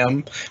I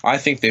am, I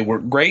think they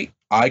work great.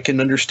 I can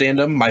understand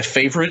them. My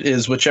favorite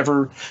is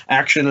whichever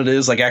action it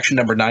is, like action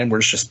number 9, where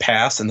it's just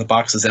pass and the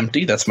box is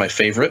empty. That's my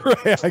favorite.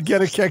 Right, I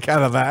get a kick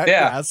out of that.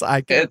 Yeah. Yes, I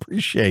can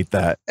appreciate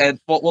that. And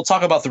we'll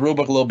talk about the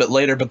rulebook a little bit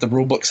later, but the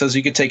rulebook says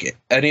you can take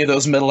any of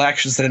those middle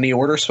actions in any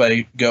order. So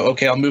I go,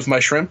 okay, I'll move my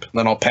shrimp,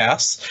 then I'll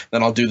pass,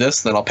 then I'll do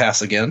this, then I'll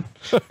pass again.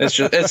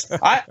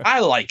 I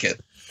like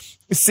it.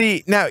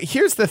 See, now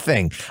here's the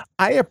thing.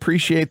 I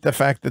appreciate the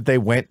fact that they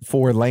went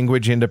for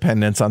language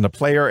independence on the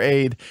player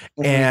aid,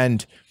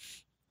 and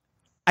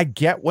I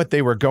get what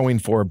they were going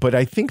for, but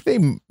I think they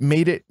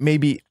made it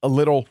maybe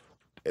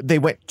they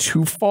went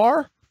too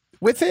far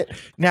with it.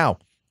 Now,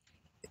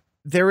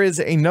 there is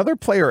another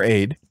player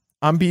aid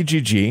on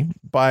BGG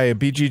by a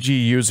BGG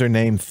user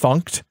named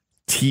Thunked,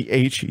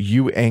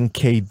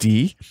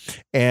 THUNKD,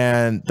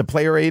 and the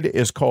player aid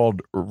is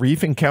called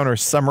Reef Encounter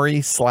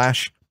Summary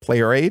 /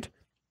 Player Aid.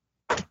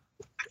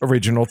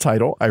 Original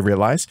title, I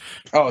realize.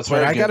 Oh, it's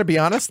very good. I got to be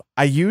honest,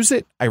 I use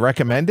it. I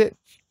recommend it.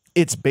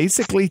 It's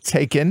basically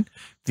taken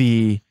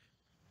the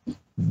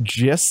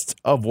gist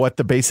of what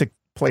the basic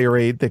player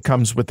aid that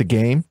comes with the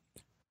game,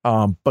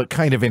 but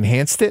kind of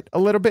enhanced it a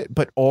little bit,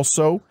 but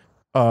also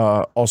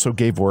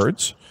gave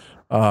words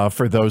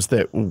for those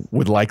that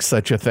would like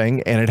such a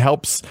thing. And it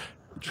helps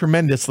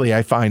tremendously,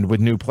 I find, with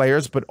new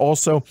players, but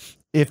also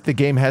if the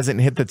game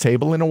hasn't hit the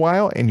table in a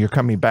while and you're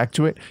coming back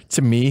to it,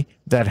 to me,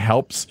 that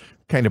helps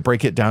kind of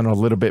break it down a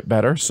little bit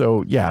better.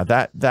 So yeah,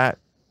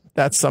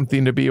 that's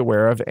something to be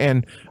aware of.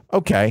 And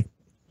okay,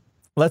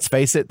 let's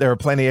face it, there are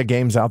plenty of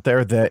games out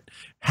there that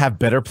have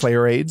better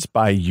player aids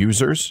by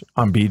users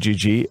on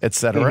BGG,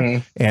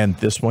 etc. And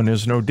this one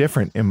is no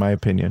different, in my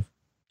opinion.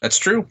 That's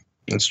true.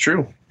 That's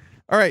true.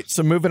 All right,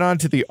 so moving on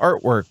to the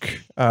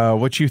artwork.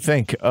 What you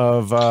think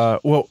of?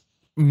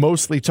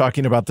 Mostly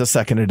talking about the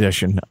second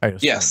edition. I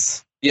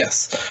assume.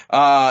 Yes.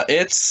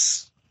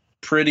 It's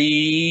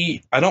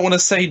pretty. I don't want to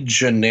say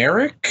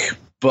generic,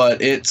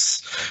 but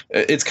it's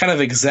kind of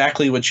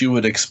exactly what you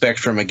would expect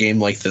from a game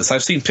like this.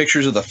 I've seen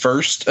pictures of the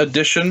first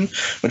edition,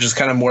 which is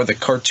kind of more the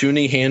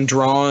cartoony,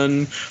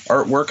 hand-drawn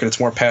artwork, and it's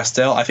more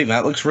pastel. I think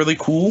that looks really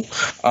cool.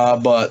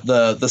 But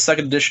the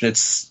second edition,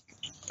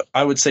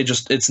 I would say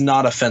it's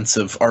not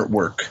offensive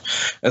artwork.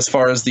 As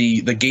far as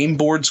the game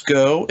boards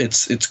go,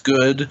 it's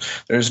good.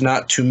 There's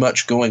not too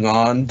much going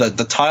on.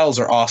 The tiles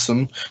are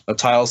awesome. The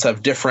tiles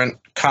have different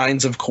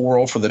kinds of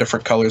coral for the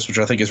different colors, which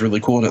I think is really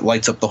cool, and it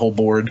lights up the whole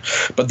board.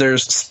 But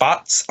there's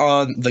spots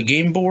on the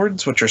game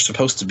boards which are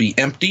supposed to be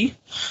empty.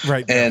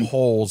 Right, and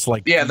holes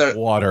like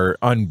water,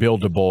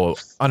 unbuildable,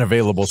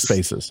 unavailable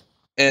spaces.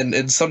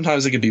 And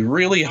sometimes it can be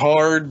really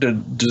hard to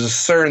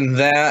discern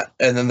that.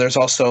 And then there's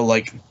also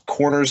like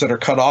corners that are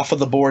cut off of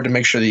the board to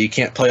make sure that you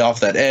can't play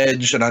off that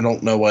edge. And I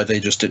don't know why they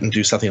just didn't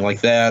do something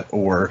like that.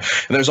 And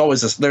there's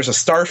always there's a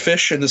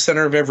starfish in the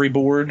center of every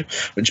board,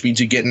 which means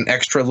you get an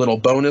extra little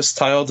bonus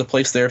tile to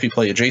place there if you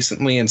play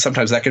adjacently. And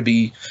sometimes that could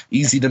be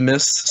easy to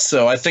miss.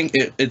 So I think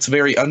it's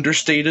very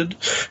understated.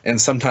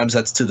 And sometimes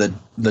that's to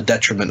the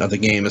detriment of the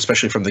game,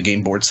 especially from the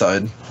game board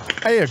side.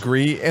 I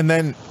agree. And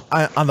then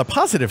on the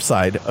positive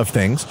side of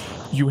things,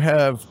 you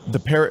have the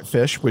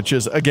parrotfish, which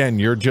is, again,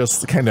 you're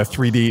just kind of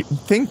 3D.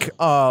 Think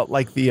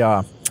like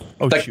the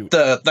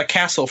the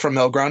castle from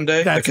El Grande.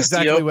 That's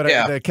exactly what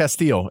the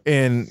Castillo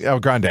in El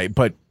Grande,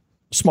 but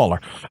smaller.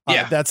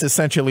 That's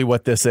essentially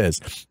what this is.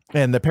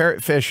 And the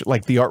parrotfish,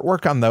 like the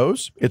artwork on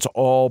those, it's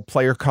all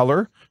player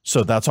color.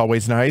 So that's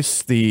always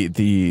nice.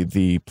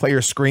 The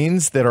player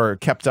screens that are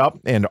kept up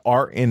and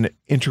are an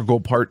integral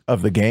part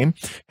of the game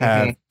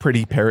have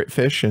pretty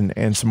parrotfish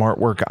and some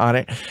artwork on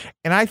it.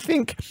 And I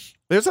think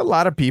there's a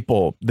lot of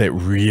people that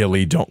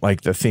really don't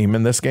like the theme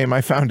in this game,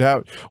 I found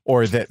out,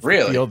 or that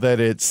feel that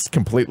it's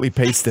completely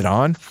pasted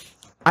on.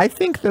 I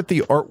think that the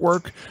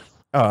artwork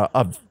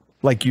of,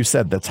 like you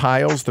said, the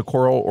tiles, the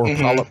coral or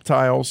polyp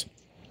tiles,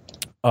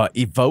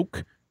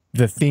 evoke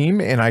the theme,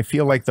 and I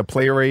feel like the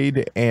player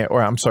aid,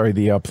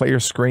 the player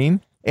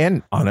screen,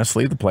 and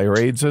honestly the player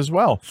aids as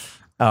well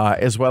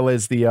as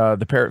the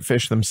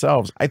parrotfish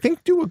themselves, I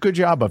think do a good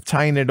job of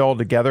tying it all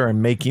together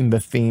and making the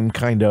theme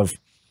kind of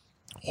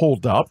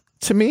hold up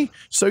to me.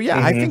 So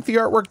I think the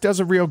artwork does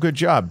a real good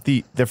job.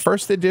 The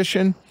first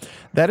edition,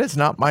 that is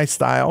not my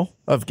style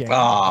of game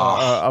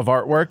of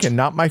artwork, and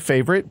not my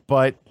favorite,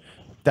 but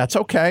that's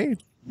okay.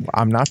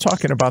 I'm not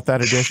talking about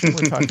that edition.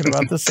 We're talking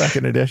about the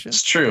second edition.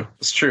 It's true.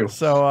 So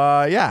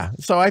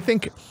so I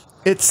think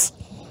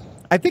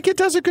it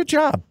does a good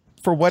job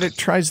for what it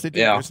tries to do.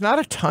 There's not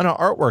a ton of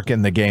artwork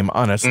in the game,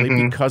 honestly,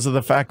 because of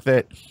the fact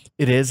that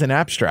it is an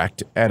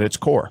abstract at its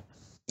core.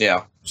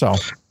 So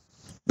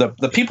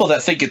the people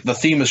that think the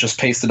theme is just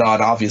pasted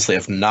on obviously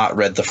have not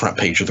read the front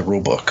page of the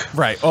rule book.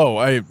 Right. Oh,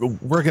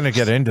 we're going to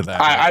get into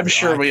that. I'm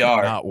sure we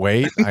are. Not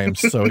wait. I am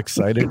so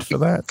excited for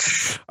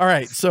that. All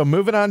right. So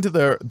moving on to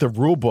the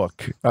rule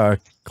book,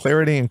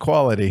 clarity and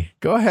quality.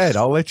 Go ahead.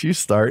 I'll let you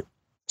start.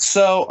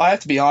 So I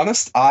have to be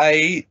honest,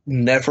 I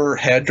never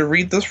had to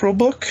read this rule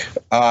book.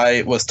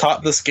 I was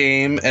taught this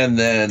game, and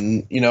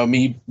then,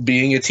 me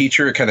being a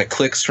teacher, it kind of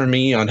clicks for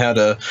me on how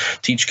to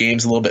teach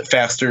games a little bit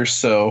faster.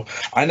 So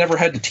I never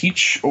had to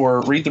teach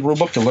or read the rule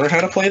book to learn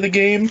how to play the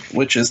game,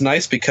 which is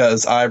nice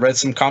because I read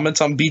some comments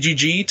on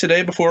BGG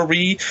today before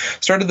we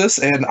started this,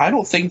 and I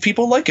don't think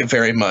people like it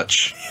very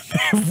much.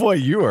 Boy,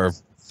 you are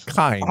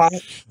kind.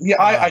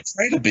 I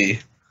try to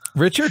be.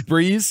 Richard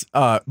Breeze,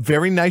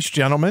 very nice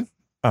gentleman.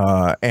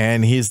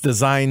 And he's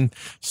designed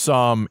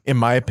some, in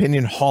my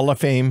opinion, Hall of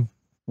Fame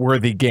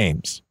worthy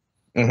games.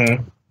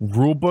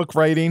 Rulebook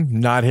writing,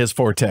 not his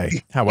forte,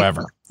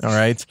 however. All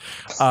right.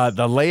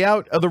 The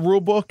layout of the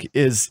rulebook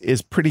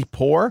is pretty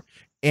poor.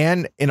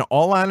 And in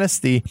all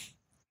honesty,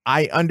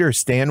 I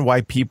understand why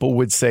people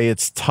would say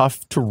it's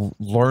tough to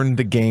learn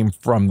the game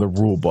from the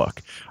rulebook.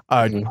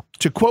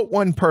 To quote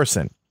one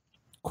person,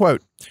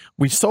 quote,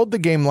 "We sold the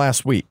game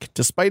last week.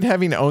 Despite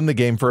having owned the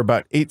game for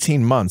about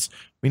 18 months,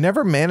 we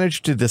never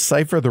managed to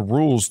decipher the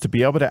rules to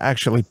be able to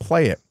actually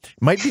play it.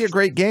 It might be a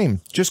great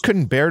game, just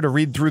couldn't bear to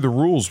read through the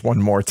rules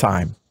one more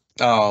time."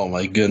 Oh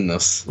my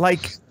goodness.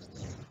 Like,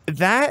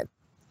 that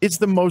is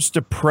the most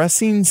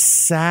depressing,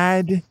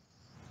 sad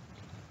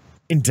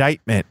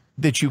indictment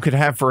that you could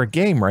have for a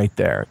game right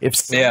there. If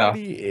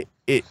somebody,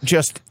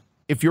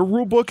 if your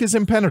rule book is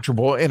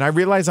impenetrable, and I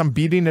realize I'm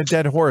beating a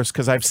dead horse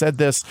because I've said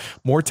this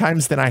more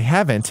times than I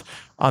haven't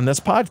on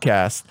this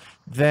podcast,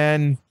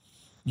 then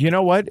you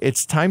know what?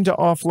 It's time to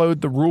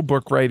offload the rule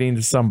book writing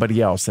to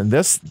somebody else. And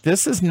this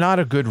is not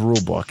a good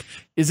rule book.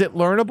 Is it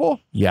learnable?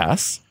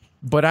 Yes.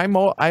 But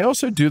I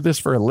also do this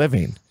for a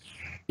living.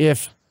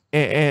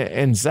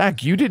 And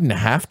Zach, you didn't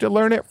have to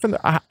learn it from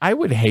I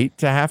would hate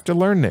to have to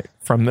learn it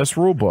from this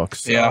rule book.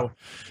 So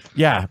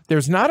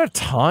there's not a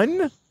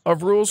ton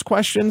of rules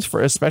questions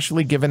for,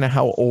 especially given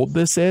how old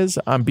this is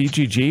on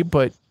BGG,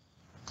 but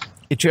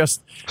it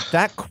just,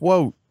 that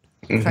quote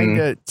kind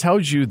of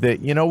tells you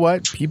that, you know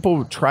what,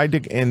 people tried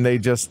to, and they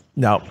just,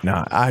 no,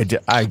 I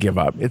give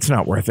up. It's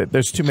not worth it.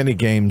 There's too many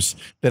games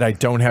that I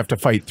don't have to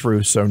fight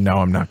through. So no,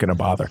 I'm not going to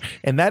bother.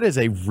 And that is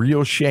a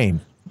real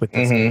shame with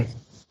this game.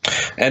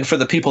 And for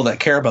the people that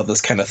care about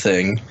this kind of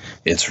thing,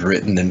 it's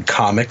written in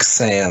Comic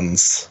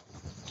Sans.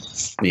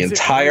 The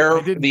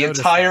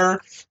entire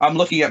I'm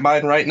looking at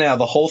mine right now,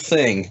 the whole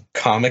thing,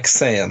 Comic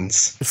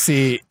Sans.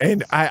 See,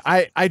 and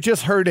I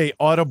just heard a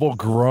audible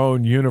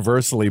groan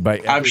universally by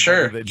everybody I'm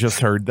sure that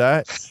just heard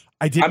that.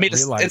 I mean,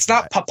 it's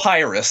not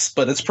papyrus,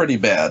 but it's pretty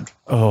bad.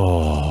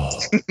 Oh.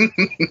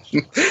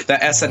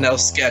 That SNL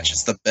sketch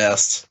is the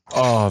best.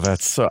 Oh,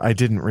 that's so, I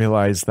didn't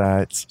realize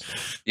that.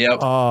 Yep.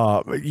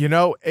 You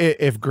know,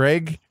 if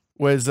Greg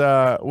was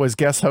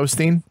guest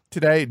hosting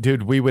today,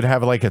 dude, we would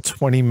have like a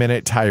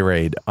 20-minute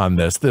tirade on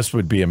this. This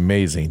would be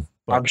amazing.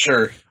 But I'm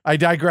sure. I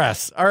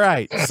digress. All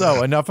right.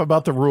 So enough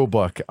about the rule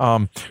book.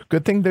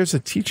 Good thing there's a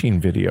teaching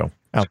video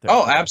out there.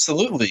 Oh,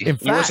 absolutely. In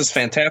fact, yours is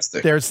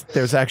fantastic.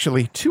 There's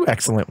actually two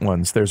excellent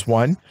ones. There's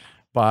one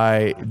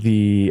by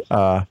the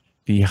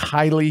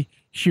highly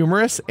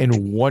humorous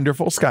and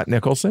wonderful Scott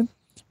Nicholson.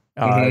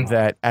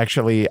 That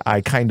actually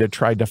I kind of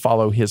tried to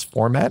follow his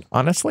format,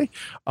 honestly,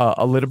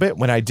 a little bit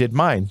when I did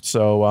mine.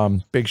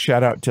 So big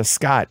shout out to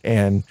Scott,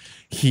 and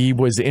he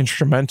was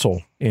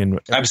instrumental in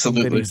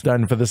everything that he's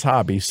done for this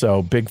hobby.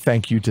 So big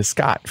thank you to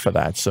Scott for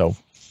that. So,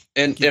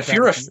 and if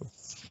you're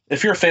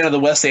a fan of the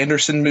Wes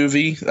Anderson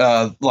movie,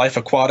 Life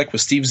Aquatic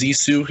with Steve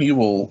Zissou, you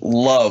will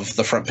love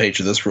the front page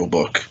of this rule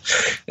book.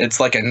 It's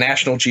like a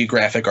National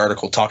Geographic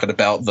article talking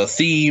about the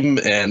theme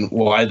and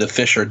why the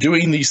fish are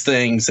doing these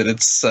things. And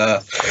it's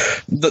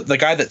the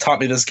guy that taught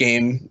me this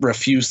game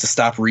refused to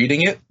stop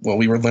reading it while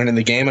we were learning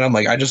the game. And I'm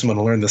like, I just want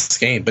to learn this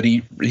game. But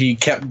he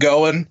kept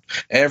going.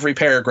 Every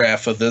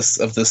paragraph of this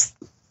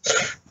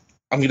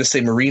I'm going to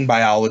say marine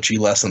biology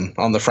lesson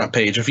on the front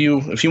page. If you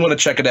want to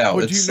check it out,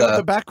 do you know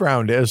the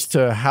background as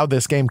to how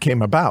this game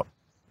came about?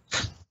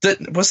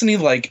 Wasn't he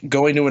like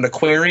going to an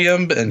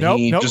aquarium and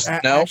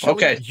Actually,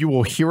 okay. You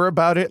will hear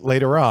about it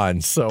later on.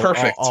 So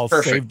perfect. I'll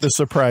save the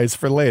surprise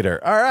for later.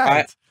 All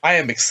right. I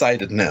am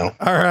excited now.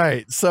 All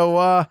right.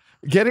 So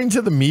getting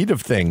to the meat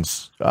of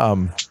things.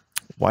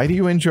 Why do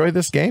you enjoy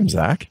this game,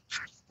 Zach?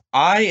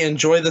 I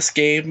enjoy this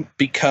game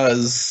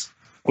because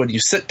when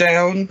you sit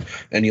down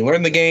and you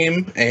learn the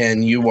game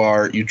and you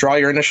draw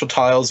your initial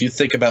tiles, you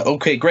think about,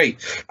 okay, great,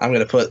 I'm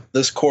going to put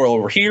this coral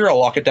over here. I'll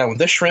lock it down with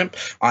this shrimp.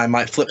 I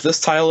might flip this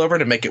tile over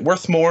to make it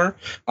worth more.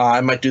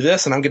 I might do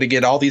this, and I'm going to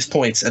get all these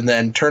points. And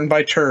then turn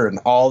by turn,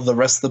 all the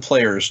rest of the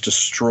players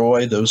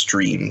destroy those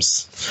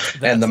dreams.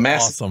 That's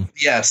awesome.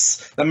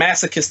 Yes, the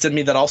masochist in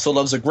me that also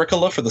loves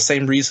Agricola for the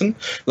same reason.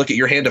 Look at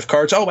your hand of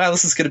cards. Oh, wow,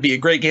 this is going to be a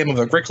great game of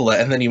Agricola.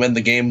 And then you end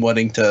the game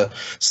wanting to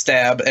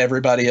stab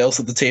everybody else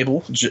at the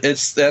table.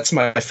 That's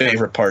my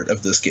favorite part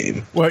of this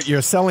game. Well,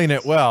 you're selling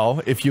it well.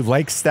 If you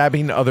like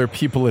stabbing other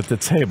people at the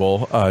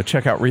table,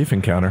 check out Reef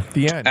Encounter.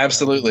 The end.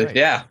 Absolutely. Right.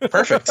 Yeah.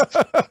 Perfect.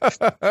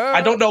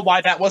 I don't know why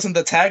that wasn't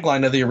the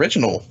tagline of the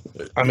original.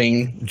 I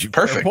mean,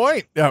 perfect.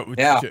 Point. Yeah.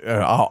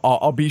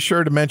 I'll be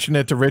sure to mention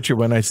it to Richard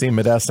when I see him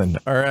at Essen.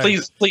 All right.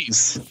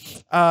 Please.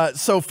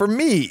 So for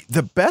me,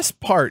 the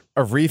best part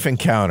of Reef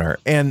Encounter,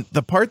 and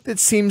the part that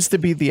seems to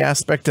be the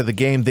aspect of the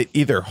game that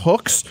either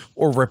hooks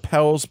or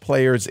repels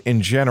players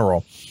in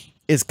general,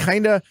 is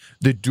kind of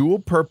the dual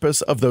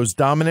purpose of those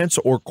dominance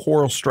or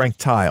coral strength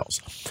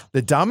tiles.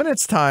 The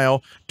dominance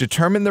tile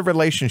determine the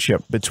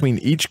relationship between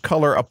each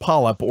color of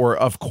polyp or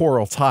of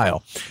coral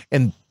tile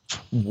and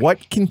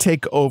what can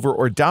take over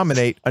or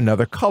dominate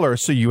another color.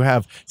 So you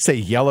have, say,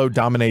 yellow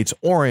dominates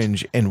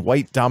orange and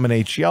white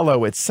dominates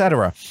yellow,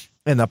 etc.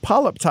 And the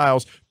polyp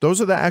tiles, those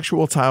are the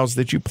actual tiles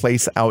that you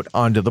place out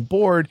onto the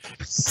board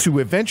to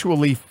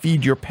eventually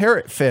feed your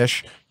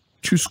parrotfish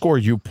to score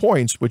you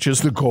points, which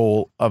is the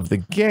goal of the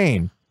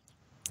game.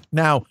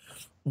 Now,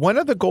 one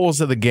of the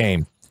goals of the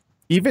game,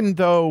 even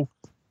though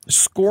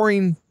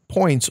scoring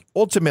points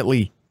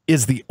ultimately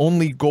is the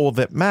only goal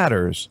that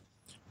matters,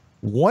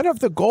 one of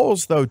the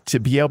goals, though, to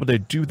be able to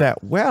do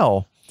that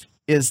well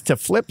is to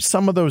flip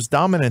some of those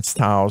dominance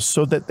tiles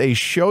so that they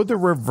show the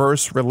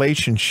reverse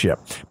relationship,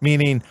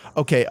 meaning,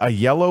 okay, a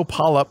yellow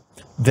polyp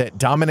that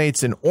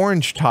dominates an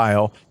orange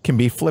tile can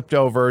be flipped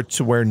over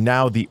to where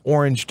now the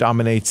orange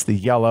dominates the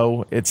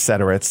yellow,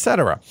 etc.,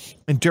 etc.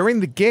 And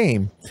during the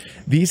game,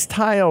 these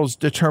tiles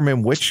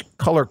determine which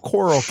color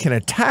coral can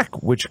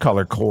attack which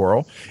color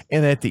coral.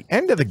 And at the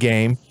end of the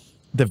game,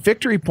 the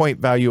victory point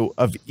value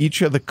of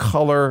each of the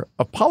color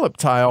of polyp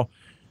tile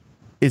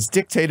is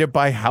dictated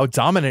by how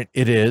dominant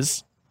it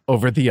is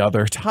over the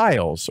other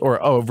tiles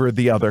or over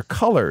the other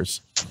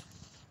colors.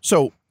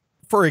 So,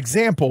 for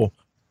example,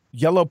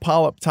 yellow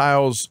polyp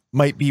tiles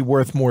might be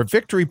worth more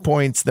victory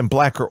points than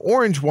black or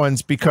orange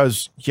ones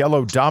because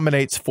yellow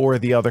dominates 4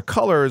 of the other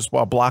colors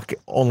while black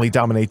only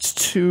dominates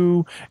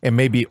 2 and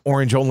maybe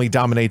orange only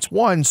dominates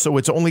 1. So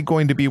it's only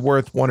going to be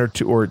worth 1 or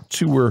 2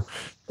 or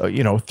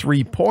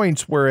 3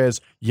 points, whereas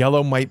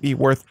yellow might be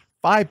worth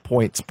 5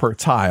 points per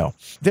tile.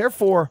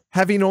 Therefore,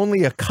 having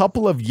only a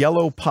couple of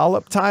yellow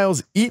polyp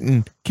tiles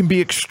eaten can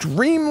be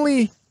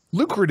extremely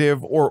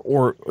lucrative,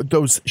 or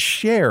those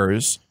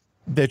shares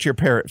that your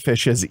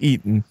parrotfish has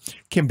eaten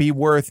can be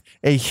worth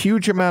a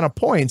huge amount of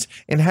points,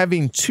 and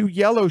having 2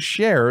 yellow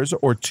shares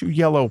or 2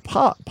 yellow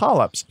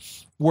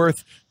polyps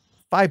worth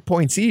 5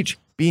 points each,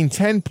 being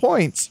 10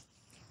 points,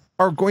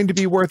 are going to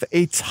be worth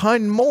a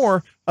ton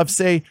more of,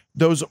 say,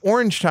 those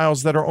orange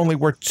tiles that are only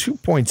worth 2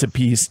 points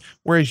apiece,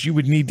 whereas you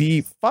would need to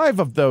eat 5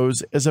 of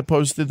those as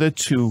opposed to the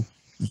 2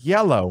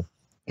 yellow.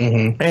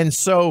 And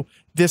so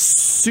this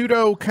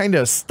pseudo kind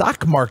of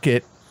stock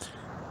market,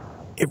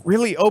 it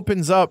really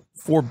opens up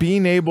for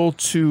being able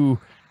to,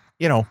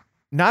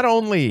 not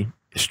only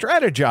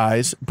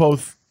strategize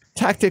both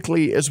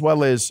tactically as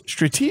well as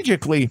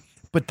strategically,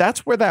 but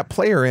that's where that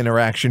player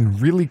interaction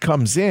really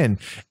comes in,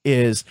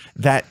 is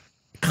that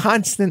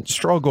constant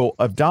struggle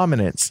of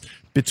dominance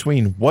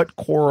between what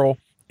coral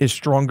is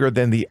stronger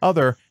than the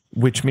other,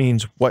 which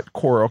means what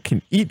coral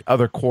can eat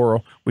other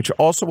coral, which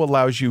also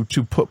allows you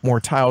to put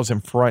more tiles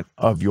in front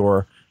of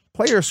your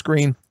player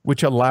screen,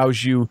 which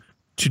allows you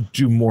to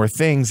do more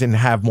things and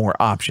have more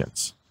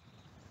options.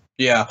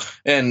 Yeah,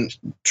 and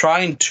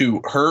trying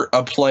to hurt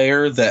a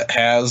player that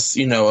has,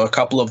 a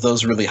couple of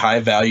those really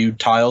high value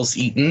tiles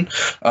eaten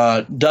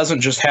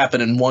doesn't just happen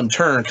in one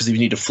turn, because you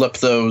need to flip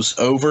those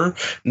over.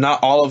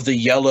 Not all of the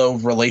yellow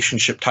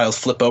relationship tiles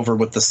flip over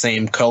with the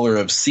same color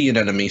of sea and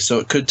enemy, so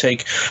it could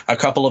take a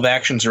couple of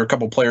actions or a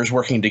couple of players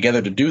working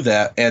together to do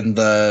that, and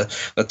the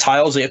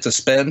tiles they have to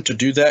spend to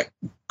do that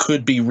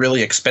could be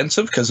really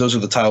expensive, because those are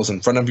the tiles in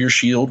front of your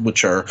shield,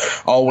 which are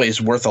always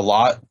worth a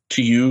lot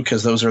to you,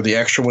 because those are the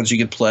extra ones you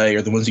could play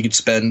or the ones you could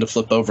spend to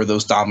flip over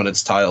those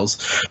dominance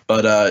tiles.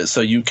 But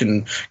so you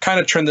can kind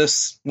of turn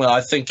this. Well,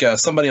 I think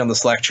somebody on the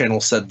Slack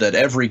channel said that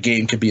every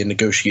game could be a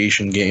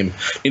negotiation game.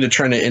 You need to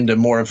turn it into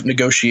more of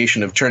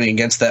negotiation of turning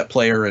against that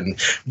player and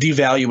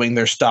devaluing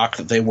their stock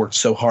that they worked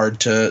so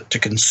hard to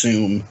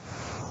consume.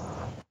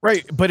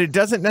 Right, but it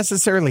doesn't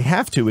necessarily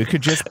have to. It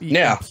could just be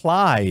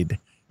implied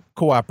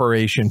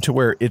cooperation, to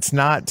where it's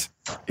not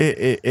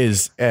it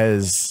is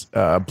as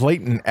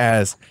blatant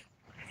as,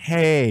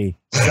 hey,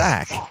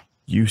 Zach,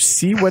 you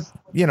see what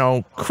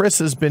Chris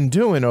has been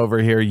doing over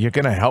here, you're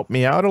gonna help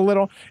me out a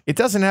little. It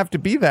doesn't have to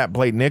be that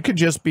blatant. It could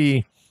just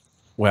be,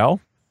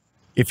 well,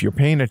 if you're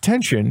paying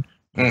attention,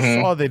 you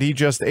saw that he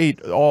just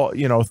ate all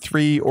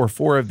 3 or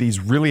 4 of these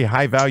really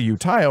high value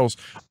tiles.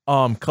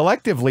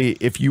 Collectively,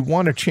 if you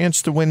want a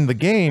chance to win the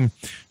game,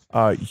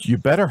 you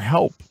better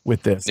help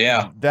with this.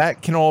 Yeah.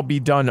 That can all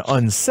be done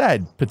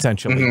unsaid,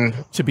 potentially,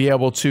 to be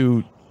able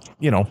to,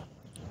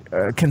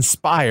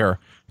 conspire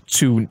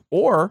to,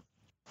 or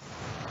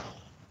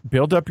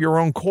build up your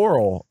own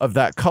coral of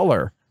that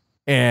color.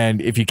 And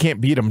if you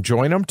can't beat them,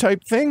 join them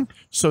type thing.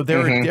 So there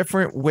are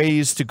different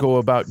ways to go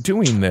about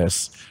doing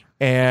this,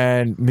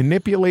 and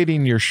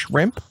manipulating your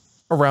shrimp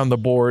around the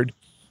board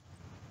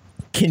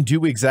can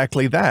do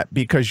exactly that,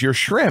 because your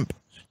shrimp,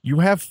 you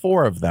have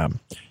 4 of them,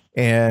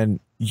 and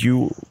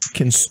you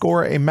can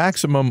score a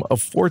maximum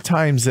of 4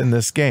 times in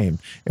this game.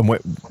 And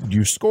what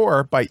you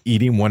score by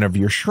eating one of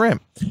your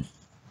shrimp,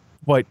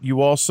 but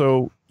you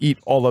also eat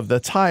all of the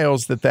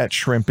tiles that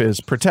shrimp is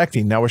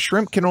protecting. Now, a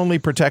shrimp can only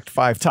protect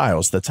 5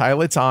 tiles, the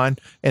tile it's on,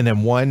 and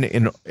then 1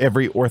 in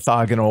every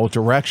orthogonal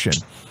direction.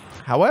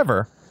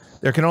 However,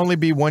 there can only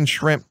be 1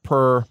 shrimp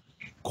per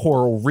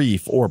coral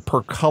reef, or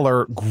per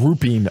color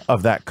grouping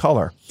of that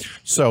color.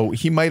 So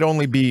he might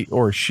only be,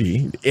 or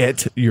she,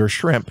 your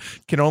shrimp,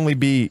 can only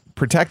be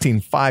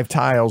protecting 5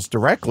 tiles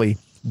directly,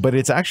 but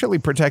it's actually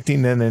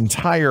protecting an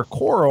entire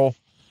coral,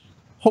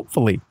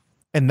 hopefully.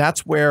 And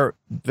that's where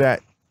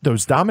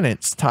those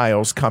dominance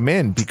tiles come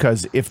in,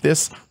 because if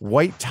this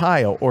white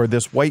tile or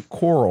this white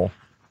coral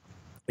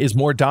is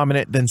more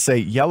dominant than, say,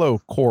 yellow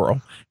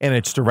coral, and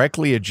it's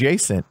directly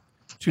adjacent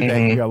to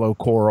that yellow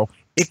coral,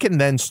 it can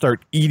then start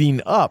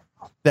eating up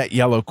that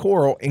yellow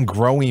coral and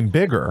growing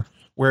bigger.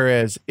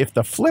 Whereas if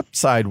the flip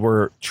side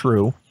were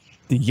true,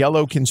 the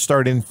yellow can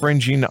start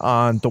infringing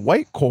on the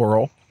white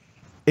coral,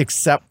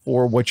 except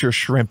for what your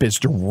shrimp is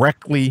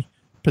directly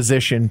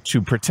positioned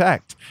to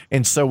protect.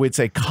 And so it's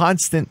a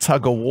constant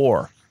tug of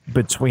war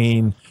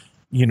between,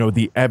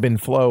 the ebb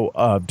and flow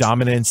of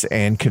dominance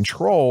and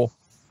control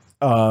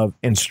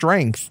and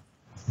strength,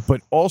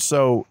 but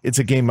also it's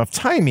a game of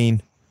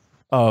timing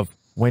of,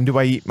 when do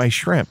I eat my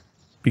shrimp?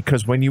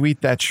 Because when you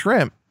eat that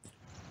shrimp,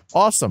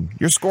 awesome,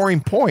 you're scoring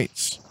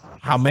points.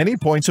 How many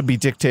points will be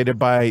dictated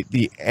by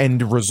the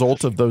end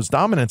result of those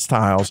dominance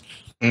tiles,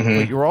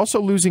 but you're also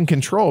losing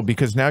control,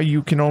 because now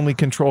you can only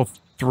control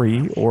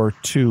 3 or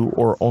 2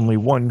 or only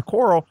 1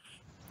 coral,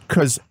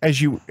 because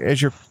as your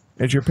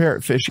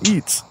parrotfish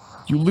eats,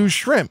 you lose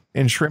shrimp,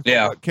 and shrimp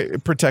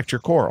protect your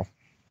coral.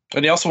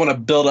 And you also want to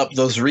build up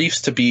those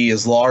reefs to be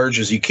as large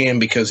as you can,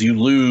 because you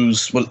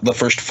lose the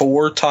first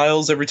 4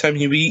 tiles every time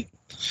you eat.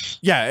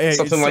 Yeah,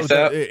 something like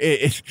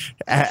that.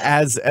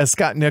 As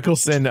Scott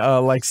Nicholson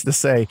likes to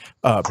say,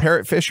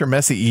 parrotfish are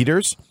messy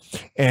eaters,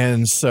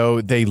 and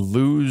so they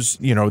lose.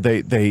 They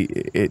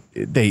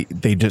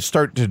just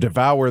start to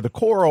devour the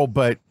coral,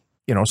 but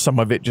some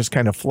of it just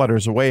kind of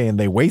flutters away and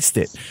they waste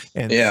it.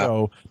 And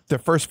so the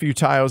first few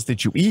tiles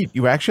that you eat,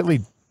 you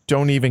actually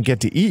don't even get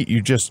to eat. You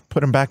just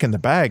put them back in the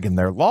bag and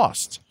they're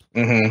lost.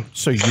 Mm-hmm.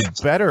 So you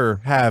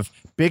better have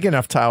big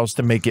enough tiles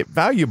to make it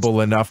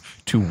valuable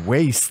enough to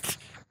waste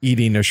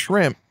eating a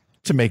shrimp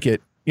to make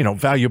it,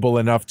 valuable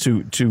enough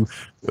to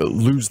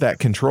lose that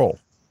control.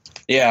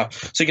 Yeah,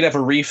 so you could have a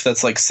reef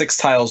that's like 6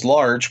 tiles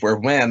large where,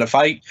 man, if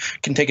I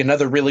can take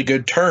another really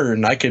good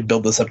turn, I could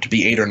build this up to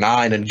be 8 or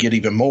 9 and get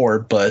even more.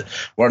 But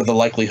what are the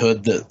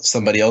likelihood that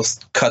somebody else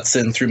cuts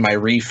in through my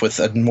reef with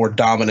a more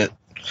dominant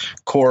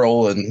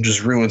coral and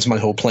just ruins my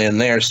whole plan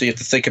there? So you have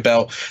to think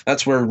about,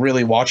 that's where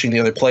really watching the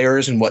other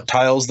players and what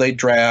tiles they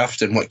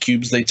draft and what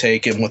cubes they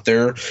take and what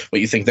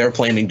you think they're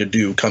planning to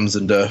do come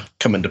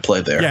into play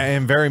there. Yeah,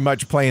 and very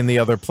much playing the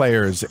other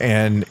players.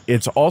 And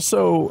it's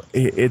also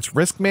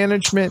risk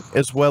management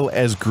as well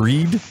as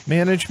greed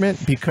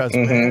management, because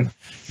if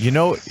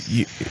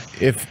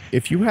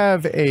you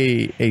have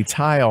a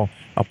tile,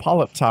 a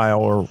polyp tile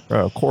or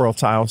a coral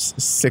tile,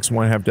 6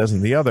 1/2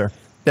 dozen the other,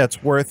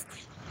 that's worth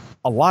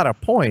a lot of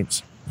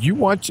points,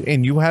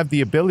 and you have the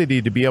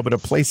ability to be able to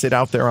place it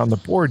out there on the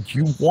board,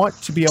 you want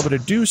to be able to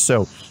do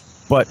so.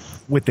 But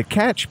with the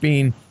catch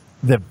being,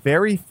 the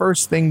very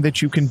first thing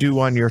that you can do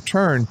on your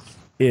turn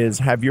is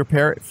have your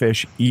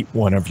parrotfish eat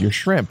one of your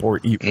shrimp or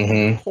eat one of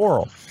your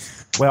coral.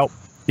 Well,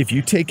 if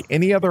you take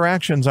any other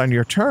actions on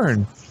your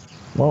turn,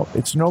 well,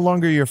 it's no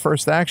longer your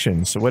first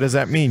action. So what does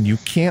that mean? You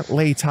can't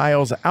lay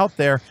tiles out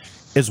there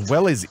as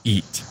well as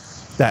eat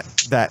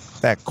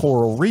that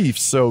coral reef.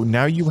 So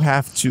now you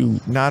have to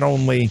not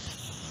only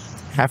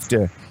have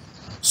to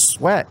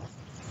sweat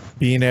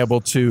being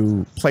able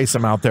to place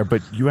them out there,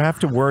 but you have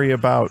to worry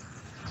about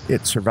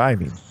it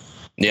surviving.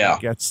 Yeah.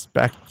 It gets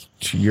back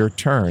to your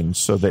turn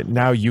so that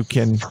now you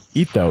can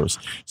eat those.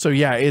 So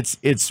yeah,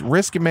 it's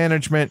risk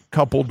management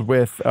coupled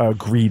with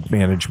greed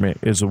management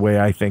is the way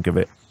I think of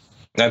it.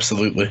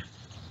 Absolutely.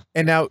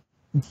 And now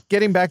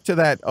getting back to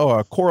that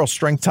coral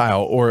strength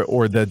tile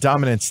or the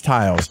dominance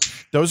tiles,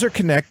 those are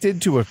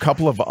connected to a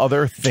couple of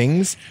other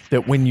things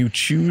that when you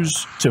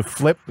choose to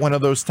flip one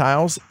of those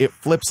tiles, it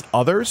flips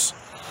others.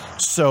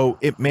 So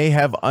it may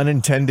have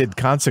unintended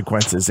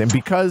consequences. And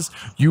because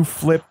you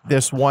flip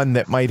this one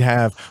that might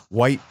have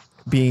white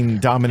being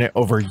dominant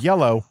over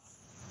yellow,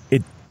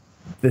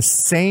 the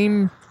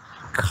same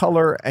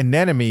color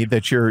anemone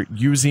that you're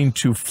using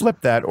to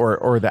flip that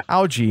or the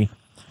algae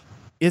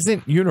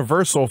isn't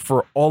universal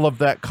for all of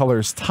that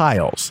color's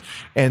tiles.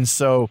 And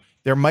so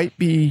there might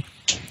be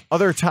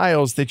other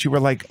tiles that you were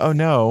like, oh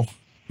no,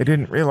 I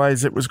didn't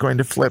realize it was going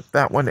to flip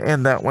that one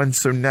and that one.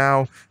 So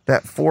now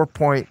that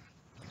 4-point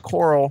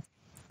coral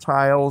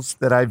tiles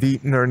that I've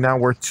eaten are now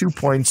worth 2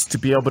 points to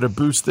be able to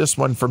boost this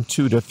one from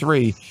 2 to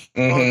 3.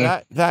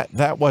 Oh,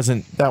 that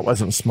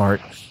wasn't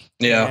smart.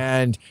 Yeah.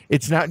 And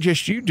it's not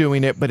just you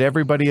doing it, but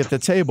everybody at the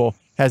table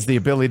has the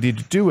ability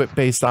to do it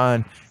based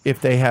on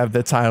if they have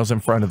the tiles in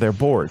front of their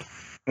board.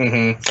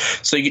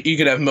 So you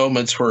could have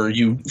moments where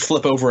you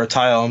flip over a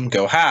tile and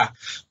go, ha,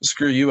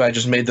 screw you, I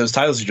just made those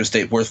tiles you just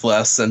ate worth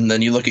less. And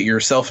then you look at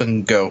yourself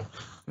and go,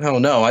 oh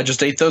no, I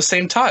just ate those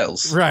same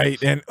tiles.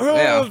 Right. And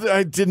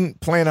I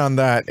didn't plan on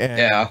that.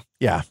 And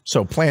yeah.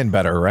 So plan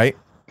better, right?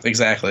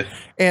 Exactly.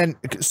 And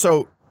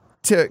so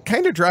to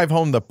kind of drive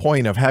home the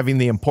point of having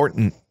the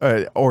importance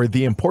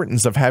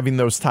of having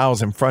those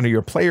tiles in front of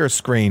your player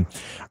screen,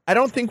 I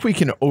don't think we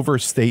can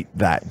overstate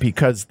that,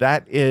 because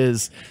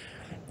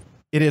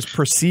it is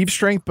perceived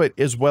strength, but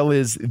as well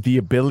as the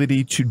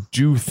ability to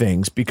do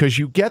things, because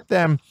you get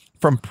them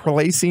from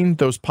placing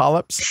those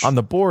polyps on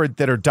the board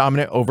that are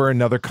dominant over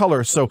another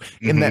color. So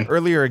in that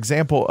earlier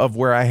example of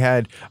where I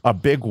had a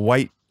big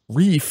white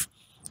reef,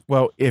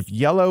 well, if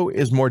yellow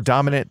is more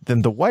dominant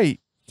than the white,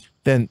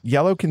 then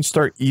yellow can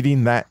start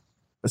eating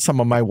some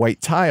of my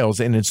white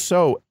tiles. And it's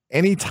so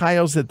any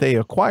tiles that they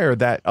acquire,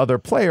 that other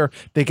player,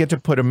 they get to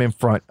put them in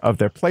front of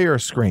their player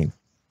screen.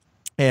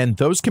 And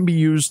those can be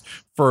used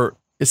for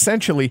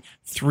essentially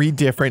 3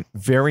 different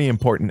very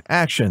important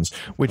actions,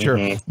 which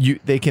are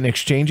they can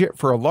exchange it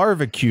for a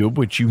larva cube,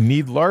 which you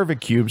need larva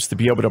cubes to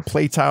be able to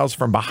play tiles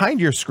from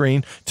behind your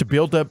screen to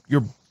build up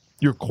your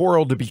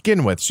coral to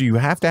begin with. So you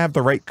have to have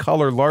the right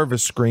color larva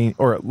screen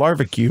or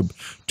larva cube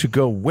to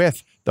go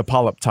with the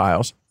polyp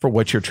tiles for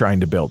what you're trying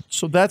to build.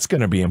 So that's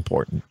going to be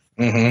important.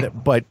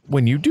 But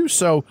when you do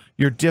so,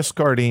 you're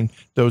discarding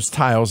those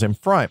tiles in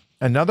front.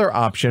 Another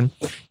option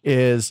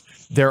is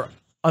they're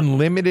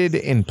unlimited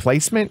in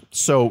placement.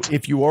 So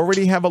if you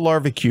already have a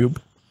larva cube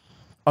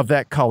of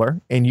that color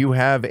and you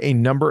have a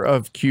number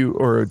of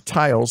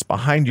tiles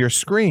behind your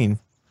screen,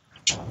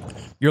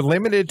 you're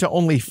limited to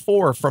only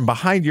 4 from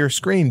behind your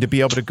screen to be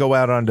able to go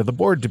out onto the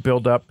board to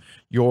build up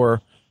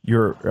your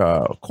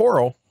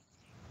coral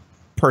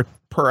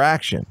per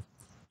action.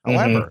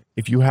 However,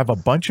 if you have a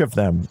bunch of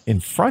them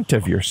in front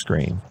of your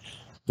screen,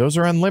 those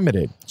are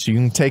unlimited. So you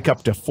can take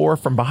up to 4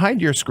 from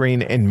behind your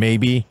screen and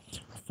maybe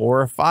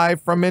 4 or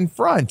 5 from in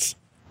front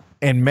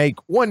and make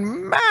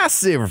one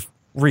massive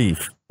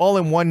reef all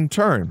in one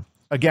turn.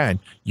 Again,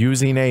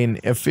 using an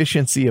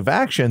efficiency of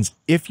actions,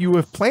 if you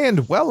have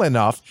planned well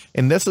enough,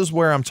 and this is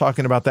where I'm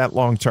talking about that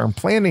long-term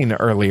planning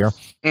earlier,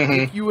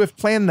 if you have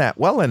planned that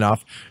well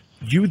enough,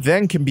 you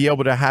then can be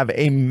able to have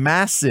a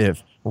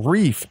massive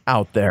reef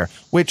out there,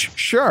 which,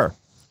 sure,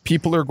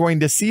 people are going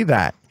to see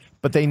that,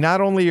 but they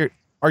not only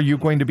are you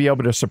going to be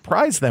able to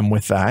surprise them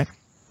with that,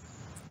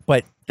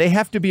 but they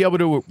have to be able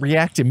to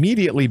react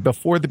immediately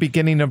before the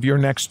beginning of your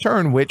next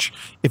turn, which,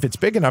 if it's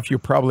big enough, you're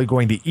probably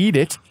going to eat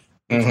it.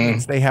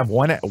 Means they have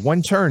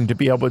one turn to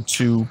be able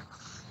to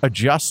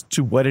adjust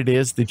to what it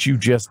is that you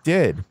just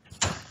did.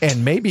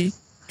 And maybe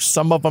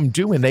some of them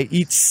do, and they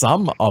eat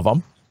some of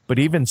them. But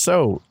even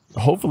so,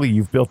 hopefully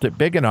you've built it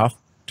big enough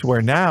to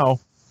where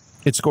now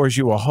it scores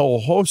you a whole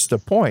host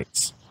of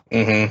points.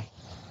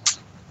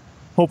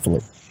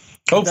 Hopefully.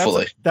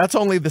 That's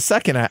only the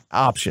second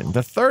option.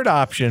 The third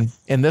option,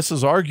 and this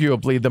is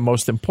arguably the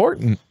most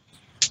important,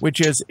 which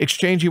is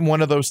exchanging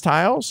one of those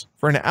tiles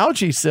for an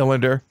algae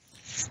cylinder.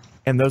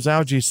 And those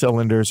algae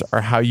cylinders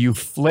are how you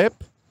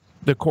flip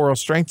the coral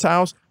strength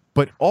tiles,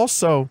 but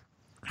also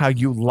how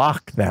you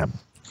lock them.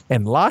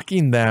 And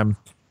locking them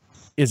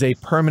is a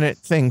permanent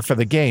thing for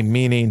the game,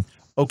 meaning,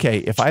 okay,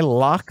 if I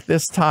lock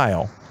this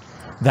tile,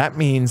 that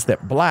means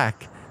that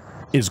black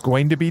is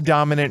going to be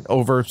dominant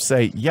over,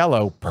 say,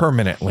 yellow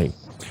permanently.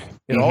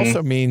 It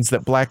also means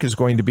that black is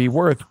going to be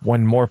worth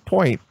 1 more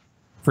point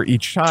for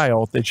each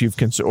tile that you've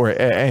consumed or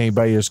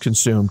anybody has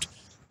consumed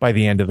by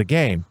the end of the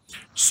game.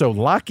 So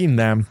locking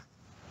them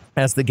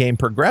as the game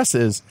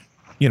progresses,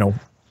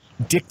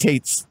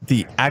 dictates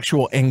the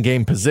actual end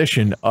game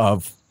position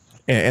of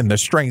and the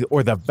strength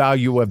or the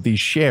value of these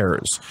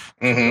shares.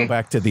 Go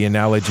back to the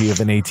analogy of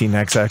an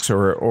 18xx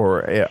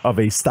or of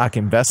a stock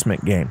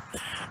investment game.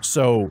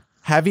 So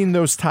having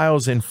those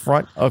tiles in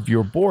front of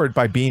your board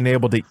by being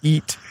able to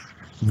eat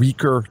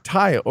weaker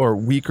tile or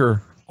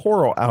weaker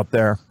coral out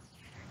there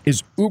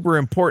is uber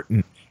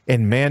important.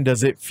 And man,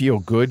 does it feel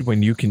good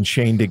when you can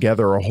chain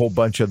together a whole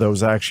bunch of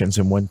those actions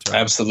in one turn.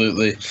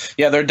 Absolutely.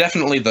 Yeah, they're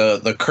definitely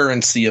the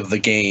currency of the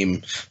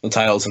game, the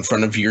tiles in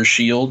front of your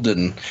shield,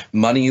 and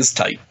money is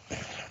tight.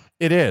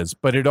 It is,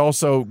 but it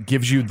also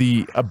gives you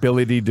the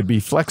ability to be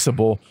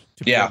flexible,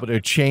 to be able to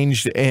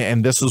change.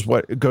 And this is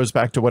what goes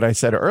back to what I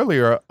said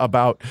earlier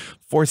about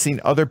forcing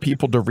other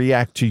people to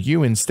react to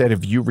you instead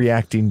of you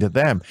reacting to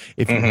them.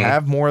 If you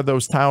have more of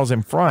those tiles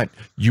in front,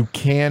 you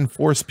can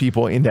force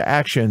people into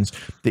actions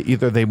that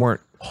either they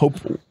weren't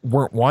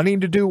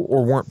wanting to do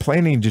or weren't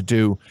planning to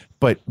do,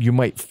 but you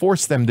might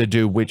force them to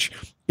do, which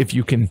if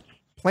you can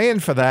plan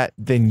for that,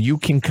 then you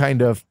can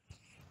kind of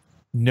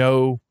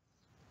know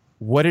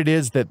what it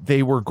is that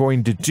they were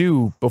going to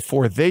do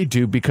before they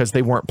do because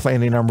they weren't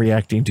planning on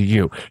reacting to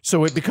you.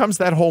 So it becomes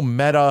that whole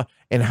meta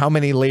and how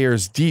many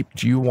layers deep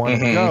do you want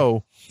to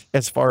go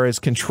as far as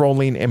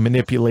controlling and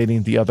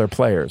manipulating the other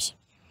players.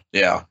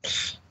 Yeah.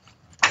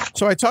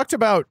 So I talked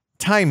about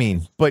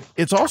timing, but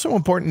it's also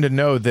important to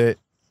know that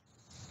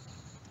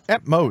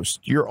at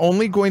most, you're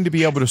only going to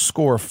be able to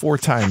score 4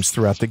 times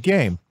throughout the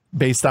game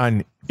based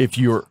on if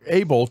you're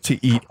able to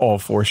eat all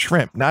 4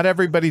 shrimp. Not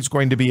everybody's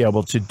going to be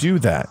able to do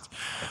that.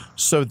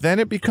 So then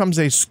it becomes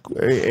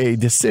a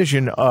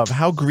decision of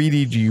how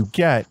greedy do you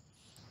get?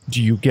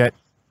 Do you get,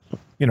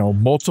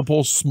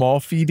 multiple small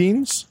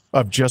feedings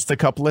of just a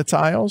couple of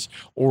tiles?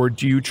 Or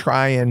do you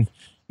try and,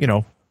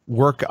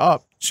 work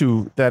up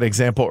to that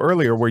example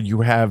earlier where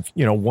you have,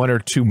 1 or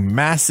 2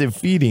 massive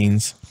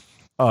feedings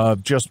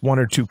of just 1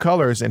 or 2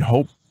 colors and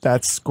hope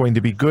that's going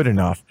to be good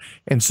enough?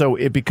 And so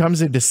it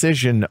becomes a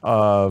decision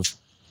of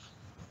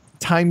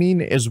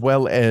timing as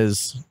well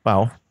as,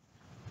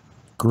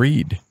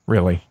 greed,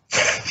 really.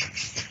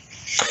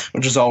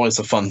 Which is always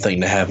a fun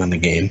thing to have in the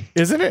game.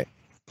 Isn't it?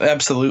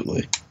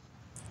 Absolutely.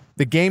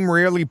 The game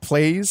rarely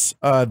plays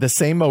the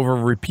same over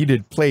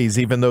repeated plays,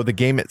 even though the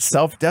game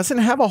itself doesn't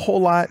have a whole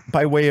lot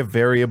by way of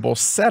variable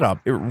setup.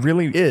 It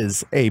really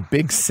is a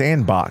big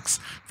sandbox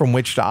from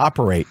which to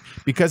operate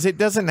because it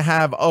doesn't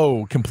have,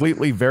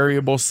 completely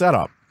variable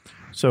setup.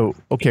 So,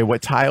 okay,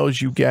 what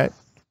tiles you get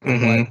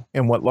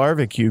and what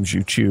larva cubes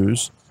you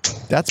choose,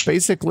 that's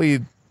basically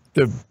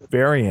the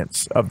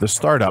variance of the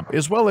startup,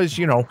 as well as,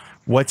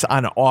 what's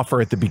on offer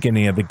at the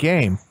beginning of the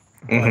game.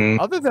 But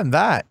other than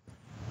that,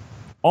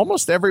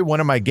 almost every one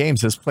of my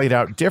games has played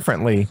out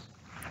differently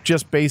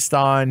just based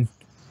on,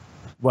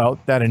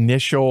 that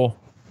initial,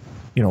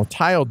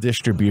 tile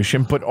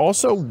distribution, but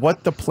also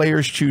what the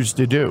players choose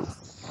to do.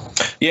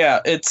 Yeah,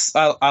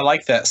 I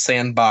like that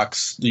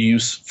sandbox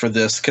use for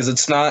this because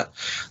it's not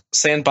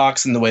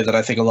sandbox in the way that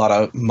I think a lot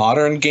of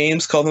modern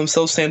games call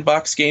themselves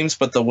sandbox games,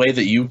 but the way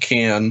that you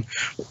can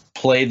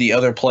play the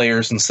other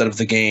players instead of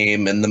the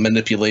game and the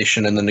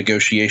manipulation and the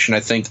negotiation, I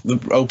think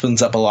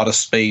opens up a lot of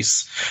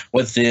space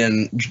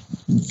within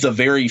the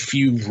very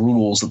few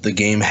rules that the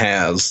game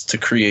has to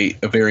create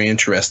a very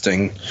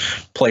interesting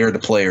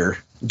player-to-player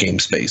game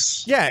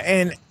space. Yeah,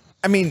 and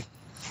I mean,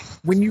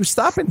 when you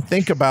stop and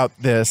think about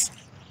this,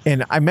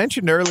 and I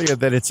mentioned earlier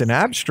that it's an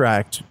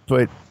abstract,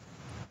 but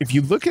if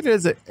you look at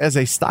it as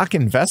a stock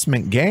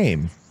investment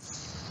game,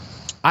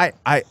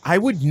 I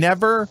would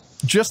never,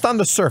 just on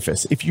the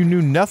surface, if you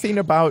knew nothing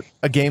about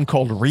a game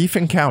called Reef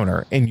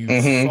Encounter and you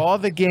saw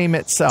the game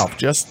itself,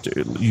 just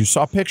you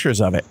saw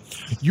pictures of it,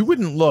 you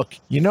wouldn't look,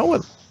 you know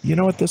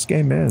what this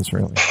game is,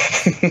 really?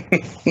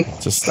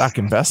 It's a stock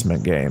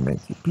investment game.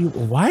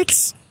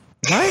 What?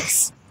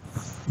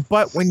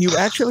 But when you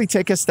actually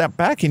take a step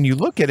back and you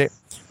look at it,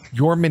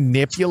 you're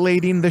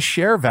manipulating the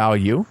share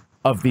value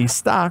of these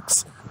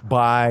stocks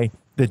by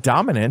the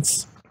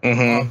dominance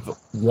of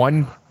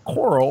one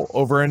coral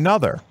over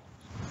another.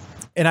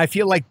 And I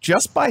feel like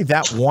just by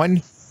that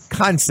one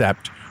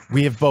concept,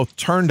 we have both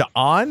turned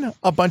on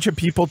a bunch of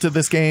people to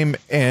this game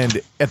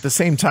and at the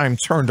same time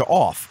turned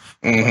off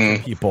a bunch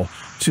of people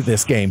to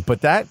this game.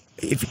 But that,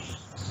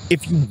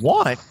 if you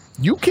want,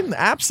 you can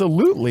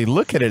absolutely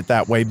look at it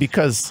that way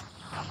because,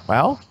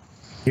 well,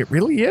 it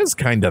really is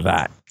kind of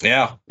that.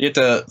 Yeah, you have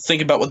to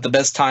think about what the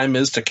best time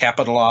is to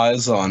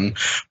capitalize on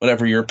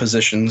whatever your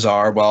positions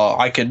are. Well,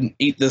 I could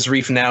eat this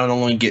reef now and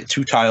only get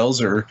 2 tiles,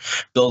 or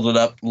build it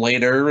up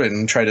later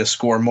and try to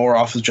score more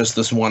off of just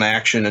this one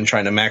action and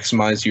trying to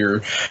maximize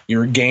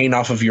your gain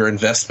off of your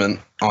investment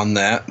on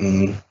that,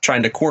 and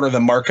trying to corner the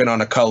market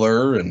on a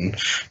color and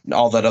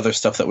all that other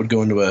stuff that would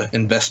go into an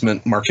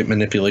investment market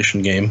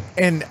manipulation game.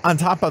 And on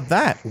top of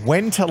that,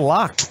 when to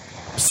lock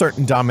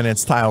certain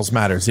dominance tiles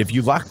matters. If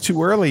you lock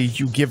too early,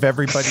 you give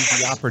everybody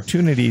the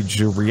opportunity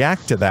to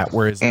react to that.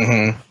 Whereas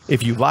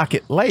if you lock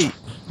it late,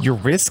 you're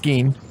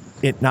risking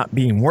it not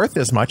being worth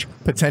as much.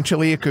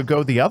 Potentially, it could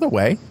go the other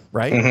way,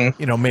 right?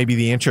 You know, maybe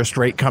the interest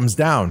rate comes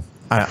down.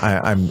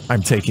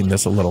 I'm taking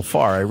this a little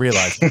far, I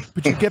realize,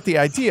 but you get the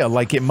idea.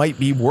 Like, it might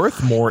be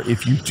worth more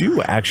if you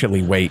do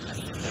actually wait,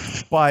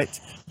 but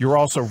you're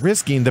also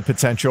risking the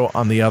potential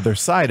on the other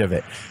side of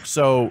it.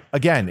 So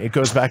again, it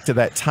goes back to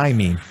that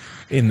timing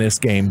in this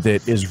game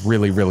that is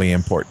really, really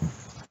important.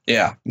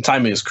 Yeah,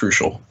 timing is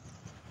crucial.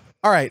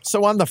 All right,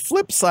 so on the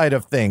flip side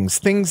of things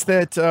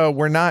that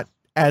we're not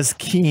as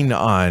keen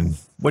on,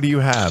 what do you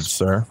have,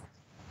 sir?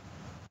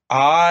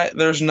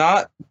 There's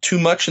not too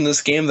much in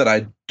this game that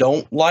I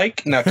don't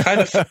like. Now, kind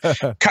of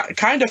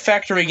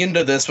factoring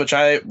into this, which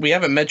we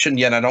haven't mentioned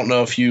yet. I don't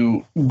know if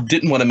you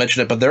didn't want to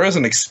mention it, but there is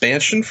an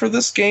expansion for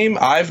this game.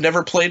 I've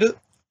never played it.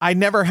 I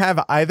never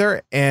have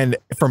either, and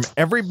from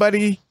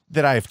everybody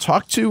that I've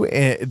talked to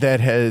that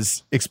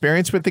has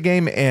experience with the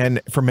game,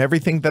 and from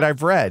everything that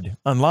I've read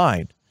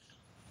online,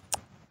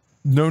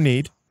 no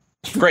need.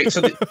 Great.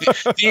 So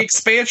the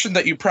expansion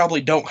that you probably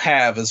don't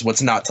have is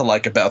what's not to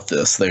like about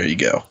this. There you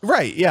go.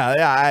 Right.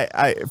 Yeah.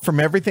 I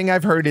from everything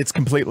I've heard, it's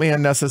completely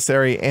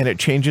unnecessary, and it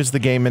changes the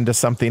game into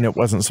something it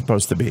wasn't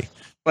supposed to be.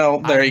 Well,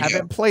 there you go. I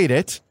haven't played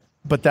it,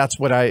 but that's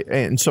what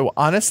and so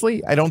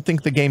honestly, I don't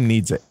think the game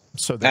needs it.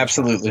 So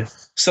absolutely.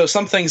 So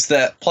some things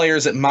that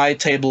players at my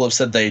table have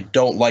said they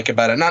don't like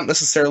about it, not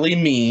necessarily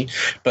me,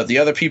 but the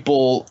other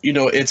people, you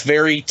know, it's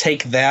very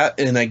take that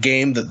in a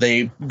game that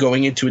they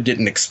going into it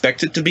didn't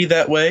expect it to be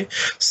that way.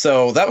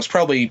 So that was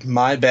probably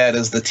my bad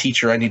as the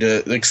teacher. I need to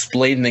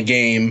explain the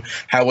game,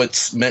 how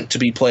it's meant to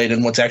be played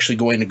and what's actually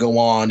going to go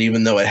on,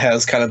 even though it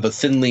has kind of a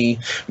thinly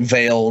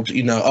veiled,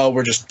 you know, oh,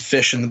 we're just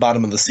fish in the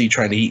bottom of the sea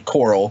trying to eat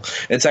coral.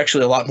 It's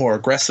actually a lot more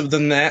aggressive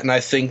than that. And I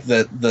think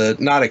that the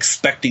not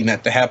expecting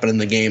that to happen in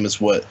the game is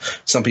what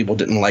some people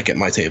didn't like at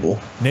my table.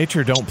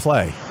 Nature don't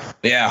play.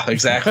 Yeah,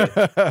 exactly.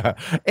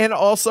 And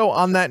also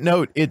on that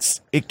note,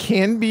 it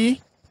can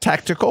be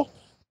tactical.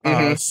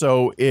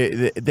 So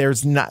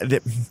there's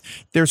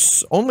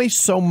only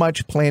so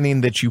much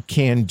planning that you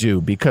can do,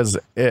 because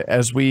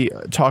as we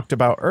talked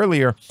about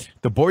earlier,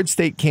 the board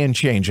state can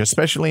change,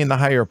 especially in the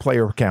higher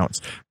player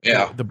counts.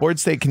 Yeah, the board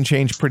state can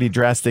change pretty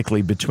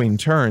drastically between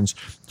turns.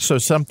 So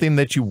something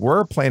that you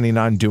were planning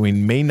on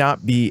doing may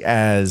not be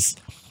as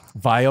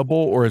viable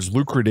or as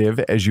lucrative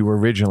as you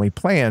originally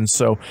planned.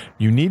 So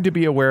you need to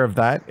be aware of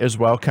that as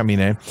well coming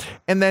in.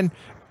 And then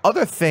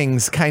other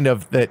things kind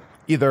of that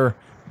either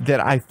that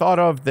I thought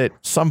of that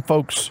some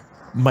folks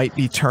might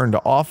be turned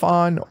off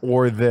on,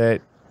 or that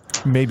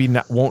maybe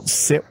won't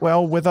sit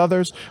well with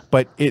others,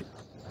 but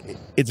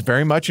it's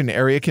very much an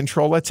area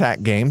control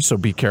attack game. So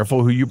be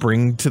careful who you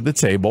bring to the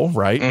table,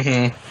 right?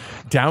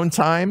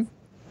 Downtime,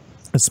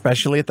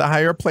 especially at the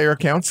higher player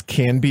counts,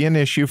 can be an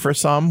issue for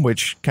some,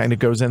 which kind of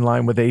goes in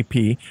line with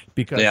AP,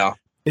 because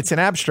it's an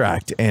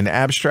abstract, and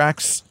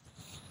abstracts,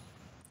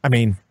 I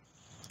mean,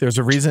 there's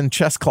a reason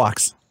chess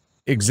clocks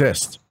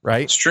exist,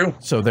 right? It's true.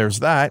 So there's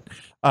that.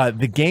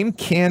 The game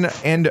can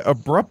end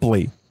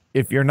abruptly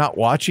if you're not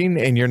watching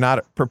and you're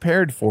not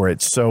prepared for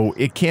it. So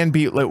it can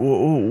be like,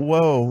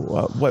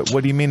 whoa,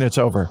 what do you mean it's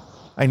over?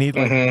 I need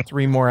like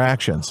 3 more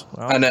actions.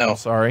 Well, I know.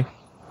 Sorry.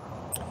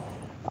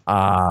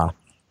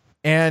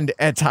 And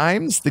at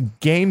times the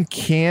game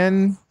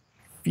can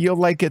feel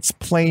like it's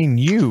playing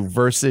you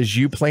versus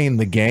you playing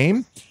the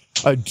game,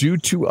 due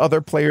to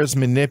other players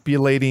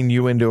manipulating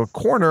you into a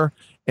corner,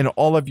 and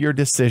all of your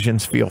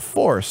decisions feel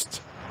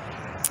forced.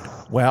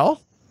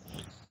 Well,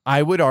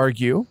 I would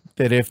argue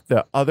that if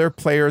the other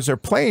players are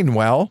playing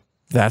well,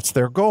 that's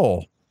their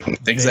goal.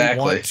 Exactly.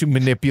 They want to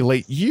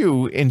manipulate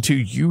you into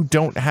you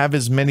don't have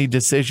as many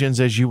decisions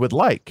as you would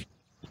like.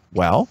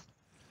 Well,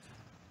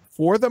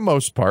 for the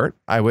most part,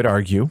 I would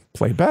argue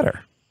play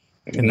better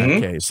in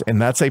that case.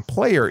 And that's a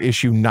player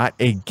issue, not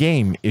a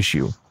game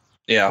issue.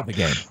 Yeah. The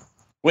game.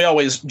 We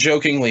always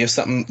jokingly, if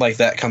something like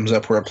that comes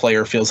up where a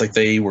player feels like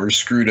they were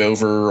screwed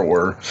over,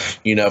 or,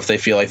 if they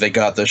feel like they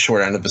got the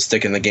short end of the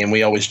stick in the game,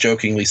 we always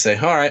jokingly say,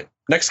 all right,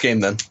 next game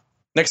then.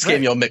 Next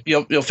game,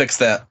 you'll fix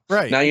that.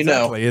 Right. Now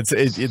exactly.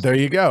 It's there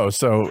you go.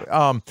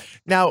 So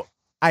now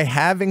I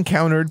have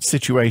encountered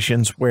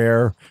situations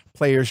where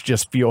players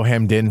just feel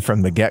hemmed in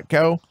from the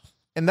get-go,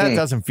 and that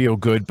doesn't feel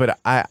good. But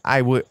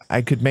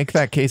I could make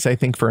that case, I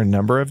think, for a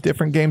number of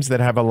different games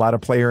that have a lot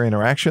of player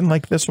interaction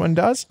like this one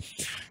does.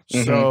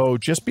 So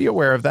just be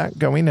aware of that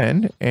going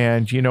in,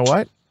 and you know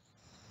what?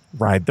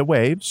 Ride the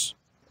waves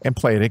and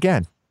play it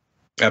again.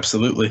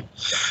 Absolutely.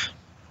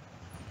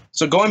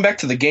 So going back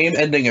to the game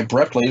ending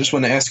abruptly, I just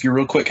want to ask you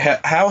real quick,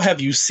 how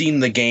have you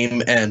seen the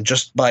game end?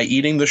 Just by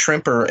eating the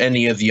shrimp or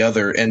any of the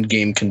other end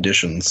game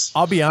conditions?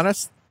 I'll be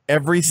honest,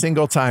 every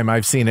single time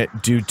I've seen it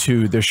due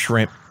to the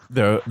shrimp,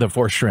 the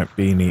forced shrimp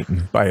being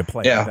eaten by a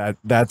player.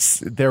 Yeah.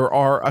 There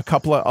are a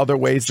couple of other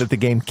ways that the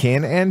game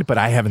can end, but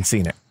I haven't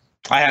seen it.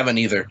 I haven't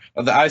either.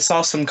 I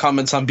saw some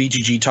comments on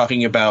BGG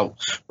talking about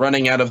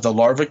running out of the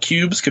larva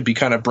cubes could be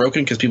kind of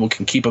broken because people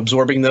can keep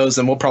absorbing those,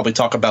 and we'll probably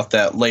talk about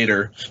that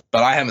later.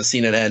 But I haven't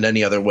seen it end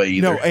any other way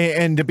either. No,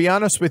 and to be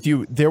honest with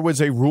you, there was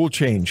a rule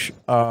change.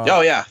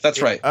 Oh, yeah,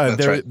 that's right.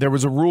 There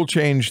was a rule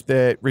change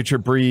that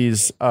Richard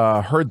Breeze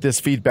heard this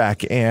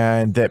feedback,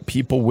 and that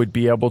people would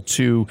be able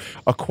to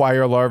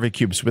acquire larva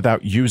cubes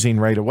without using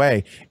right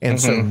away. And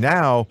so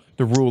now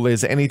the rule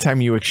is anytime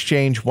you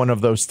exchange one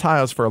of those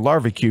tiles for a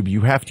larva cube,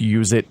 you have to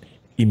use it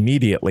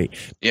immediately.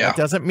 Yeah. It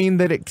doesn't mean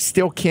that it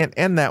still can't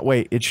end that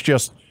way. It's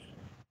just,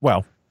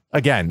 well,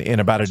 again, in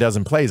about a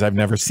dozen plays, I've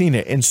never seen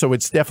it. And so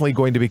it's definitely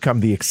going to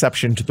become the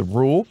exception to the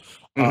rule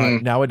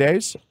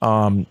nowadays,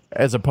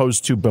 as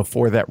opposed to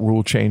before that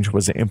rule change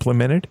was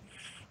implemented,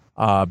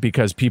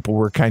 because people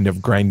were kind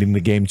of grinding the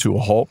game to a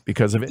halt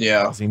because of it,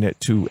 causing it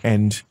to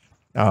end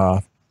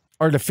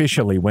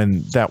artificially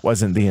when that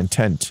wasn't the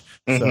intent.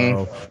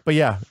 So, but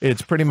yeah,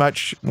 it's pretty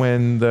much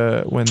when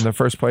the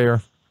first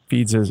player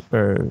feeds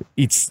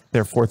eats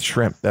their fourth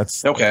shrimp.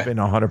 That's been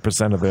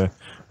 100%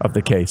 of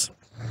the case.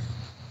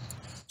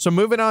 So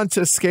moving on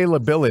to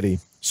scalability.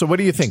 So what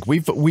do you think? We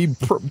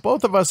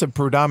both of us have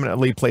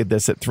predominantly played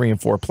this at 3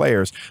 and 4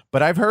 players,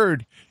 but I've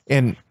heard,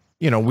 and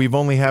we've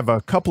only have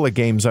a couple of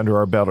games under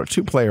our belt at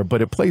 2-player,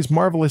 but it plays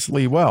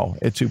marvelously well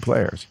at 2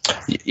 players.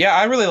 Yeah,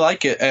 I really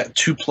like it at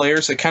 2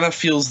 players. It kind of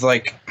feels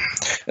like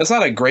it's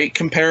not a great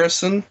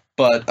comparison,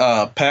 but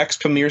PAX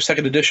Premier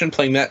 2nd Edition,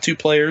 playing that 2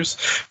 players,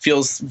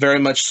 feels very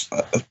much,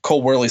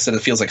 Cole Worley said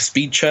it feels like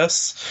speed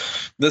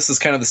chess. This is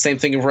kind of the same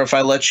thing where if I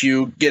let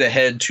you get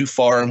ahead too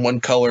far in one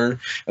color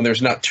and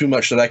there's not too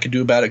much that I could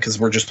do about it because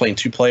we're just playing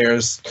 2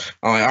 players,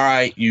 I'm like, all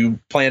right, you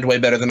planned way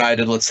better than I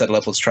did. Let's set it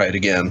up. Let's try it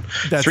again.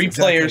 That's 3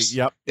 players.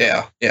 Yep.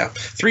 Yeah.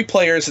 3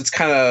 players, it's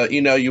kind of,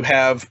 you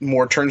have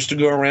more turns to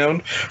go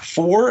around.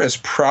 4 is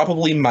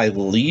probably my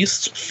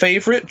least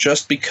favorite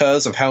just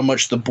because of how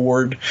much the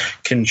board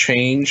can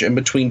change in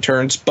between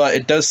turns, but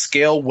it does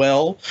scale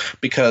well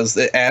because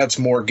it adds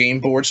more game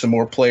boards the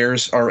more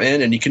players are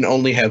in, and you can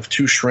only have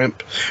 2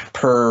 shrimp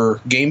per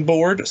game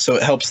board, so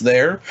it helps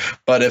there.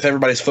 But if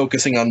everybody's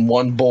focusing on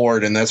one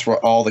board and that's where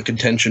all the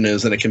contention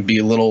is, then it can be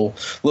a little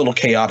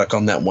chaotic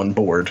on that one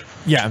board.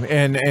 Yeah,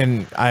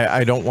 and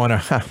I don't want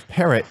to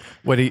parrot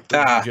what he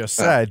just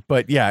said,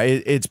 but yeah,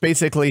 it's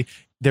basically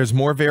there's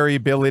more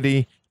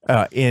variability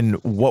in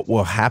what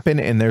will happen,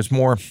 and there's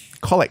more,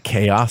 call it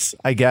chaos,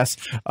 I guess,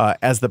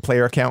 as the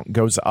player count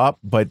goes up.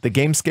 But the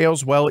game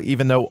scales well,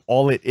 even though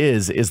all it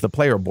is the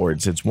player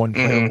boards. It's 1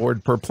 player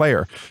board per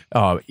player.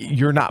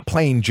 You're not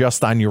playing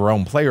just on your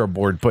own player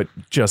board, but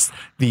just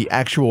the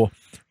actual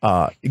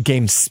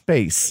game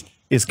space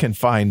is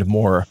confined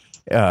more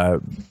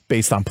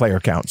based on player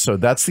count. So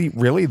that's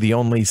really the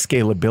only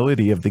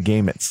scalability of the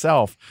game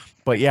itself.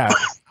 But yeah,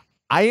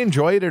 I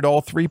enjoy it at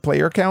all 3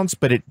 player counts,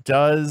 but it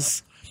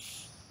does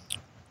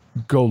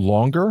go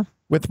longer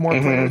with more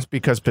players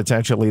because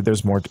potentially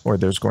there's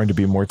going to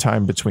be more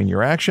time between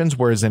your actions,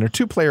 whereas in a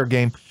 2-player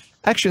game,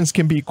 actions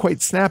can be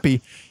quite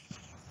snappy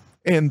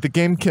and the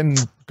game can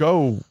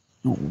go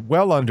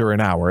well under an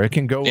hour. It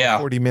can go a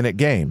 40-minute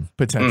game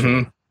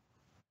potentially.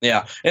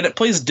 Yeah, and it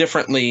plays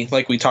differently,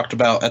 like we talked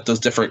about at those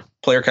different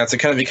player counts. It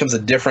kind of becomes a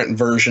different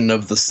version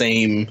of the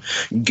same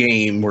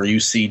game where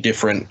you see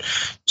different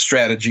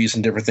strategies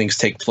and different things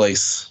take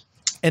place.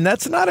 And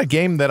that's not a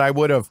game that I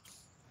would have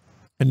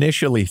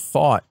initially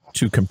thought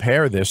to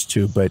compare this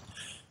to, but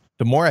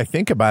the more I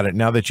think about it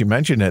now that you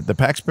mention it, the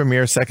PAX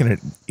Premier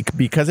 2nd,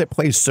 because it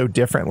plays so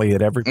differently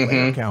at every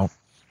player count,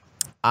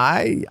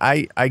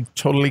 I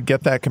totally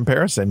get that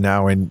comparison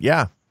now, and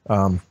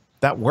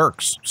that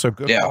works. So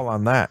good call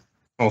on that.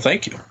 Well,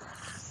 thank you.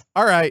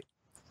 All right,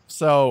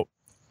 so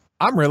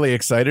I'm really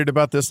excited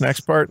about this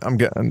next part. I'm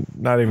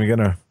not even going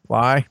to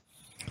lie.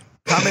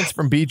 Comments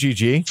from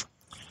BGG.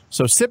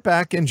 So sit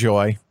back,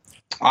 enjoy.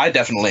 I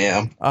definitely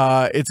am.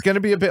 It's going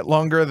to be a bit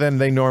longer than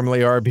they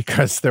normally are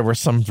because there were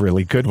some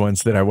really good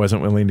ones that I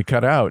wasn't willing to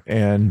cut out.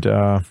 And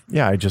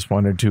yeah, I just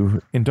wanted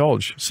to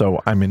indulge.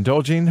 So I'm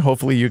indulging.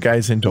 Hopefully you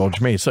guys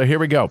indulge me. So here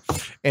we go.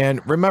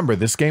 And remember,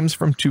 this game's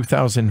from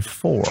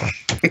 2004.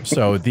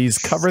 So these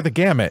cover the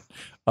gamut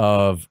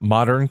of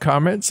modern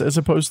comments as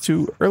opposed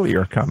to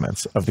earlier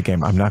comments of the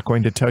game. I'm not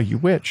going to tell you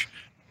which.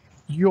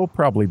 You'll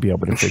probably be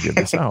able to figure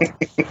this out.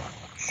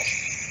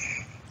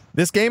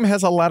 This game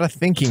has a lot of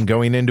thinking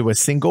going into a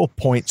single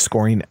point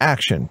scoring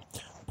action.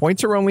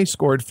 Points are only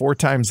scored 4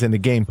 times in the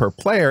game per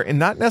player and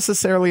not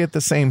necessarily at the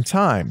same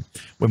time.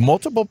 With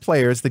multiple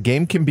players, the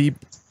game can be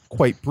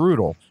quite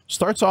brutal.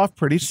 Starts off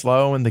pretty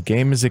slow and the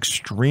game is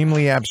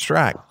extremely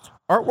abstract.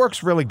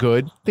 Artwork's really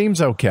good,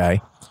 theme's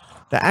okay.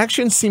 The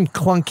actions seem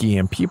clunky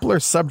and people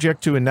are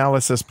subject to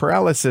analysis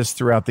paralysis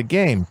throughout the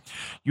game.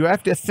 You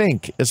have to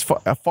think as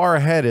far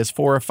ahead as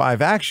 4 or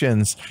 5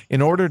 actions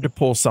in order to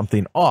pull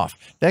something off.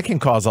 That can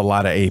cause a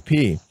lot of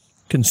AP.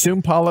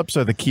 Consume polyps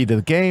are the key to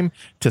the game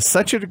to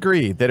such a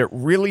degree that it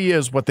really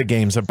is what the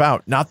game's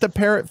about. Not the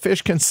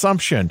parrotfish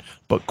consumption,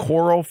 but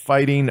coral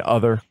fighting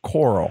other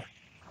coral.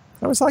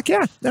 I was like,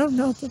 yeah,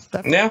 no.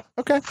 Yeah.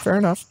 Okay, fair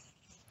enough.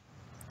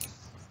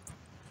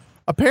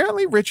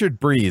 Apparently, Richard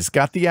Breeze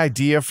got the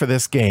idea for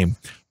this game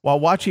while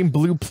watching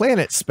Blue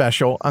Planet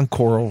special on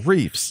coral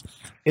reefs.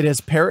 It has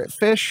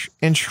parrotfish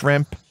and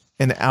shrimp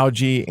and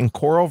algae and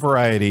coral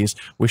varieties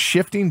with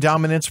shifting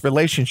dominance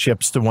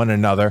relationships to one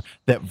another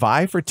that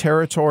vie for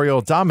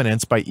territorial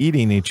dominance by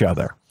eating each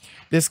other.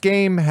 This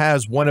game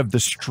has one of the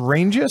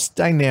strangest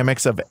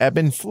dynamics of ebb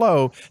and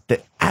flow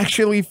that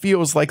actually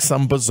feels like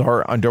some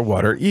bizarre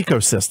underwater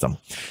ecosystem.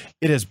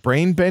 It is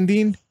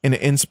brain-bending and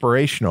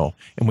inspirational,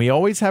 and we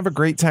always have a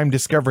great time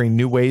discovering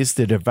new ways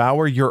to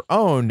devour your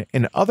own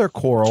and other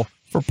coral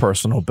for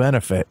personal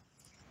benefit.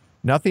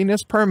 Nothing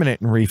is permanent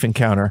in Reef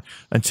Encounter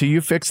until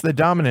you fix the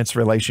dominance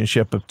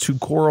relationship of 2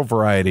 coral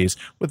varieties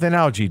with an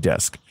algae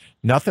disc.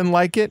 Nothing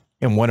like it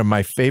in one of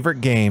my favorite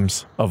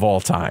games of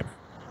all time.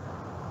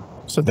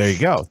 So there you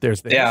go.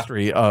 There's the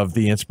history of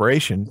the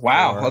inspiration.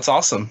 Wow, that's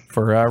awesome.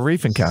 For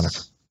Reef Encounter.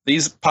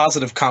 These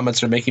positive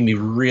comments are making me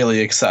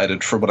really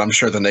excited for what I'm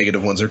sure the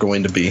negative ones are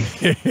going to be.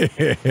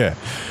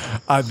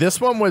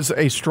 This one was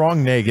a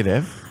strong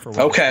negative. For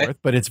what it's worth,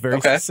 but it's very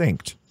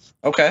succinct.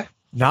 Okay.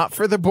 Not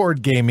for the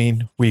board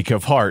gaming weak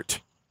of heart.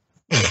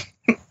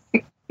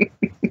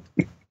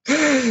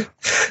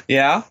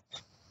 Yeah.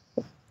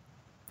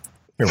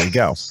 Here we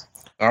go.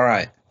 All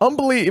right.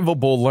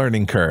 Unbelievable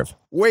learning curve.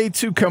 Way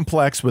too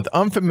complex with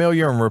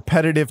unfamiliar and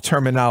repetitive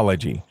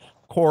terminology.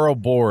 Coral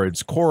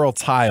boards, coral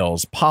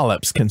tiles,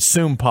 polyps,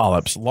 consume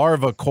polyps,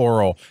 larva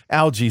coral,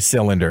 algae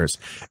cylinders.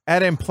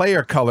 Add in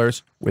player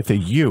colors with a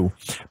U,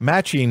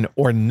 matching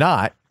or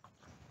not,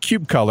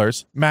 cube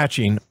colors,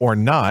 matching or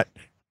not,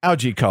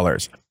 algae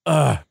colors.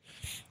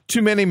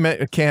 Too many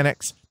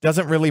mechanics.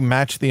 Doesn't really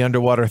match the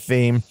underwater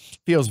theme.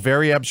 Feels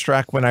very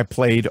abstract when I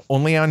played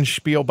only on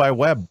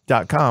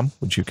spielbyweb.com,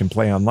 which you can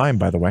play online,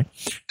 by the way.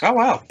 Oh,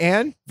 wow.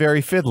 And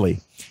very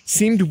fiddly.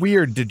 Seemed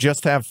weird to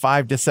just have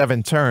 5 to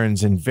 7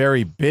 turns and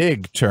very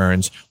big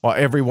turns while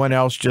everyone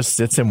else just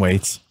sits and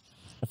waits.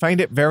 I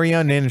find it very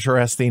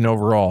uninteresting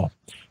overall.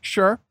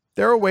 Sure,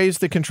 there are ways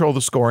to control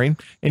the scoring,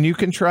 and you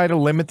can try to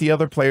limit the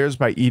other players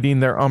by eating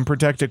their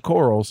unprotected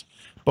corals,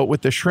 but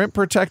with the shrimp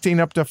protecting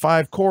up to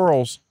 5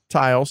 corals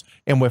tiles,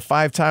 and with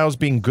 5 tiles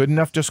being good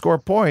enough to score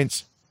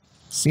points,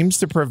 seems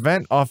to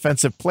prevent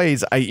offensive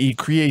plays, i.e.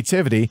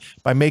 creativity,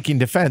 by making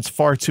defense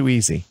far too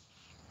easy.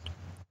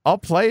 I'll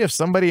play if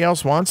somebody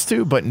else wants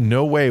to, but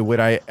no way would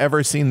I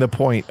ever seen the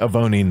point of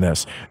owning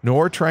this,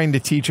 nor trying to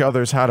teach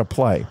others how to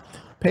play.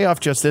 Payoff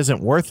just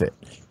isn't worth it.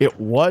 It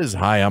was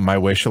high on my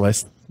wish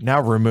list,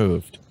 now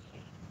removed.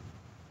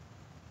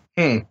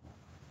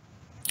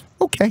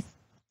 Okay.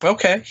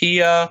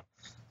 He,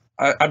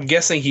 I'm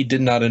guessing he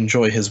did not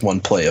enjoy his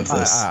one play of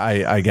this.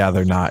 I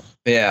gather not.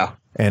 Yeah.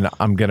 And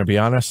I'm going to be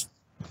honest,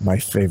 my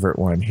favorite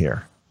one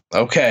here.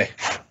 Okay.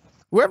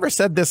 Whoever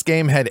said this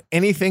game had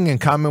anything in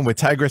common with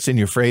Tigris and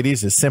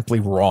Euphrates is simply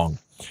wrong.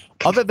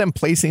 Other than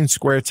placing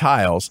square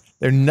tiles,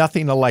 they're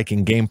nothing alike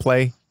in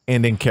gameplay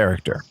and in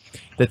character.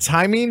 The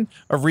timing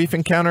of Reef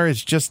Encounter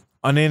is just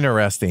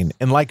uninteresting,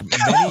 and like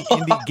many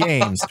indie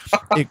games,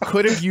 it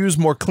could have used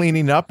more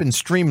cleaning up and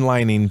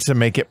streamlining to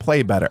make it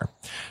play better.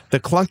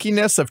 The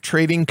clunkiness of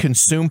trading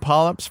consume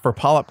polyps for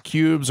polyp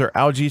cubes or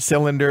algae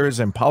cylinders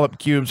and polyp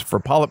cubes for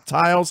polyp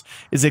tiles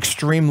is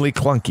extremely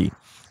clunky.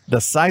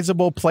 The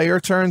sizable player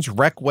turns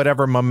wreck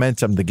whatever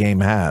momentum the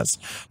game has.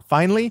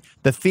 Finally,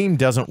 the theme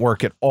doesn't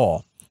work at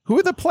all. Who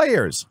are the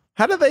players?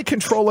 How do they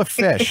control a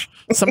fish?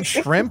 Some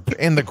shrimp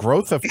and the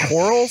growth of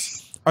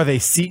corals? Are they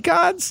sea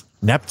gods?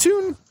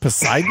 Neptune?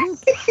 Poseidon?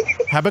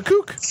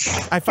 Habakkuk?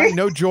 I find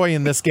no joy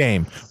in this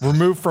game.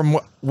 Removed from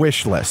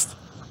wish list.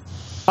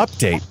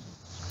 Update.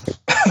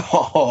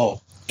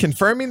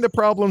 Confirming the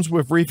problems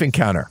with Reef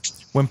Encounter.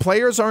 When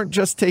players aren't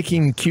just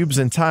taking cubes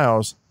and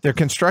tiles, they're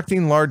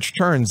constructing large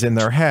turns in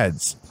their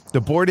heads.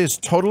 The board is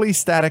totally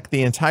static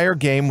the entire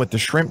game, with the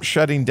shrimp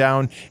shutting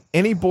down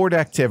any board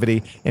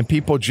activity and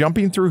people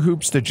jumping through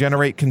hoops to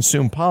generate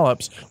consumed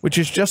polyps, which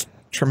is just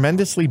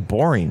tremendously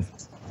boring.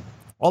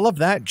 All of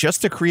that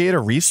just to create a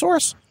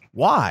resource?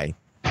 Why?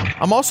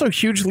 I'm also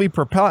hugely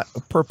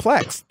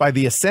perplexed by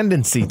the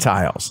ascendancy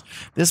tiles.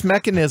 This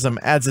mechanism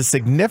adds a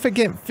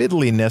significant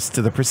fiddliness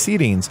to the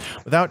proceedings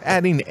without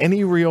adding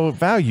any real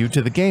value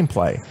to the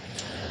gameplay.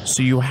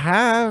 So you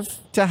have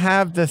to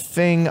have the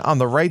thing on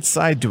the right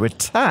side to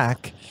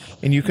attack,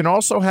 and you can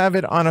also have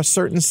it on a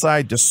certain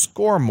side to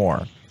score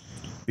more.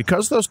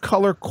 Because those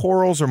color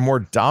corals are more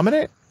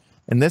dominant,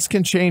 and this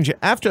can change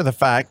after the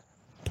fact,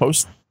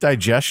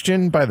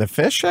 post-digestion by the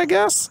fish, I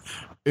guess?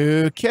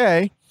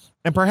 Okay.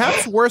 And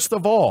perhaps worst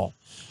of all,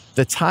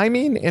 the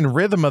timing and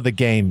rhythm of the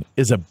game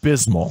is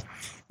abysmal.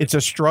 It's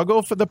a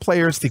struggle for the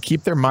players to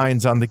keep their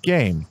minds on the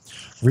game.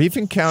 Reef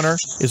Encounter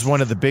is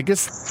one of the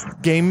biggest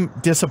game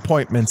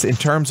disappointments in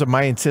terms of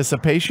my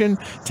anticipation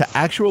to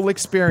actual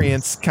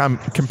experience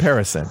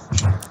comparison.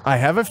 I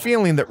have a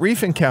feeling that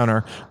Reef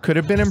Encounter could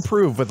have been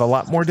improved with a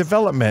lot more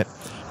development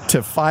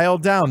to file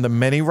down the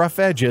many rough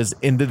edges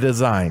in the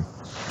design.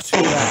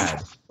 Too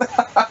bad.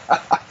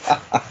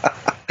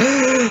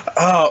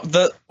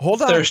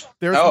 Hold on. There's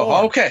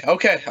more.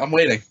 Okay. I'm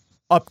waiting.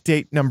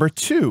 Update number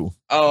 2.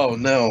 Oh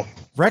no.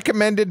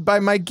 Recommended by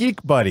my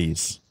geek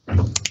buddies.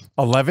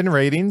 11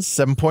 ratings,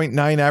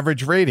 7.9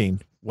 average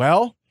rating.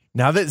 Well,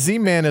 now that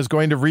Z-Man is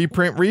going to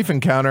reprint Reef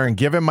Encounter and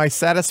give him my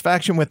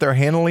satisfaction with their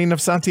handling of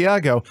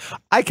Santiago,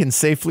 I can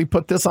safely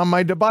put this on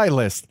my to buy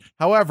list.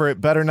 However, it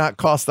better not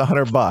cost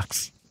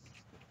 $100.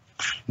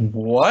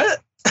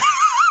 What?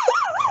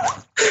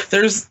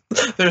 There's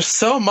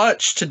so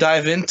much to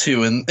dive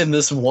into in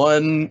this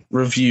one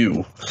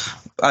review.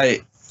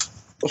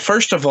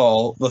 First of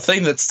all, the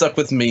thing that stuck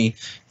with me,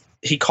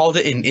 he called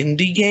it an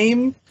indie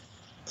game.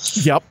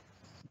 Yep.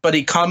 But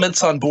he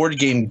comments on Board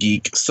Game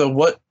Geek. So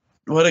what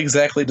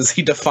exactly does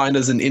he define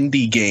as an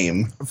indie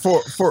game?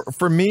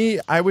 For me,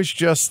 I was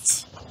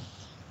just,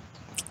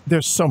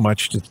 there's so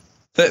much to.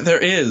 There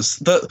is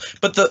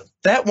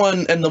that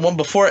one and the one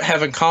before it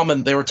have in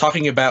common. They were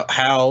talking about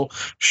how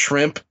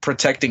shrimp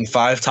protecting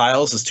 5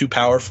 tiles is too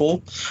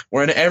powerful.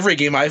 Where in every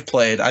game I've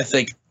played, I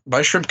think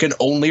my shrimp can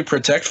only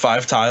protect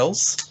 5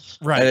 tiles.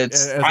 Right.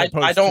 And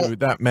I don't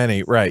that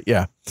many. Right.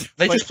 Yeah.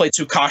 They just play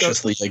too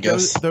cautiously, I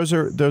guess. Those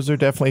are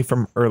definitely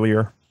from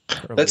earlier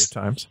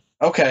times.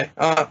 Okay.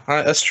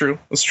 That's true.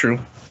 That's true.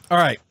 All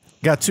right.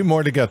 Got 2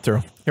 more to go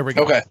through. Here we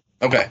go.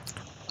 Okay.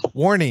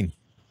 Warning.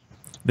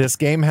 This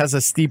game has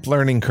a steep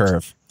learning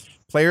curve.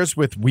 Players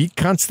with weak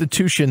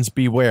constitutions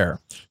beware.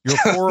 Your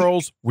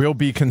corals will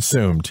be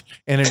consumed.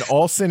 And in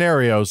all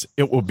scenarios,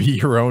 it will be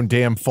your own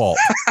damn fault.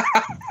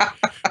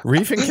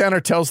 Reef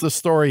Encounter tells the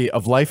story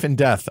of life and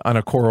death on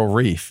a coral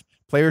reef.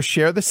 Players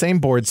share the same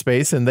board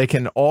space and they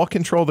can all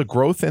control the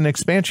growth and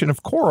expansion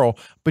of coral,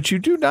 but you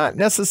do not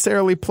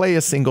necessarily play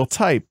a single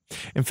type.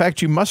 In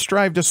fact, you must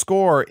strive to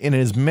score in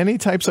as many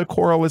types of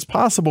coral as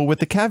possible, with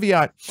the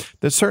caveat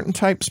that certain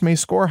types may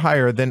score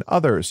higher than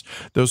others.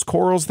 Those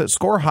corals that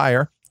score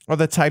higher are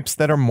the types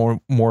that are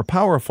more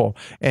powerful,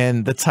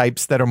 and the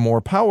types that are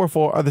more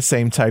powerful are the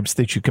same types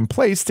that you can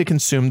place to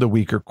consume the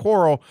weaker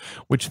coral,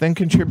 which then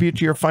contribute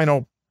to your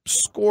final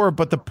score.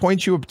 But the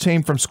points you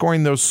obtain from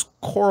scoring those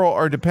coral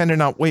are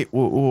dependent on,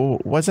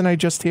 wasn't I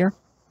just here?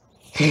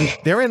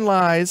 Therein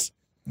lies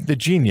the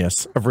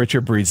genius of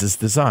Richard Breeze's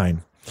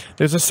design.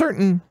 There's a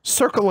certain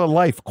circle of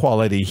life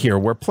quality here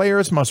where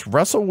players must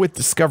wrestle with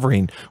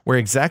discovering where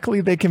exactly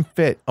they can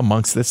fit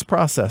amongst this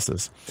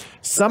processes.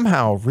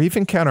 Somehow, Reef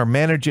Encounter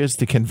manages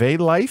to convey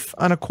life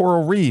on a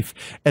coral reef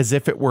as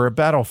if it were a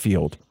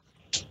battlefield.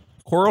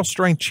 Coral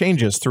strength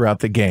changes throughout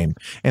the game,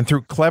 and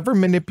through clever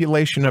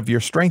manipulation of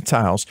your strength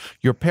tiles,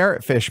 your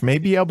parrotfish may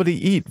be able to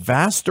eat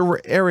vast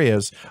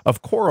areas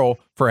of coral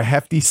for a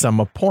hefty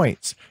sum of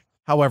points.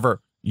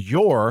 However,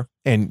 your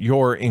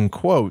in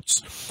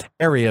quotes,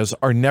 areas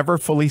are never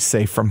fully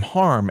safe from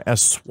harm,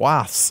 as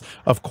swaths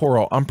of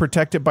coral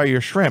unprotected by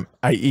your shrimp,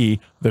 i.e.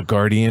 the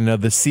guardian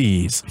of the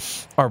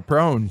seas, are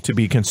prone to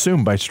be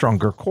consumed by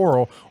stronger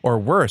coral, or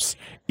worse,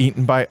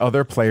 eaten by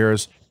other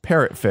players'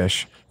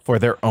 parrotfish for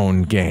their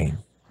own gain.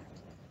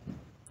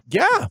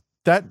 Yeah,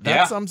 that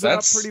sums it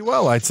up pretty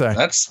well, I'd say.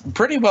 That's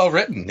pretty well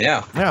written,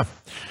 yeah. Yeah.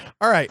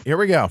 All right, here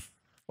we go.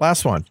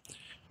 Last one.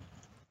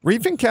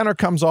 Reef Encounter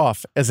comes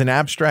off as an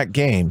abstract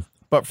game,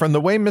 but from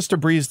the way Mr.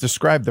 Breeze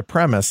described the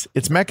premise,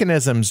 its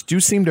mechanisms do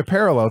seem to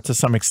parallel to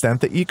some extent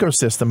the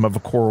ecosystem of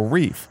a coral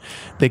reef.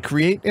 They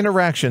create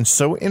interactions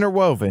so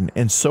interwoven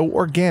and so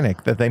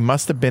organic that they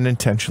must have been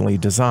intentionally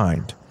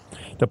designed.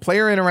 The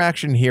player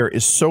interaction here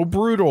is so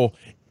brutal,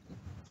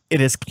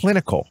 it is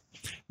clinical.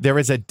 There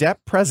is a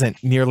depth present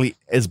nearly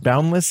as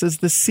boundless as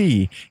the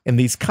sea, and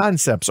these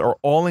concepts are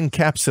all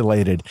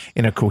encapsulated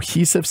in a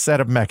cohesive set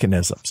of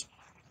mechanisms.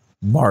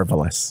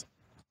 Marvelous.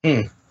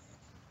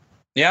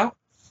 Yeah.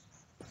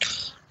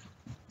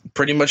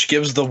 Pretty much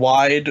gives the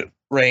wide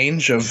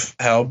range of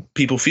how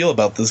people feel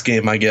about this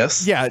game, I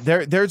guess. Yeah,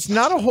 there's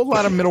not a whole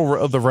lot of middle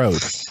of the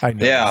road. I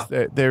know.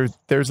 Yeah.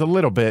 There's a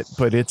little bit,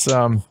 but it's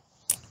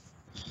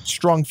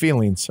strong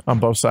feelings on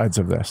both sides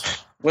of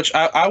this. Which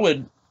I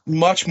would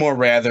much more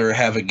rather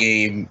have a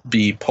game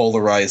be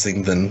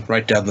polarizing than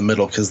right down the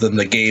middle, because then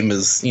the game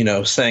is,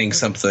 saying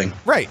something.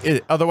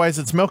 Right. Otherwise,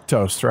 it's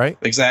milquetoast, right?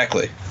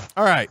 Exactly.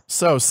 All right.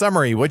 So,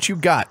 summary, what you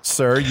got,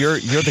 sir? You're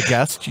the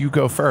guest. You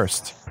go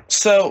first.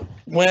 So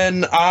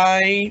when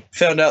I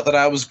found out that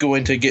I was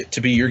going to get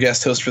to be your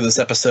guest host for this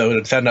episode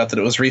and found out that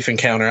it was Reef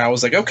Encounter, I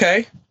was like,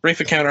 okay,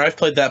 Reef Encounter, I've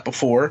played that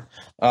before.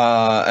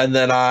 And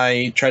then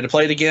I tried to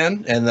play it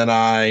again, and then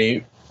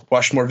I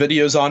watched more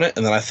videos on it,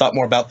 and then I thought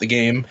more about the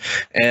game.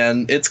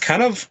 And it's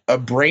kind of a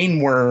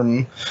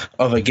brainworm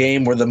of a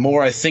game where the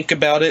more I think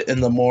about it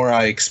and the more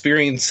I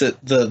experience it,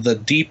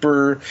 the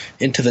deeper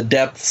into the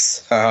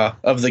depths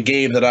of the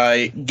game that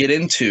I get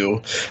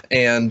into.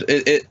 And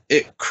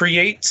it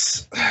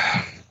creates...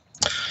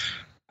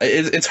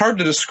 It's hard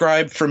to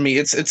describe for me.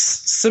 It's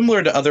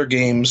similar to other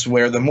games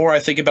where the more I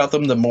think about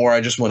them, the more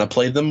I just want to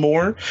play them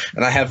more.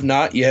 And I have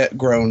not yet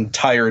grown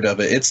tired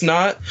of it. It's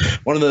not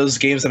one of those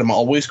games that I'm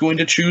always going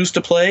to choose to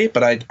play,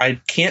 but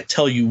I can't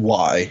tell you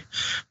why.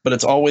 But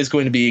it's always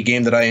going to be a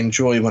game that I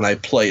enjoy when I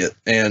play it.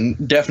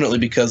 And definitely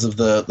because of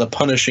the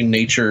punishing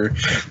nature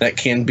that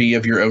can be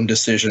of your own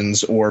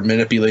decisions or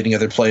manipulating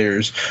other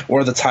players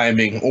or the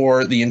timing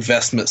or the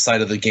investment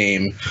side of the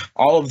game.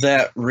 All of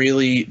that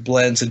really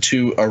blends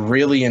into a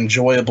really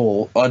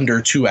enjoyable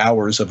under 2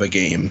 hours of a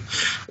game.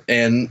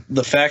 And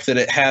the fact that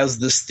it has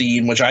this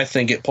theme, which I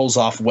think it pulls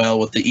off well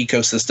with the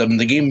ecosystem,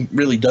 the game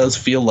really does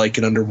feel like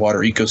an underwater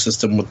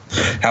ecosystem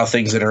with how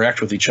things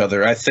interact with each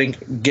other. I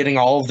think getting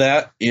all of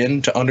that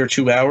into under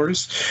 2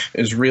 hours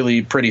is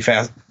really pretty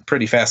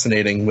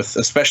fascinating, with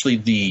especially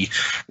the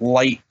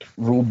light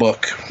rule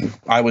book.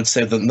 I would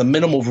say the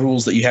minimal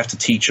rules that you have to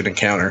teach and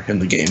encounter in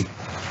the game.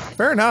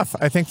 Fair enough.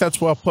 I think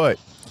that's well put.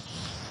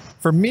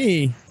 For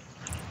me,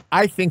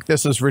 I think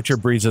this is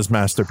Richard Breeze's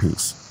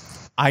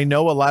masterpiece. I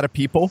know a lot of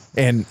people,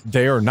 and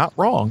they are not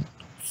wrong,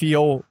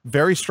 feel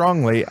very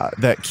strongly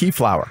that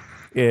Keyflower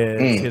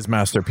is his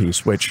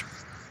masterpiece, which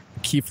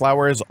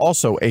Keyflower is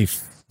also a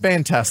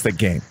fantastic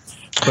game.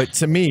 But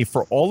to me,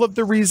 for all of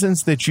the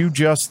reasons that you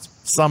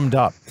just summed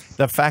up,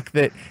 the fact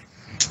that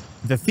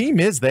the theme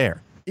is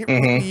there, it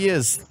really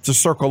is the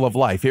circle of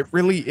life. It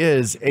really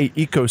is a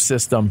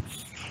ecosystem,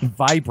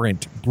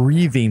 vibrant,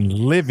 breathing,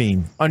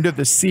 living under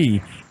the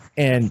sea,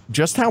 and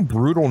just how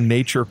brutal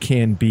nature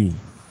can be.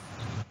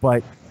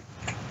 But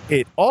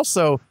it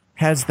also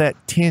has that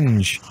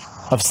tinge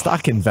of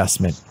stock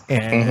investment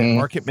and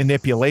market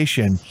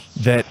manipulation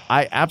that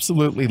I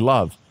absolutely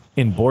love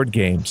in board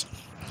games,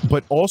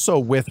 but also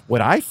with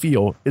what I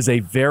feel is a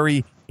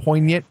very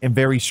poignant and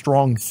very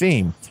strong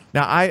theme.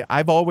 Now,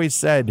 I've always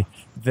said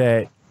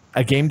that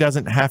a game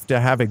doesn't have to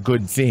have a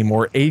good theme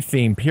or a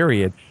theme,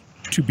 period,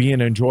 to be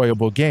an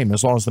enjoyable game,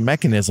 as long as the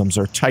mechanisms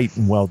are tight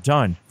and well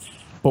done.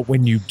 But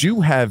when you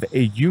do have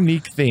a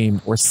unique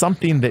theme or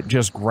something that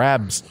just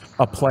grabs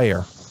a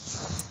player,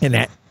 and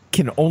that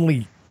can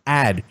only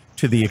add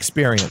to the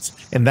experience,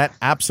 and that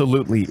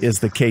absolutely is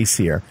the case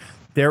here.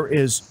 There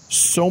is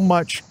so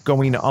much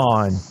going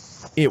on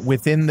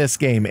within this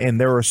game, and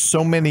there are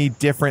so many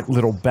different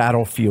little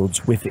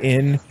battlefields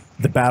within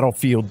the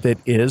battlefield that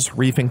is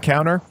Reef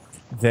Encounter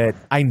that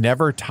I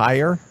never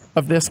tire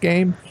of this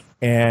game.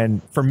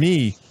 And for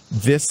me,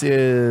 this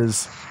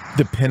is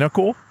the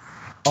pinnacle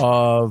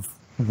of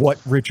what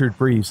Richard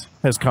Breeze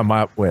has come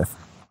up with.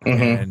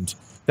 And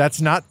that's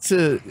not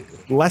to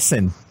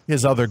lessen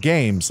his other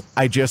games.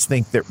 I just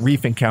think that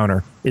Reef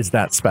Encounter is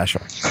that special.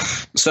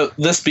 So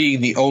this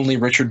being the only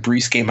Richard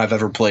Breeze game I've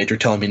ever played, you're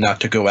telling me not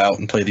to go out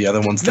and play the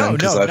other ones then?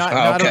 Not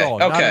at all.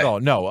 Not at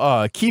all. No,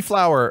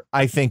 Keyflower,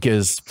 I think,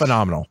 is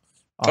phenomenal.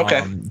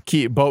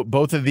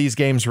 Both of these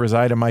games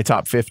reside in my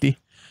top 50.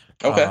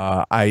 Okay.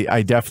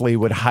 I definitely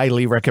would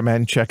highly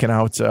recommend checking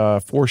out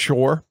For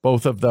Sure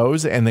both of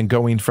those, and then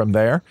going from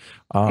there.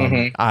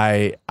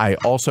 I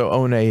also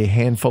own a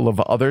handful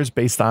of others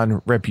based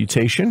on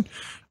reputation.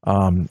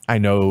 I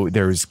know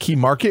there's Key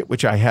Market,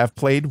 which I have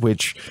played,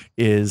 which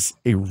is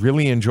a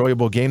really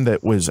enjoyable game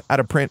that was out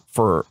of print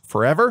for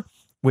forever,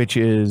 which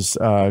is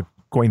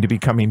going to be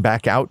coming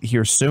back out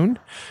here soon,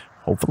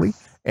 hopefully.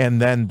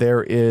 And then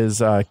there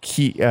is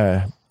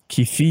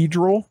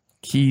Cathedral,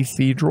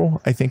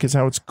 I think is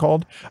how it's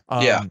called.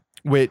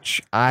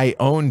 Which I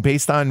own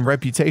based on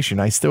reputation.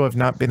 I still have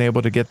not been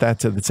able to get that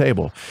to the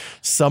table.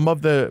 Some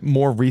of the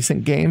more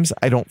recent games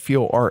I don't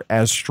feel are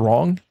as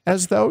strong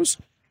as those,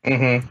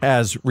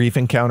 as Reef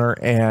Encounter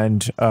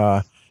and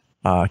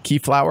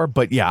Keyflower.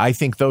 But yeah, I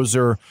think those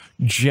are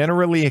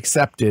generally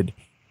accepted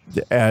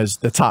as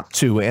the top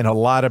two. And a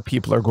lot of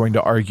people are going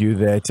to argue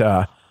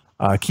that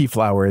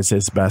Keyflower is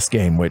his best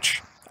game,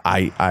 which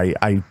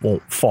I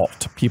won't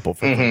fault people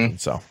for thinking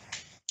so.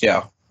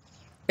 Yeah.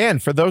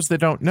 And for those that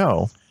don't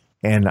know,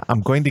 and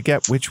I'm going to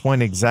get which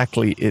one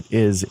exactly it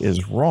is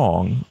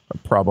wrong,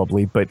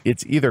 probably, but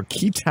it's either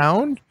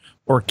Keytown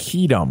or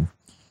Keydom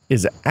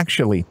is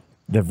actually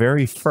the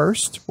very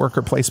first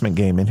worker placement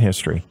game in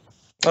history.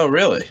 Oh,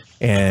 really?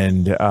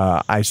 And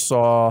I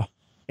saw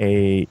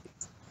a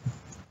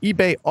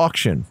eBay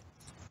auction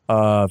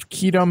of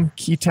Kingdom,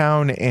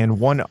 Keytown, and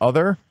one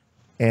other,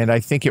 and I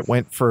think it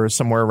went for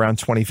somewhere around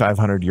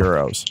 2,500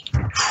 euros.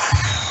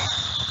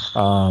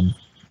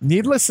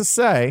 Needless to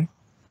say,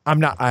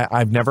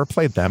 I've never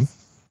played them.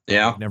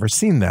 Yeah. I've never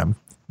seen them,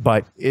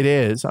 but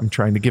I'm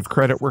trying to give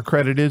credit where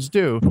credit is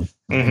due.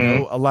 Mm-hmm. I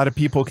know a lot of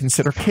people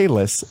consider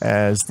Caylus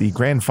as the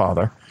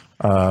grandfather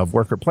of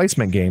worker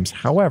placement games.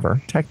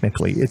 However,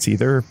 technically, it's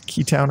either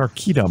Keytown or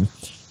Kingdom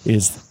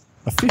is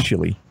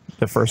officially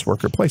the first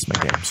worker placement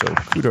game. So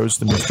kudos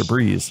to Mr.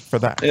 Breeze for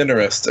that.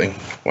 Interesting.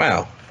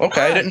 Wow.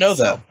 Okay, I didn't know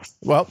that.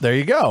 Well, there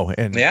you go.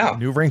 And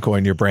new wrinkle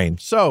in your brain.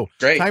 So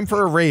great. Time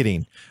for a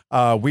rating.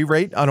 We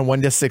rate on a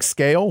 1 to 6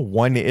 scale.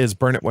 1 is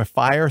Burn It With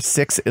Fire.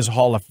 6 is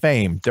Hall of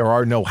Fame. There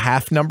are no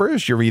half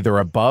numbers. You're either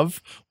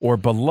above or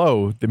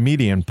below the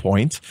median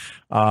point.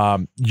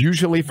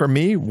 Usually for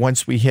me,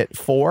 once we hit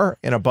 4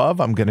 and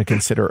above, I'm going to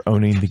consider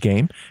owning the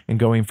game and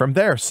going from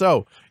there.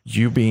 So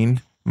you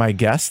being my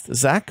guest,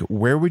 Zach,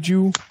 where would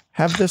you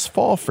have this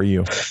fall for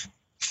you?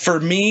 For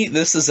me,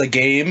 this is a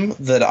game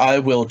that I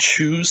will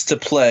choose to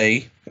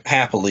play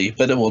happily,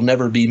 but it will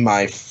never be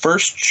my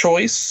first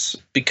choice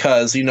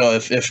because,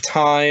 if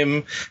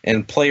time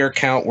and player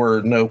count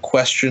were no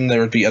question, there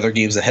would be other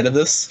games ahead of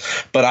this.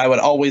 But I would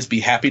always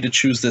be happy to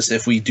choose this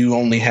if we do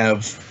only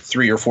have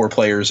 3 or 4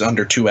 players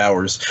under 2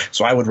 hours.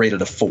 So I would rate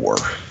it a 4.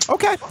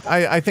 Okay.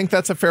 I think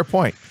that's a fair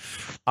point.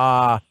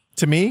 To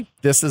me,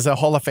 this is a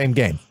Hall of Fame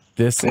game.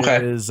 This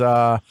is,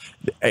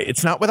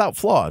 it's not without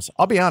flaws.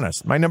 I'll be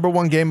honest. My number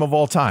 1 game of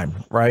all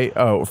time, right?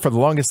 For the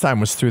longest time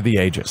was Through the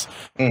Ages.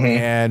 Mm-hmm.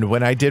 And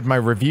when I did my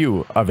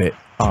review of it,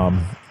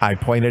 I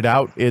pointed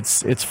out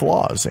its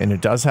flaws, and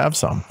it does have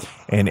some.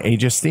 And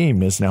Age of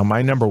Steam is now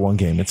my number 1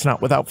 game. It's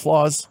not without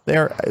flaws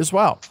there as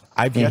well.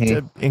 I've yet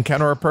to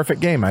encounter a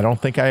perfect game. I don't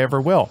think I ever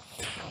will.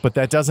 But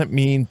that doesn't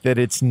mean that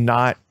it's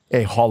not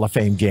a Hall of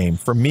Fame game.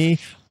 For me,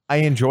 I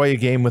enjoy a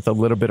game with a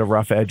little bit of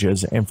rough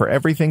edges. And for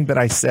everything that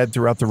I said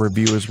throughout the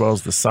review, as well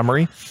as the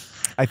summary,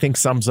 I think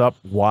sums up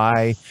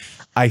why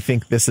I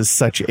think this is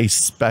such a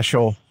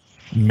special,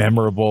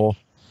 memorable,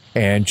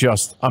 and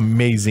just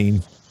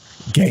amazing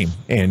game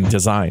and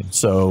design.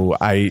 So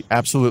I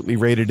absolutely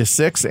rated a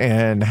 6,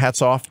 and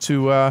hats off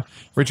to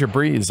Richard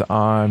Breeze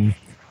on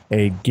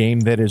a game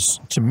that is,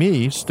 to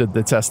me, stood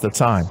the test of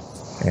time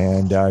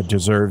and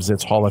deserves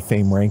its Hall of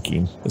Fame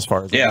ranking as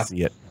far as I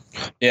see it.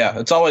 Yeah,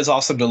 it's always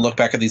awesome to look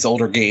back at these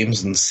older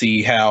games and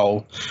see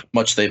how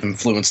much they've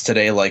influenced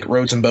today, like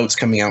Roads and Boats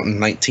coming out in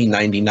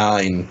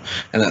 1999,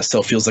 and that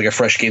still feels like a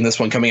fresh game. This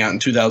one coming out in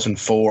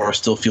 2004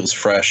 still feels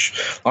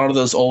fresh. A lot of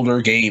those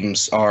older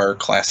games are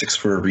classics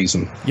for a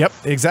reason. Yep,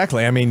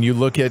 exactly. I mean, you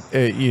look at,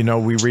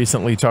 we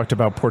recently talked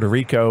about Puerto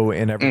Rico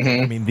and everything.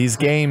 Mm-hmm. I mean, these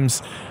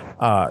games...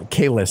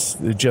 Caylus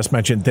just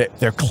mentioned that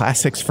they're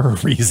classics for a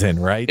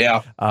reason, right?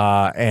 Yeah.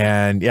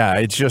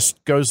 It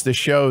just goes to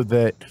show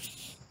that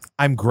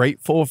I'm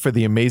grateful for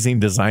the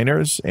amazing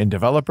designers and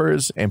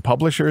developers and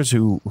publishers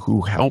who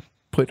help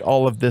put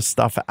all of this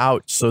stuff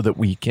out so that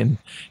we can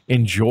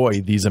enjoy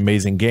these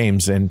amazing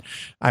games. And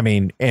I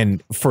mean,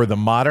 and for the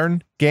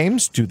modern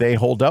games, do they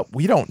hold up?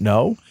 We don't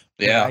know.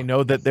 Yeah. I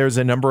know that there's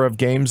a number of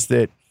games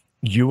that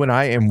you and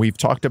I, and we've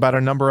talked about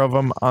a number of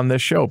them on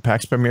this show,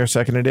 PAX Premier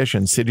 2nd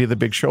Edition, City of the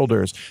Big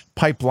Shoulders,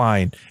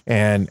 Pipeline,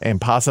 and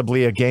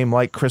possibly a game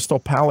like Crystal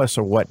Palace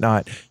or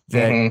whatnot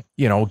that,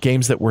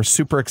 games that we're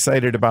super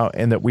excited about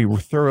and that we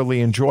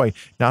thoroughly enjoy,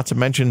 not to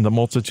mention the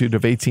multitude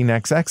of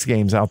 18xx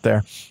games out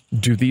there.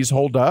 Do these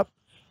hold up?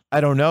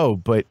 I don't know,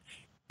 but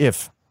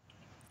if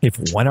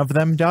one of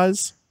them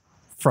does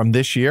from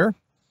this year,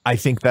 I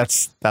think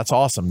that's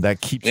awesome. That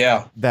keeps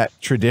that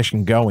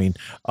tradition going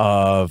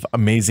of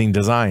amazing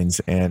designs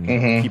and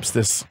keeps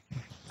this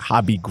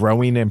hobby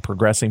growing and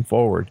progressing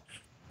forward.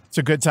 It's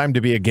a good time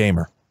to be a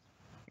gamer.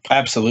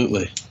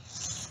 Absolutely.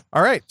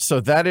 All right. So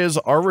that is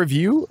our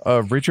review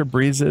of Richard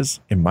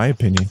Breeze's, in my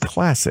opinion,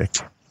 classic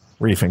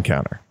Reef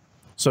Encounter.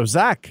 So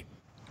Zach,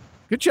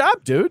 good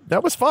job, dude.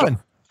 That was fun.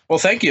 Well,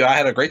 thank you. I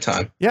had a great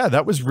time. Yeah,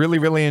 that was really,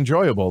 really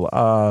enjoyable.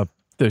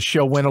 The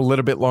show went a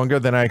little bit longer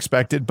than I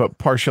expected, but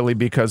partially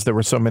because there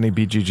were so many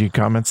BGG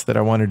comments that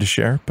I wanted to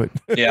share. But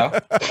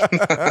yeah,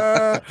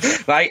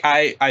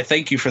 I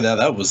thank you for that.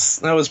 That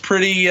was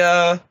pretty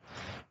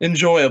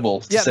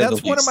enjoyable. Yeah,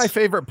 that's one of my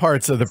favorite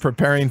parts of the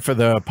preparing for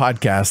the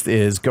podcast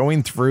is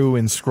going through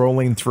and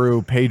scrolling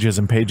through pages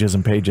and pages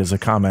and pages of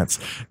comments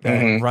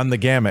that run the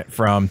gamut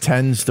from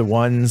 10s to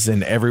 1s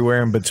and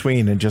everywhere in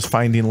between and just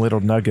finding little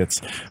nuggets.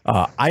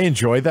 I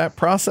enjoy that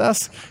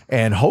process,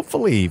 and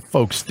hopefully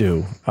folks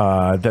do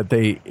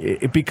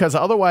because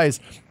otherwise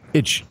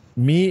it's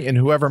me and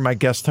whoever my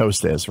guest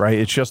host is, right?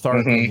 It's just our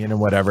opinion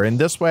and whatever. And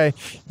this way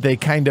they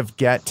kind of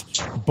get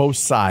both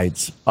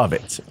sides of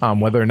it,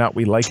 whether or not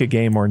we like a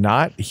game or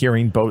not.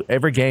 Hearing both,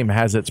 every game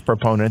has its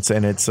proponents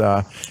and its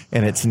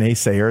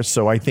naysayers.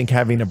 So I think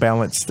having a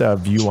balanced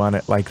view on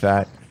it like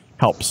that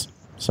helps.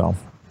 So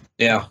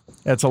yeah,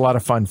 it's a lot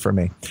of fun for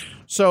me.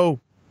 So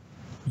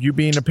you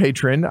being a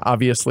patron,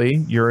 obviously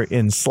you're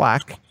in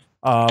Slack.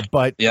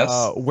 But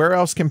yes. Where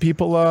else can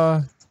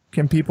people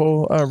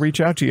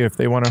reach out to you if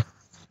they want to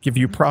give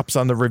you props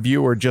on the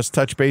review or just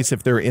touch base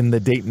if they're in the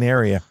Dayton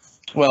area?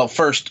 Well,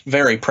 first,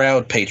 very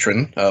proud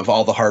patron of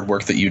all the hard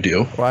work that you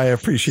do. Well, I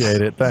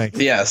appreciate it. Thanks.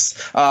 Yes.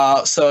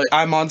 So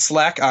I'm on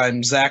Slack.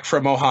 I'm Zach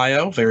from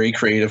Ohio. Very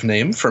creative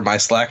name for my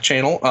Slack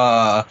channel.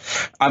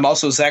 I'm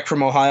also Zach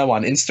from Ohio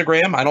on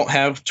Instagram. I don't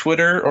have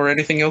Twitter or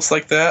anything else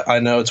like that. I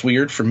know it's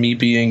weird for me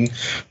being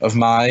of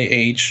my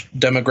age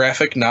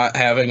demographic, not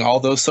having all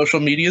those social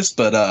medias,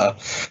 but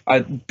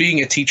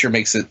being a teacher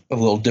makes it a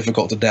little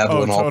difficult to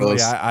dabble in all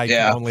those. I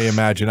can only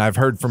imagine. I've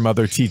heard from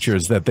other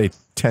teachers that they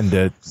tend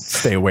to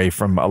stay away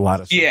from a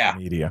lot of social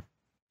media.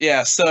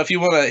 Yeah, so if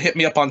you want to hit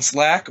me up on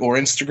Slack or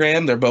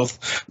Instagram, they're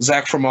both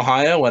Zach from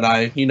Ohio, and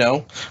I,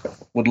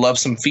 would love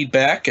some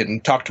feedback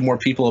and talk to more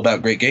people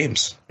about great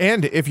games.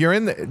 And if you're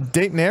in the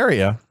Dayton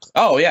area.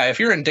 Oh, yeah, if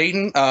you're in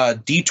Dayton,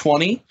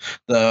 D20,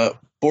 the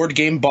board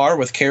game bar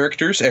with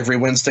characters, every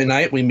Wednesday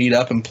night we meet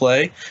up and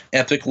play.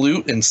 Epic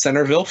Loot in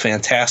Centerville,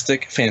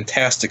 fantastic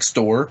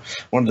store,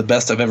 one of the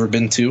best I've ever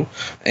been to.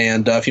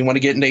 And if you want to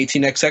get into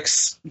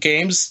 18xx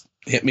games,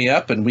 hit me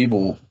up and we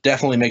will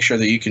definitely make sure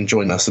that you can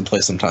join us and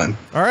play sometime.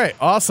 All right,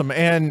 awesome.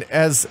 And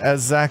as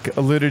Zach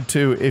alluded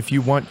to, if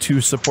you want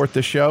to support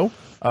the show,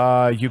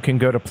 you can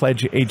go to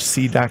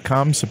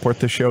pledgehc.com,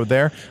 support the show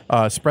there.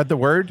 Spread the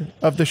word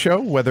of the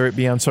show, whether it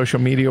be on social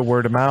media,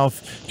 word of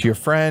mouth, to your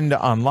friend,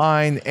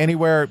 online,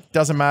 anywhere,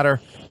 doesn't matter.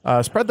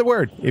 Spread the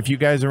word. If you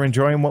guys are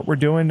enjoying what we're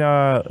doing,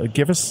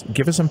 give us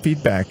some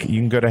feedback.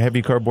 You can go to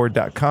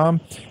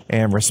heavycardboard.com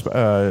and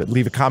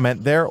leave a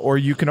comment there, or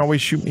you can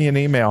always shoot me an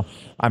email.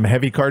 I'm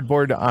Heavy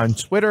Cardboard on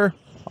Twitter,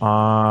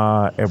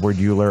 Edward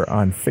Euler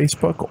on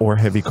Facebook, or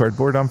Heavy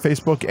Cardboard on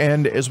Facebook.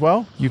 And as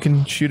well, you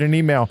can shoot an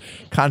email,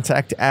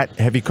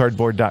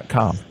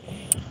 contact@heavycardboard.com.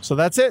 So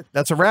that's it.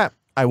 That's a wrap.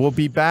 I will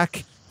be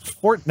back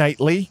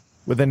fortnightly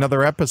with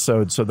another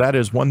episode. So that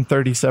is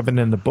 137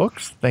 in the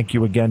books. Thank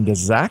you again to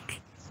Zach.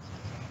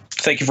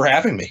 Thank you for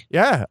having me.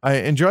 Yeah, I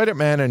enjoyed it,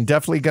 man, and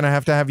definitely going to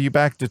have you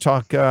back to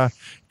talk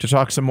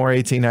some more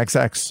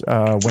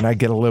 18xx when I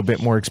get a little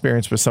bit more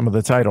experience with some of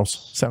the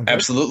titles. Sound good?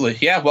 Absolutely.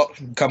 Yeah, well,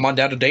 come on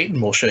down to Dayton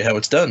and we'll show you how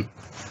it's done.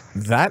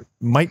 That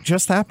might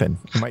just happen.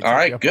 All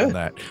right, good. Good.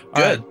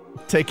 All right,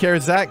 take care,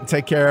 Zach.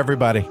 Take care,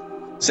 everybody.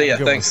 See ya.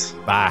 Thanks.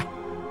 Bye.